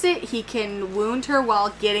makes it, he can wound her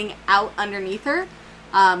while getting out underneath her.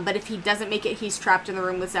 But if he doesn't make it, he's trapped in the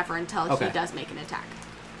room with Zephyr until he does make an attack.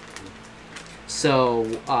 So,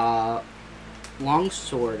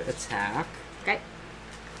 longsword attack. Okay.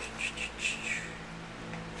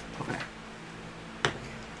 Okay.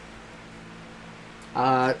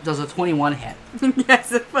 Does a 21 hit?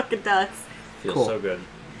 Yes, it fucking does. Feels Cool. so good.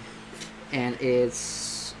 And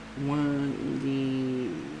it's 1d...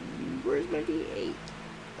 Where's my d8?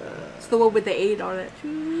 It's the one with the 8 on it.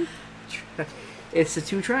 It's the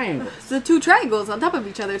 2 triangles. It's the 2 triangles on top of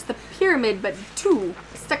each other. It's the pyramid, but 2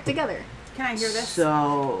 stuck together. Can I hear this?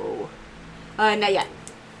 So... Not yet.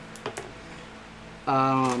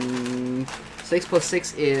 6 plus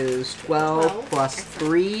 6 is 12 plus Excellent.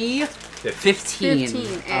 3... 15. 15,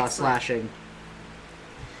 excellent. Slashing.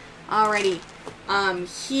 Alrighty.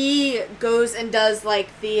 He goes and does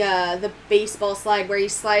like the baseball slide where he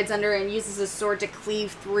slides under and uses his sword to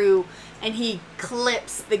cleave through, and he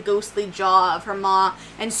clips the ghostly jaw of her maw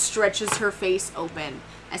and stretches her face open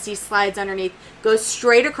as he slides underneath, goes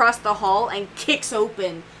straight across the hall and kicks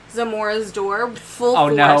open Xiamora's door full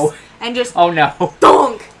force. No. And just Oh no.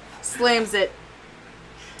 donk slams it.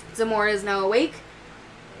 Xiamora is now awake.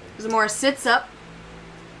 Xiamora sits up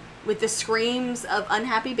with the screams of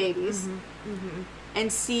unhappy babies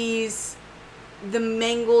and sees the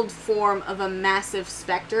mangled form of a massive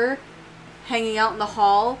specter hanging out in the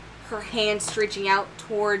hall, her hand stretching out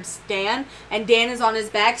towards Dan, and Dan is on his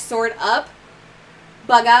back, sword up,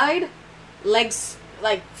 bug-eyed, legs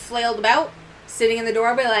like flailed about, sitting in the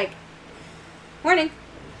doorway like, morning.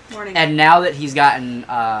 Morning. And now that he's gotten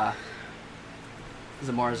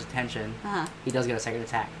Xiamora's attention, Uh-huh. he does get a second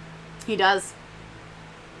attack. He does.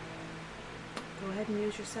 Go ahead and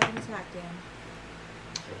use your second attack,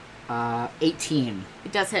 Dan. 18.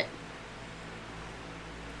 It does hit.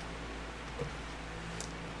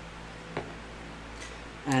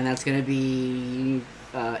 And that's going to be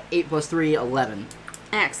 8 plus 3, 11.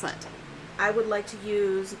 Excellent. I would like to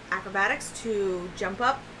use acrobatics to jump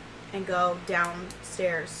up and go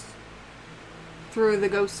downstairs Through the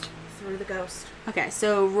ghost. through the ghost. Okay,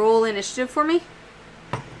 so roll initiative for me.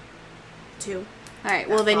 2. Alright,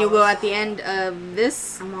 well then you'll go at the end of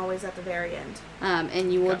this, I'm always at the very end.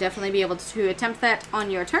 and you will definitely be able to attempt that on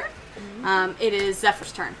your turn. It is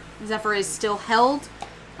Zephyr's turn. Zephyr is still held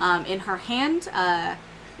in her hand.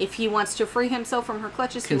 If he wants to free himself from her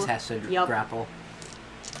clutches, he will... Contested Yep. grapple.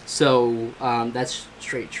 So, that's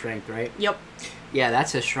straight strength, right? Yep. Yeah,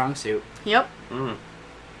 that's his strong suit. Yep. Mm.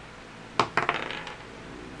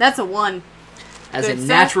 That's a 1. As Good a set.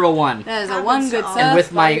 natural 1. That is a Happens 1 to good all. set.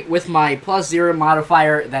 And with my plus 0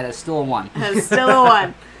 modifier, that is still a 1. That is still a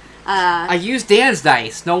 1. I used Dan's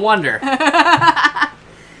dice, no wonder. That's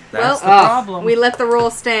Well, the problem. We let the roll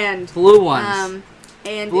stand. Blue ones.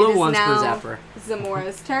 And Blue it is ones for now Zephyr.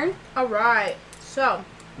 Xiamora's turn. Alright, so,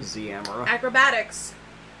 Xiamora. acrobatics,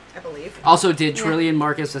 I believe. Also, did Yeah. Trillian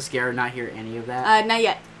Marcus Ascara not hear any of that? Not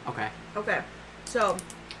yet. Okay. Okay, so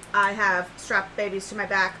I have strapped babies to my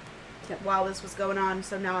back Yep. while this was going on,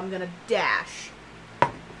 so now I'm gonna dash.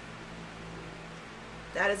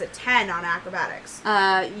 That is a 10 on acrobatics.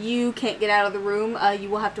 You can't get out of the room. You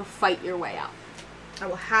will have to fight your way out. I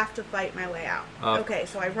will have to fight my way out. Uh, Okay,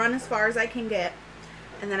 so I run as far as I can get,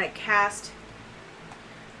 and then I cast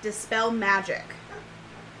Dispel Magic.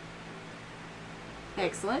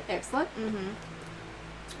 Excellent, excellent.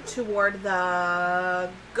 Toward the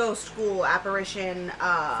ghost ghoul apparition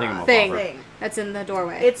Thingamabobber. thing. That's in the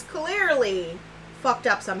doorway. It's clearly fucked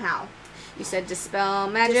up somehow. You said dispel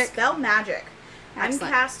magic. Dispel Magic. Excellent. I'm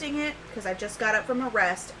casting it because I just got up from a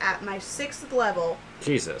rest at my 6th level.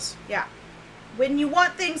 Jesus. Yeah. When you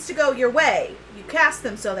want things to go your way, you cast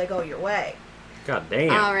them so they go your way. God damn.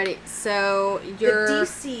 Alrighty, so you're The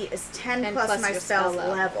DC is 10 10 plus, plus my your spell spell's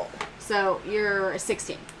level. so you're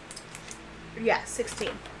 16. Yeah, 16.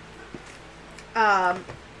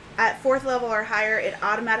 At 4th level or higher, it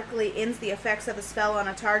automatically ends the effects of the spell on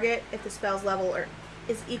a target if the spell's level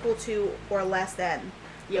is equal to or less than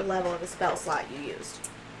Yep. the level of the spell slot you used.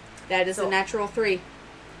 That is So- a natural 3.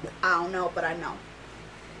 I don't know, but I know.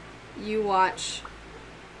 You watch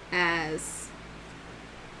as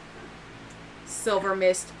Silver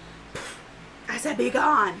Mist. I said be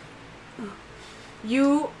gone.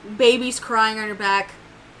 You babies crying on your back,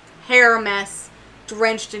 hair a mess,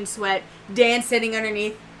 drenched in sweat. Dan sitting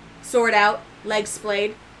underneath, sword out, legs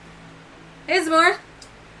splayed. Hey, Zamora.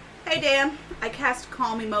 Hey, Dan. I cast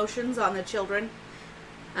Calm Emotions on the children.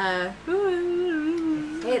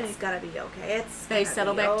 It's gonna be okay. It's They gonna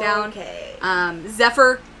settle be back down. Okay.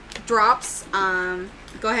 Zephyr drops.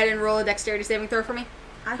 Go ahead and roll a dexterity saving throw for me.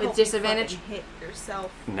 I with hope disadvantage? You fucking hit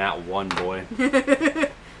yourself. Nat 1, boy. Come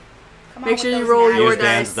on Make with sure you those roll nats. your Use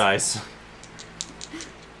Dan's dice. dice.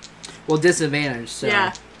 Well, disadvantage, so...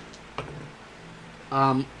 Yeah.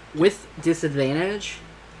 With disadvantage,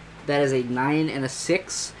 that is a 9 and a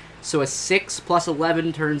 6. So a 6 plus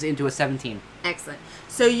 11 turns into a 17. Excellent.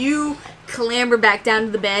 So you clamber back down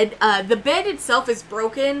to the bed. The bed itself is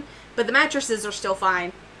broken, but the mattresses are still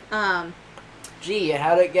fine. Gee,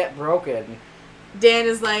 how'd it get broken? Dan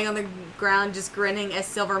is laying on the ground just grinning as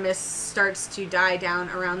silver mist starts to die down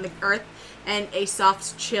around the earth, and a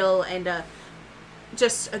soft chill and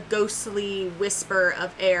just a ghostly whisper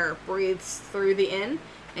of air breathes through the inn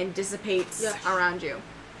and dissipates Yes. around you.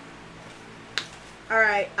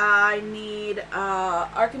 Alright, I need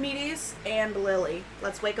Archimedes and Lily.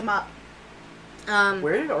 Let's wake them up.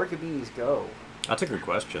 Where did Archimedes go? That's a good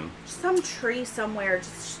question. Some tree somewhere.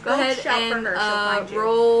 Just Go ahead shout for and her. She'll find you.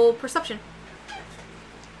 roll perception.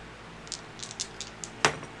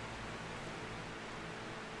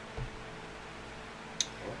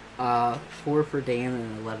 4 for Dan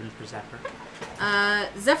and 11 for Zephyr.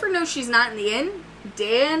 Zephyr knows she's not in the inn.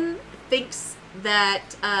 Dan thinks that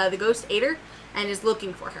the ghost ate her and is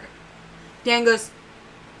looking for her. Dan goes,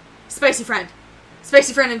 spicy friend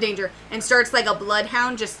in danger, and starts like a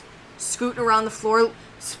bloodhound just scooting around the floor,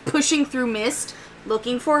 pushing through mist,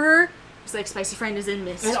 looking for her. It's like spicy friend is in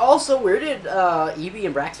mist. And also, where did Evie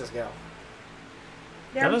and Braxis go?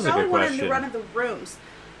 They're That is a probably good one in question. the run of the rooms.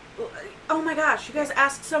 Oh my gosh, you guys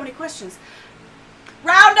asked so many questions.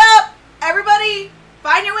 Round up! Everybody,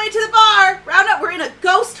 find your way to the bar! Round up, we're in a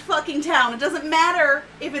ghost fucking town. It doesn't matter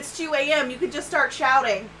if it's 2 a.m. You could just start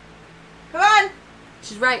shouting. Come on,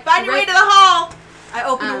 She's right. find she's your way right. to the hall! I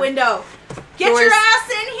open a window. Get your doors-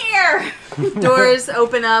 ass in here! Doors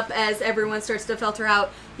open up as everyone starts to filter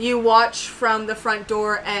out. You watch from the front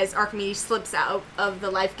door as Archimedes slips out of the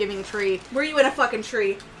life-giving tree. Were you in a fucking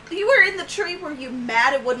tree? You were in the tree. Were you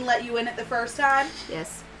mad it wouldn't let you in it the first time?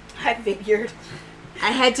 Yes. I figured.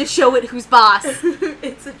 I had to show it who's boss.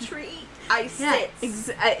 It's a tree. I sit.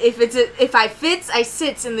 If I fits, I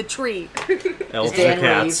sits in the tree. Elves Dan and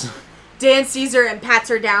cats. Dan sees her and pats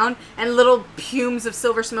her down, and little fumes of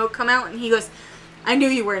silver smoke come out, and he goes, I knew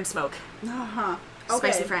you were in smoke. Uh-huh.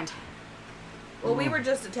 Okay. Spicy friend. Well, we were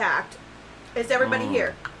just attacked. Is everybody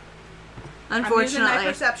here? I'm using my Unfortunately.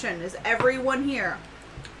 perception. Is everyone here?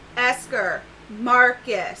 Esker,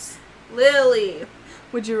 Marcus, Lily.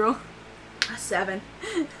 Would you roll? A 7.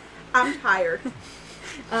 I'm tired.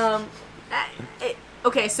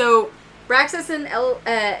 Okay, so Braxis and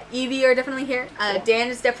Evie are definitely here. Cool. Dan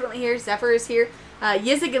is definitely here. Zephyr is here.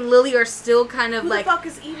 Yizik and Lily are still kind of Who like the fuck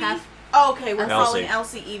is Evie? half- Oh, okay, we're Elsie. calling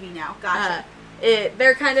Elsie Evie now. Gotcha.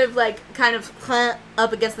 they're kind of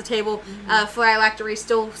up against the table. Phylactery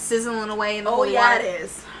still sizzling away in the oh, holy yeah, water. it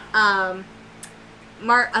is.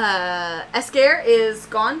 Esker is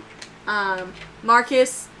gone.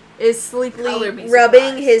 Marcus is Color sleepily me rubbing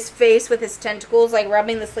surprised. his face with his tentacles, like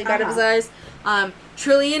rubbing the sleep out of his eyes.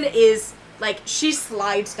 Trillian is she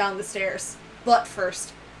slides down the stairs, butt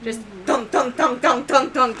first, just dunk, dunk, dunk, dunk,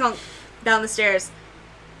 dunk, dunk, dunk, down the stairs.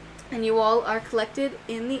 And you all are collected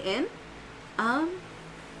in the inn.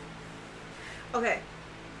 Okay.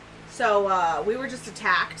 So, we were just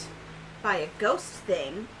attacked by a ghost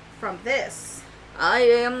thing from this.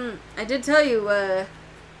 I did tell you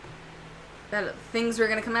that things were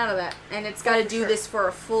gonna come out of that, and it's got to for do sure. this for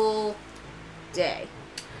a full day.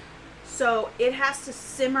 So, it has to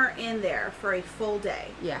simmer in there for a full day.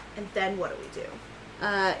 Yeah. And then what do we do?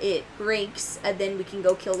 It breaks, and then we can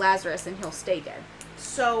go kill Lazarus, and he'll stay dead.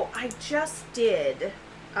 So, I just did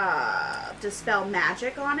dispel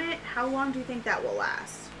magic on it. How long do you think that will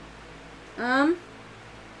last?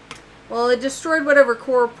 Well, it destroyed whatever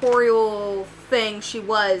corporeal thing she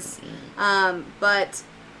was, but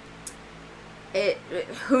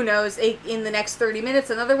who knows? In the next 30 minutes,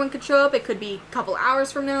 another one could show up. It could be a couple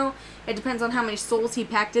hours from now. It depends on how many souls he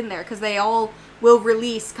packed in there, because they all will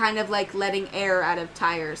release, kind of like letting air out of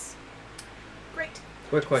tires. Great.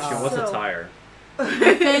 Quick question, what's So- a tire?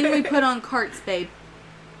 The thing we put on carts, babe.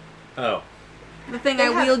 Oh. The thing They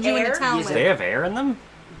I have wheeled you air? into town Do with. they have air in them?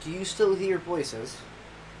 Do you still hear voices?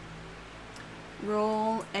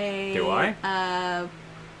 Roll a Do I? He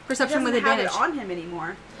perception with doesn't have advantage. it on him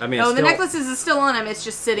anymore. I mean, No, it's the still- necklaces is still on him. It's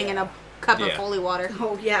just sitting in a cup of Yeah. holy water.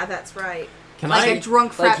 Oh, yeah, that's right. Can Like I? a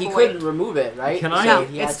drunk frat Like he boy. couldn't remove it, right? Can So I? No,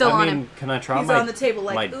 he it's had still to- on I him. mean, can I try He's my on the table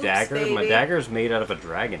like, my oops, dagger? My baby. dagger's made out of a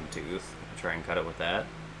dragon tooth. Try and cut it with that.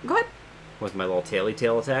 Go ahead. With my little taily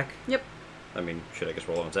tail attack. Yep. I mean, should I just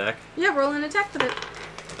roll an attack? Yeah, roll an attack with it.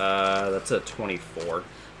 That's a 24.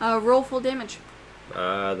 Roll full damage.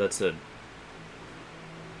 That's a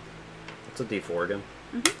D4 again.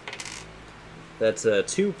 That's a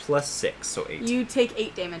 2 plus 6, so 8. You take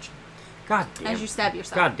 8 damage God damn. as you stab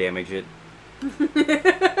yourself. God damage it.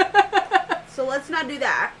 So let's not do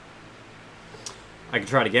that. I can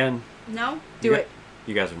try it again. No? Do You it.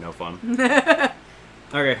 You guys are no fun.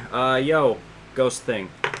 Okay, yo, ghost thing.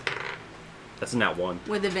 That's a nat 1.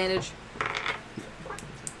 With advantage.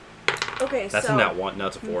 Okay, That's so... a nat 1. No,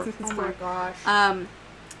 it's a 4. Oh my gosh.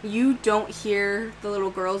 You don't hear the little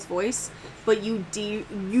girl's voice, but you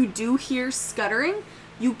do hear scuttering.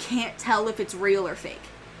 You can't tell if it's real or fake.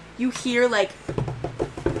 You hear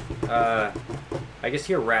I just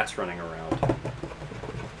hear rats running around.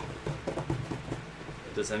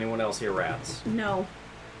 Does anyone else hear rats? No.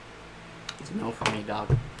 It's a no for me,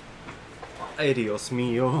 dog. Ay, Dios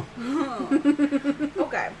mío.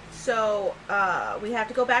 Okay, so we have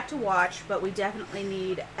to go back to watch, but we definitely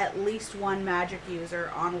need at least one magic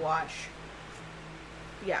user on watch.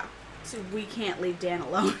 Yeah, so we can't leave Dan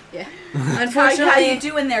alone. Yeah. How Unfortunately, you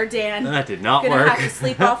doing there, Dan? That did not Gonna work. have to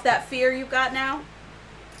sleep off that fear you've got now?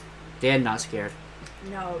 Dan not scared.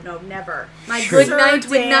 No, never. my Sure. good knight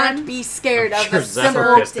would Dan. not be scared I'm of sure a Zephyr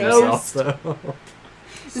simple pissed himself, ghost. though.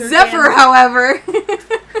 Sir Zephyr, Dan. however,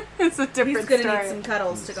 it's a He's different gonna story. need some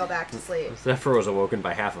cuddles to go back to sleep. Zephyr was awoken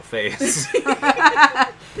by half a face.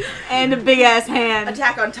 And a big ass hand.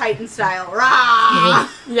 Attack on Titan style. Rah!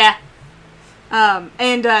 Yeah.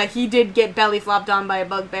 And he did get belly flopped on by a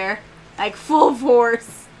bugbear. Like, full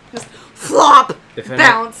force. Just flop!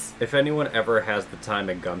 Bounce! If anyone ever has the time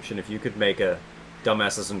and gumption, if you could make a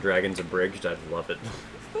Dumbasses and Dragons Abridged, I'd love it.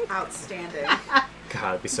 Outstanding. God,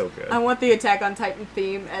 it'd be so good. I want the Attack on Titan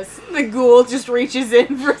theme as the ghoul just reaches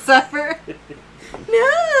in for supper.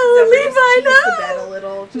 No, Levi, no! The bed a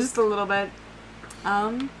little. Just a little bit.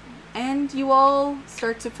 And you all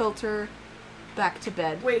start to filter back to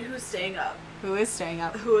bed. Wait, who's staying up? Who is staying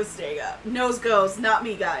up? Who is staying up? Nose goes, not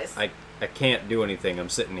me, guys. I can't do anything. I'm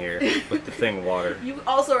sitting here with the thing of water. You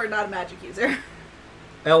also are not a magic user.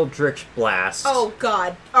 Eldritch Blast. Oh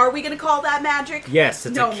god. Are we gonna call that magic? Yes,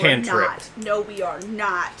 it's no, a cantrip. We're not. No, we are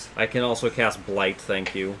not. I can also cast Blight,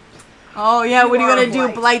 thank you. Oh, yeah, what are you are gonna do?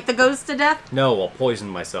 blight. Blight the ghost to death? No, I'll poison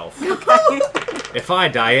myself. Okay. If I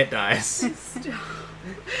die, it dies.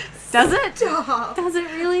 Does it? Stop. Does it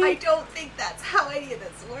really? I don't think that's how any of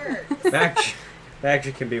this works.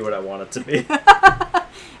 Actually can be what I want it to be.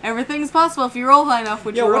 Everything's possible if you roll high enough,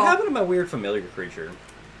 which Yo, you roll. what happened to my weird familiar creature?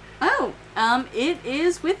 Oh, it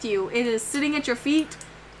is with you. It is sitting at your feet,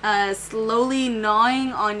 slowly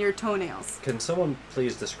gnawing on your toenails. Can someone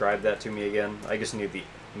please describe that to me again? I just need the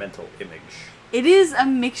mental image. It is a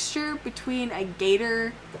mixture between a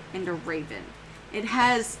gator and a raven. It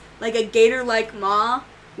has like a gator-like maw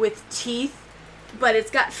with teeth, but it's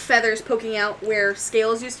got feathers poking out where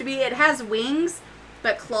scales used to be. It has wings,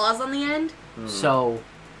 but claws on the end. So,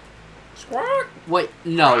 Squawk!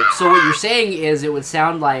 No. So what you're saying is it would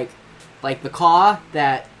sound like the caw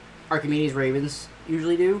that Archimedes ravens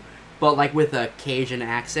usually do, but like with a Cajun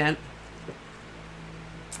accent.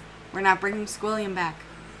 We're not bringing Squilliam back.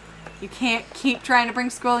 You can't keep trying to bring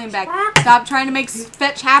Squilliam back. Stop trying to make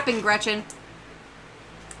fetch happen, Gretchen.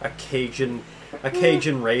 A Cajun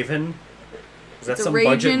raven? Is that It's a some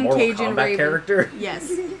budget Ragin' Mortal Cajun Kombat raven. character? Yes.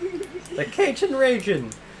 The Cajun Raven.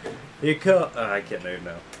 I can't do it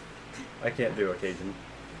now. I can't do a Cajun.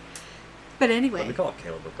 But Let me anyway, call it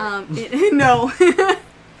Caleb. no.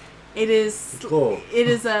 It is Cool. It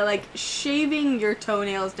is like shaving your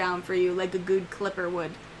toenails down for you like a good clipper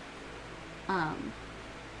would.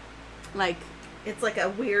 Like It's like a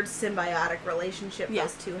weird symbiotic relationship Yeah.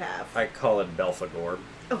 those two have. I call it Belphegor.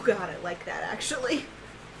 Oh god, I like that actually.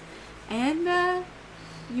 and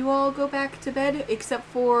you all go back to bed except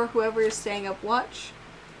for whoever is staying up watch,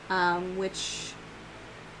 which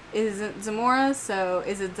isn't Xiamora, so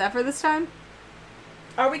is it Zephyr this time?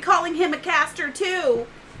 Are we calling him a caster too?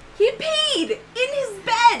 He peed in his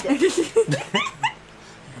bed!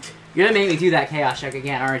 You're gonna make me do that chaos check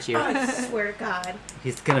again, aren't you? I swear to god.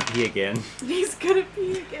 He's gonna pee again. He's gonna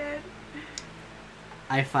pee again.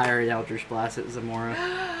 I fire an Eldritch Blast at Xiamora.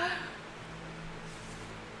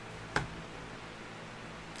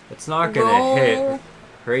 It's not gonna Roll hit.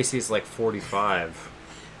 Her AC's like 45.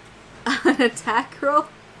 an attack roll.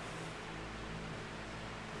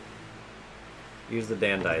 Use the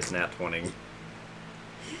Dan dice, nat 20.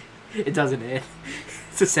 It doesn't hit.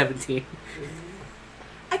 It's a 17.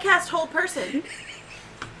 I cast hold person.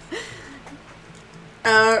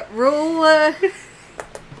 Roll.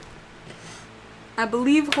 I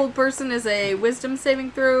believe hold person is a wisdom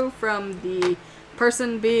saving throw from the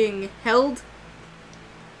person being held.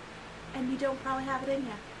 And you don't probably have it in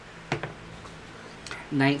you.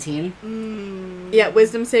 19. Yeah,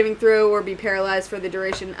 wisdom saving throw or be paralyzed for the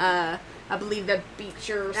duration. I believe that beats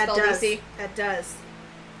your That spell does. DC. That does.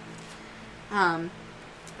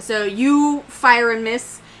 So you fire and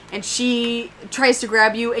miss, and she tries to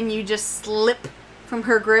grab you, and you just slip from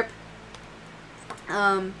her grip.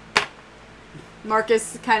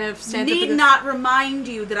 Marcus kind of stands up. Need with not remind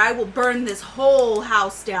you that I will burn this whole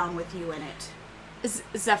house down with you in it.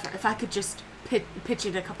 Zephyr, if I could just pitch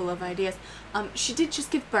in a couple of ideas. She did just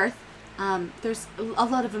give birth. There's a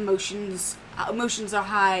lot of emotions. Emotions are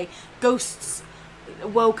high. Ghosts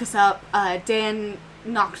woke us up. Dan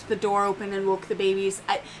knocked the door open and woke the babies.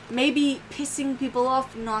 Maybe pissing people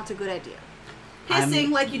off, not a good idea. Pissing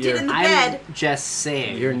like you did in the I'm bed. just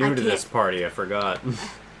saying. You're new I to can't- this party, I forgot.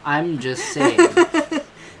 I'm just saying.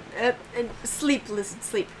 Sleep, listen,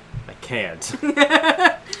 sleep. I can't.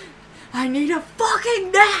 I need a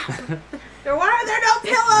fucking nap! Why are there no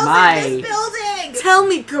pillows in this building? Tell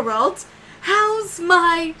me, Geralt, how's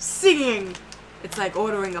my singing? It's like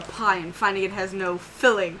ordering a pie and finding it has no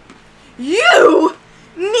filling. You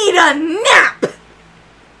need a nap!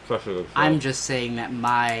 I'm just saying that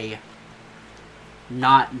my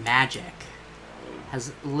not magic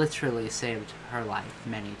has literally saved her life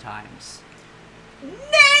many times.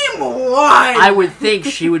 Name one! I would think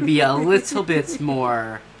she would be a little bit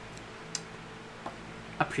more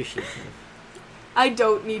appreciative. I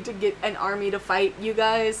don't need to get an army to fight you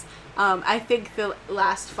guys. I think the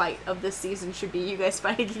last fight of this season should be you guys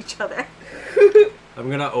fighting each other. I'm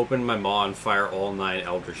gonna open my maw and fire all 9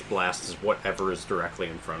 Eldritch Blasts at whatever is directly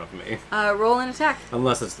in front of me. Roll an attack.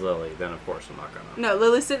 Unless it's Lily, then of course I'm not gonna. No,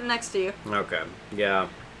 Lily's sitting next to you. Okay, yeah.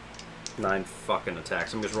 9 fucking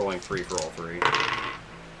attacks. I'm just rolling 3 for all 3.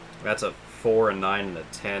 That's a 4, a 9, and a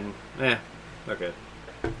 10. Okay.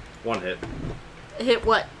 1 hit. Hit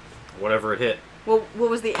what? Whatever it hit. Well, what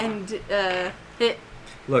was the end hit?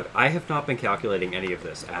 Look, I have not been calculating any of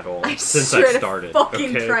this at all I since swear I to started.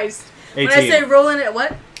 Fucking okay? Christ. 18. When I say rolling it,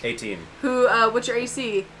 what? 18. What's your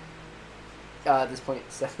AC? At this point,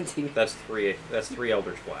 17. That's 3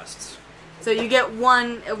 Eldritch Blasts. So you get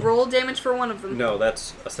one, roll damage for one of them. No,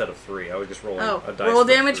 that's a set of 3. I was just rolling Oh, a dice. roll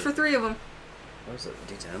damage for 3 of them. What is it?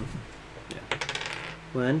 D10? Yeah.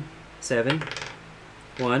 1, 7,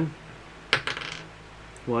 1,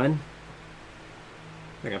 1.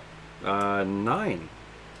 Okay. 9.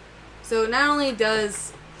 So not only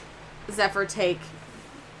does Zephyr take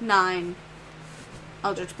 9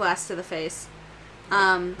 Eldritch Blasts to the face,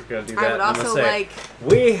 We're gonna do that. I would I'm gonna also say, like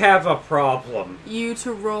we have a problem. you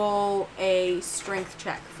to roll a strength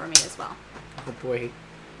check for me as well. Oh boy.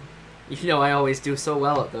 You know I always do so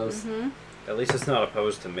well at those. Mm-hmm. At least it's not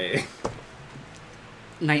opposed to me.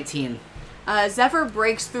 19. Zephyr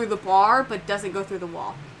breaks through the bar, but doesn't go through the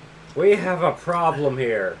wall. We have a problem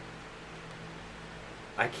here.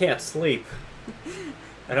 I can't sleep.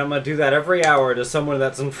 And I'm gonna do that every hour to someone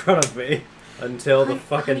that's in front of me until the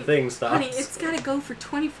fucking thing stops. Honey, it's gotta go for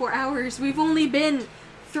 24 hours. We've only been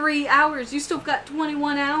 3 hours. You still got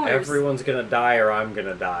 21 hours. Everyone's gonna die or I'm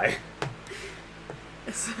gonna die.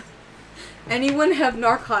 Anyone have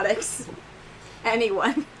narcotics?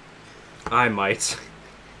 Anyone? I might.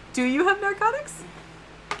 Do you have narcotics?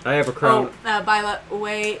 I have a crown. Oh, by the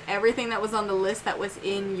way, everything that was on the list that was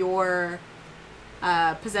in your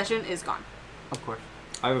possession is gone. Of course.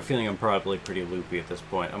 I have a feeling I'm probably pretty loopy at this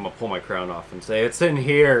point. I'm gonna pull my crown off and say, it's in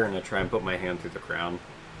here, and I try and put my hand through the crown.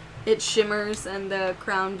 It shimmers and the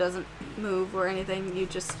crown doesn't move or anything. You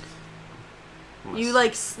just... You,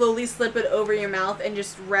 like, slowly slip it over your mouth and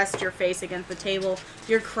just rest your face against the table,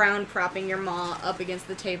 your crown propping your maw up against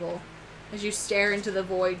the table as you stare into the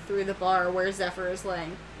void through the bar where Zephyr is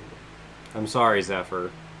laying. I'm sorry,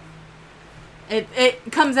 Zephyr.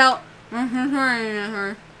 It comes out... I'm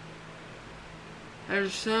sorry.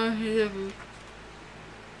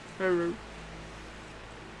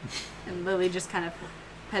 And Lily just kind of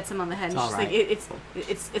pets him on the head. And It's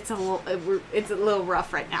she's all like, it's a little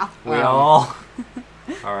rough right now. We all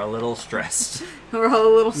are a little stressed. We're all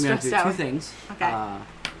a little I'm gonna stressed do out. 2 things. Okay.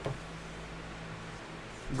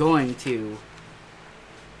 Going to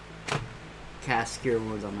cast Cure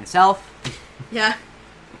Wounds on myself. Yeah.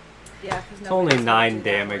 Yeah, It's only 9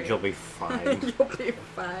 damage, you'll be fine. You'll be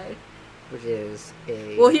fine. Which is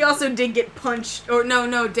a... Well, he also did get punched. Or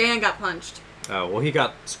no, Dan got punched. Oh, well, he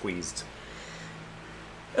got squeezed.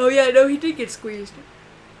 Oh yeah, no, he did get squeezed.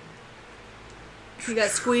 He got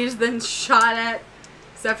squeezed, then shot at.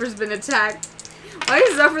 Zephyr's been attacked. Why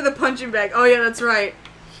is Zephyr the punching bag? Oh yeah, that's right.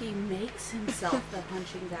 He makes himself the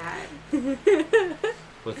punching bag.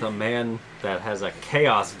 With a man that has a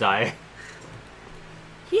chaos die.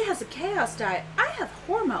 He has a chaos diet. I have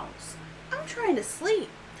hormones. I'm trying to sleep.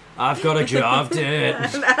 I've got a job to it.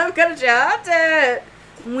 I've got a job to.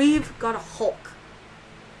 We've got a Hulk.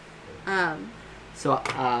 So,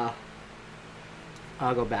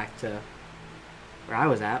 I'll go back to where I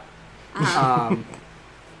was at. And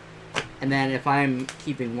then if I'm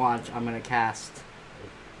keeping watch, I'm going to cast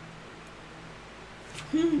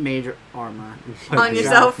Major Armor. On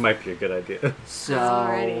yourself? Might be a good idea. So,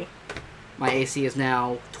 Alrighty. my AC is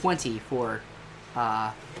now 20 for 8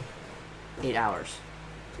 hours.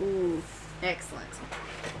 Ooh, excellent.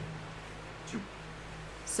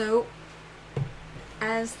 So,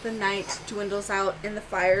 as the night dwindles out and the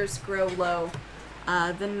fires grow low,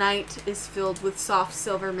 the night is filled with soft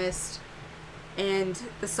silver mist, and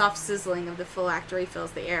the soft sizzling of the phylactery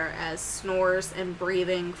fills the air as snores and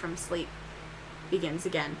breathing from sleep begins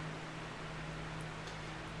again.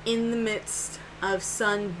 In the midst of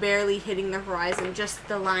sun barely hitting the horizon, just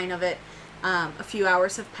the line of it, a few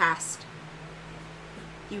hours have passed.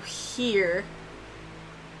 You hear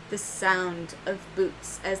the sound of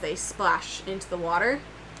boots as they splash into the water,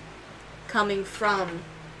 coming from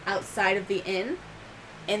outside of the inn,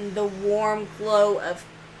 and the warm glow of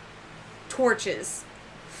torches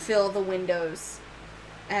fill the windows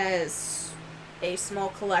as a small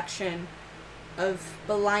collection of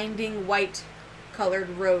blinding white colored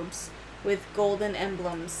robes with golden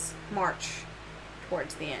emblems march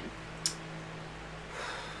towards the inn.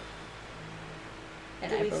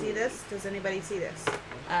 And Do I we see believe- this? Does anybody see this?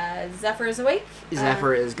 Zephyr is awake.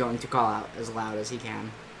 Zephyr is going to call out as loud as he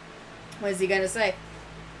can. What is he gonna say?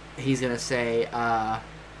 He's gonna say, We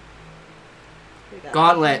got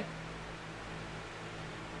Gauntlet.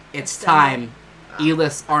 It's It's time.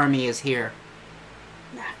 Elith's army is here.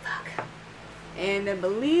 Nah, fuck. And I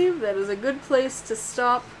believe that is a good place to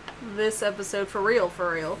stop this episode for real,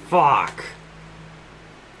 for real. Fuck.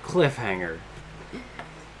 Cliffhanger.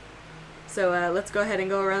 So let's go ahead and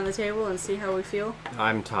go around the table and see how we feel.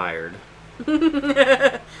 I'm tired.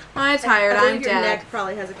 I'm tired, I I'm believe your dead. neck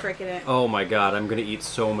probably has a crick in it. Oh my god, I'm gonna eat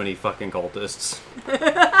so many fucking cultists.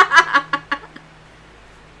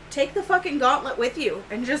 Take the fucking gauntlet with you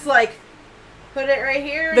and just like put it right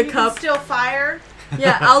here. The and you cup. can still fire.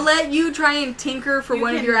 Yeah, I'll let you try and tinker for You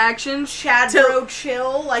one of can your actions. Shadbro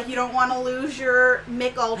chill, like you don't want to lose your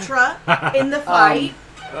Mick Ultra in the fight.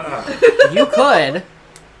 You could If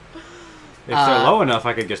they're low enough,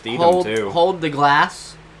 I could just eat hold them too. hold the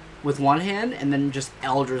glass with one hand and then just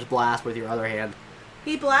Eldritch Blast with your other hand.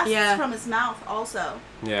 He blasts Yeah. from his mouth also.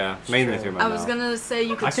 Yeah, mainly true. through my I mouth. was gonna say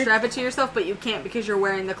you could I could- strap it to yourself, but you can't because you're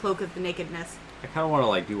wearing the cloak of the nakedness. I kind of want to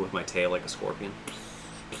like do with my tail like a scorpion.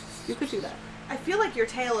 You could do that. I feel like your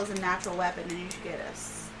tail is a natural weapon and you should get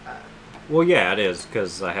us. Well, yeah, it is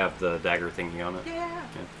because I have the dagger thingy on it. Yeah.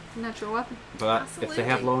 Natural weapon. But if they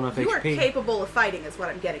have low enough you are HP, capable of fighting is what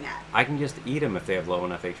I'm getting at. I can just eat them if they have low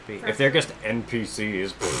enough HP. If they're just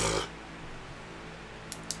NPCs,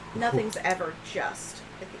 Nothing's ever just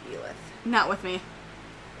with the Elith. Not with me.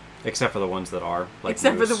 except for the ones that are like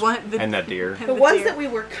Except for the moose one- the- and that deer. and The the ones deer. that we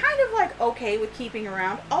were kind of like okay with keeping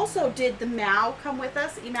around. Also, did the Mao come with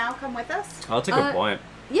us? Emao come with us? Oh, that's a good Uh, point.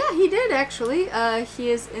 Yeah, he did actually.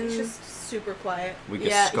 He is in. He's just super quiet. We could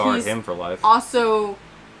yeah, scar he's him for life. Also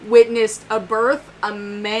witnessed a birth, a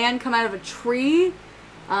man come out of a tree,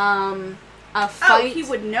 a Oh, fight. he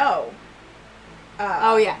would know.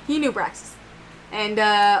 Oh yeah, he knew Braxis. And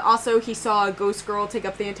also he saw a ghost girl take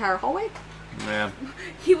up the entire hallway. Yeah.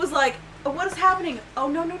 He was like, oh, "What is happening? Oh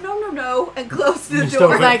no, no, no, no, no!" and closed the Just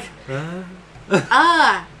door. over- Like,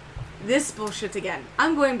 this bullshit again.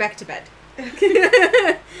 I'm going back to bed.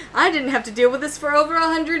 I didn't have to deal with this for over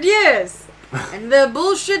 100 years. And the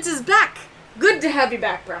bullshit is back. Good to have you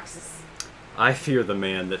back, Braxis. I fear the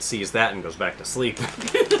man that sees that and goes back to sleep.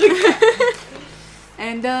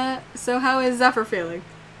 And, so how is Zephyr feeling?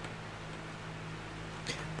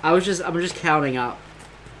 I'm just counting up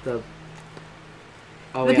the.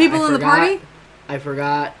 Oh, The yeah, people I in the forgot- party? I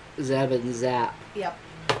forgot Zeb and Zap. Yep.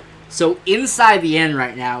 So inside the inn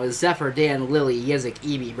right now is Zephyr, Dan, Lily, Yizik,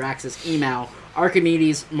 Ebi, Braxis, Emau,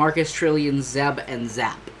 Archimedes, Marcus, Trillian, Zeb, and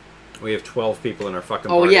Zap. We have 12 people in our fucking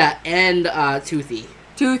Oh party. yeah, and Toothy.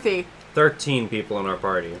 Toothy. 13 people in our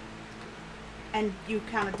party. And you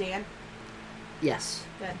counted Dan. Yes.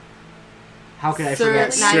 Good. How could I Sir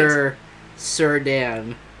forget Knight. Sir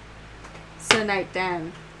Dan? Sir Knight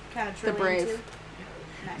Dan. Counted The Trillian brave. too.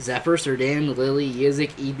 Nice. Zephyr, Sir Dan, Lily,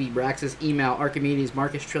 Yizik, Ebi, Braxis, Emau, Archimedes,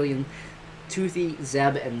 Marcus, Trillian, Toothy,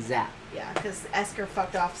 Zeb, and Zap. Yeah, because Esker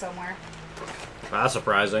fucked off somewhere. That's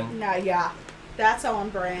surprising. Nah, yeah. That's on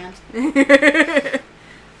brand.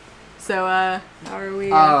 So, how are we?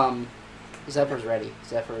 Zephyr's ready.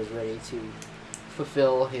 Zephyr is ready to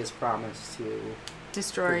fulfill his promise to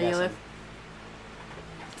destroy Yes, Elith.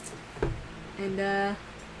 And,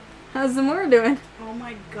 how's Xiamora doing? Oh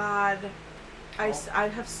my god. I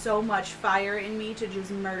have so much fire in me to just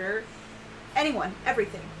murder anyone,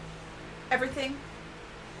 everything. Everything,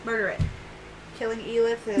 murder it. Killing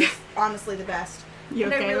Elith is honestly the best. You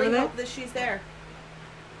and okay I really with it? hope that she's there.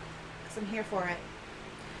 Because I'm here for it.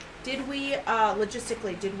 Did we,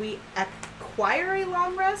 logistically, did we acquire a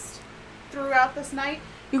long rest throughout this night?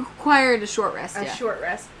 You acquired a short rest, A yeah. short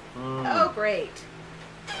rest? Oh, great.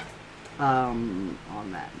 on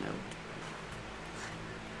that note.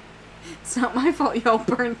 It's not my fault y'all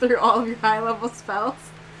burned through all of your high-level spells.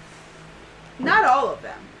 Not all of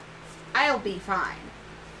them. I'll be fine.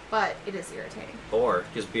 But it is irritating. Or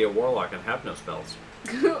just be a warlock and have no spells.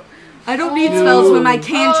 I don't need spells when my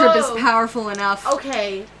cantrip Oh. is powerful enough.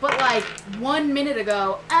 Okay, but like 1 minute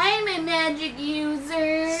ago, I'm a magic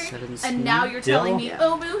user. Set in And now you're Still? telling me, Yeah.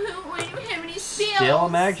 oh, boo-hoo, I don't have any spells. Still a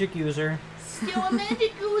magic user. Still a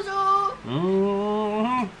magic user.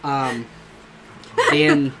 Mm-hmm.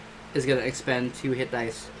 Dan is gonna expend 2 hit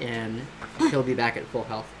dice and he'll be back at full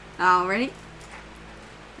health. Alrighty.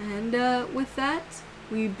 And with that,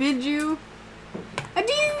 we bid you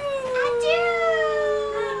adieu. Adieu.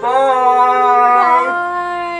 Bye.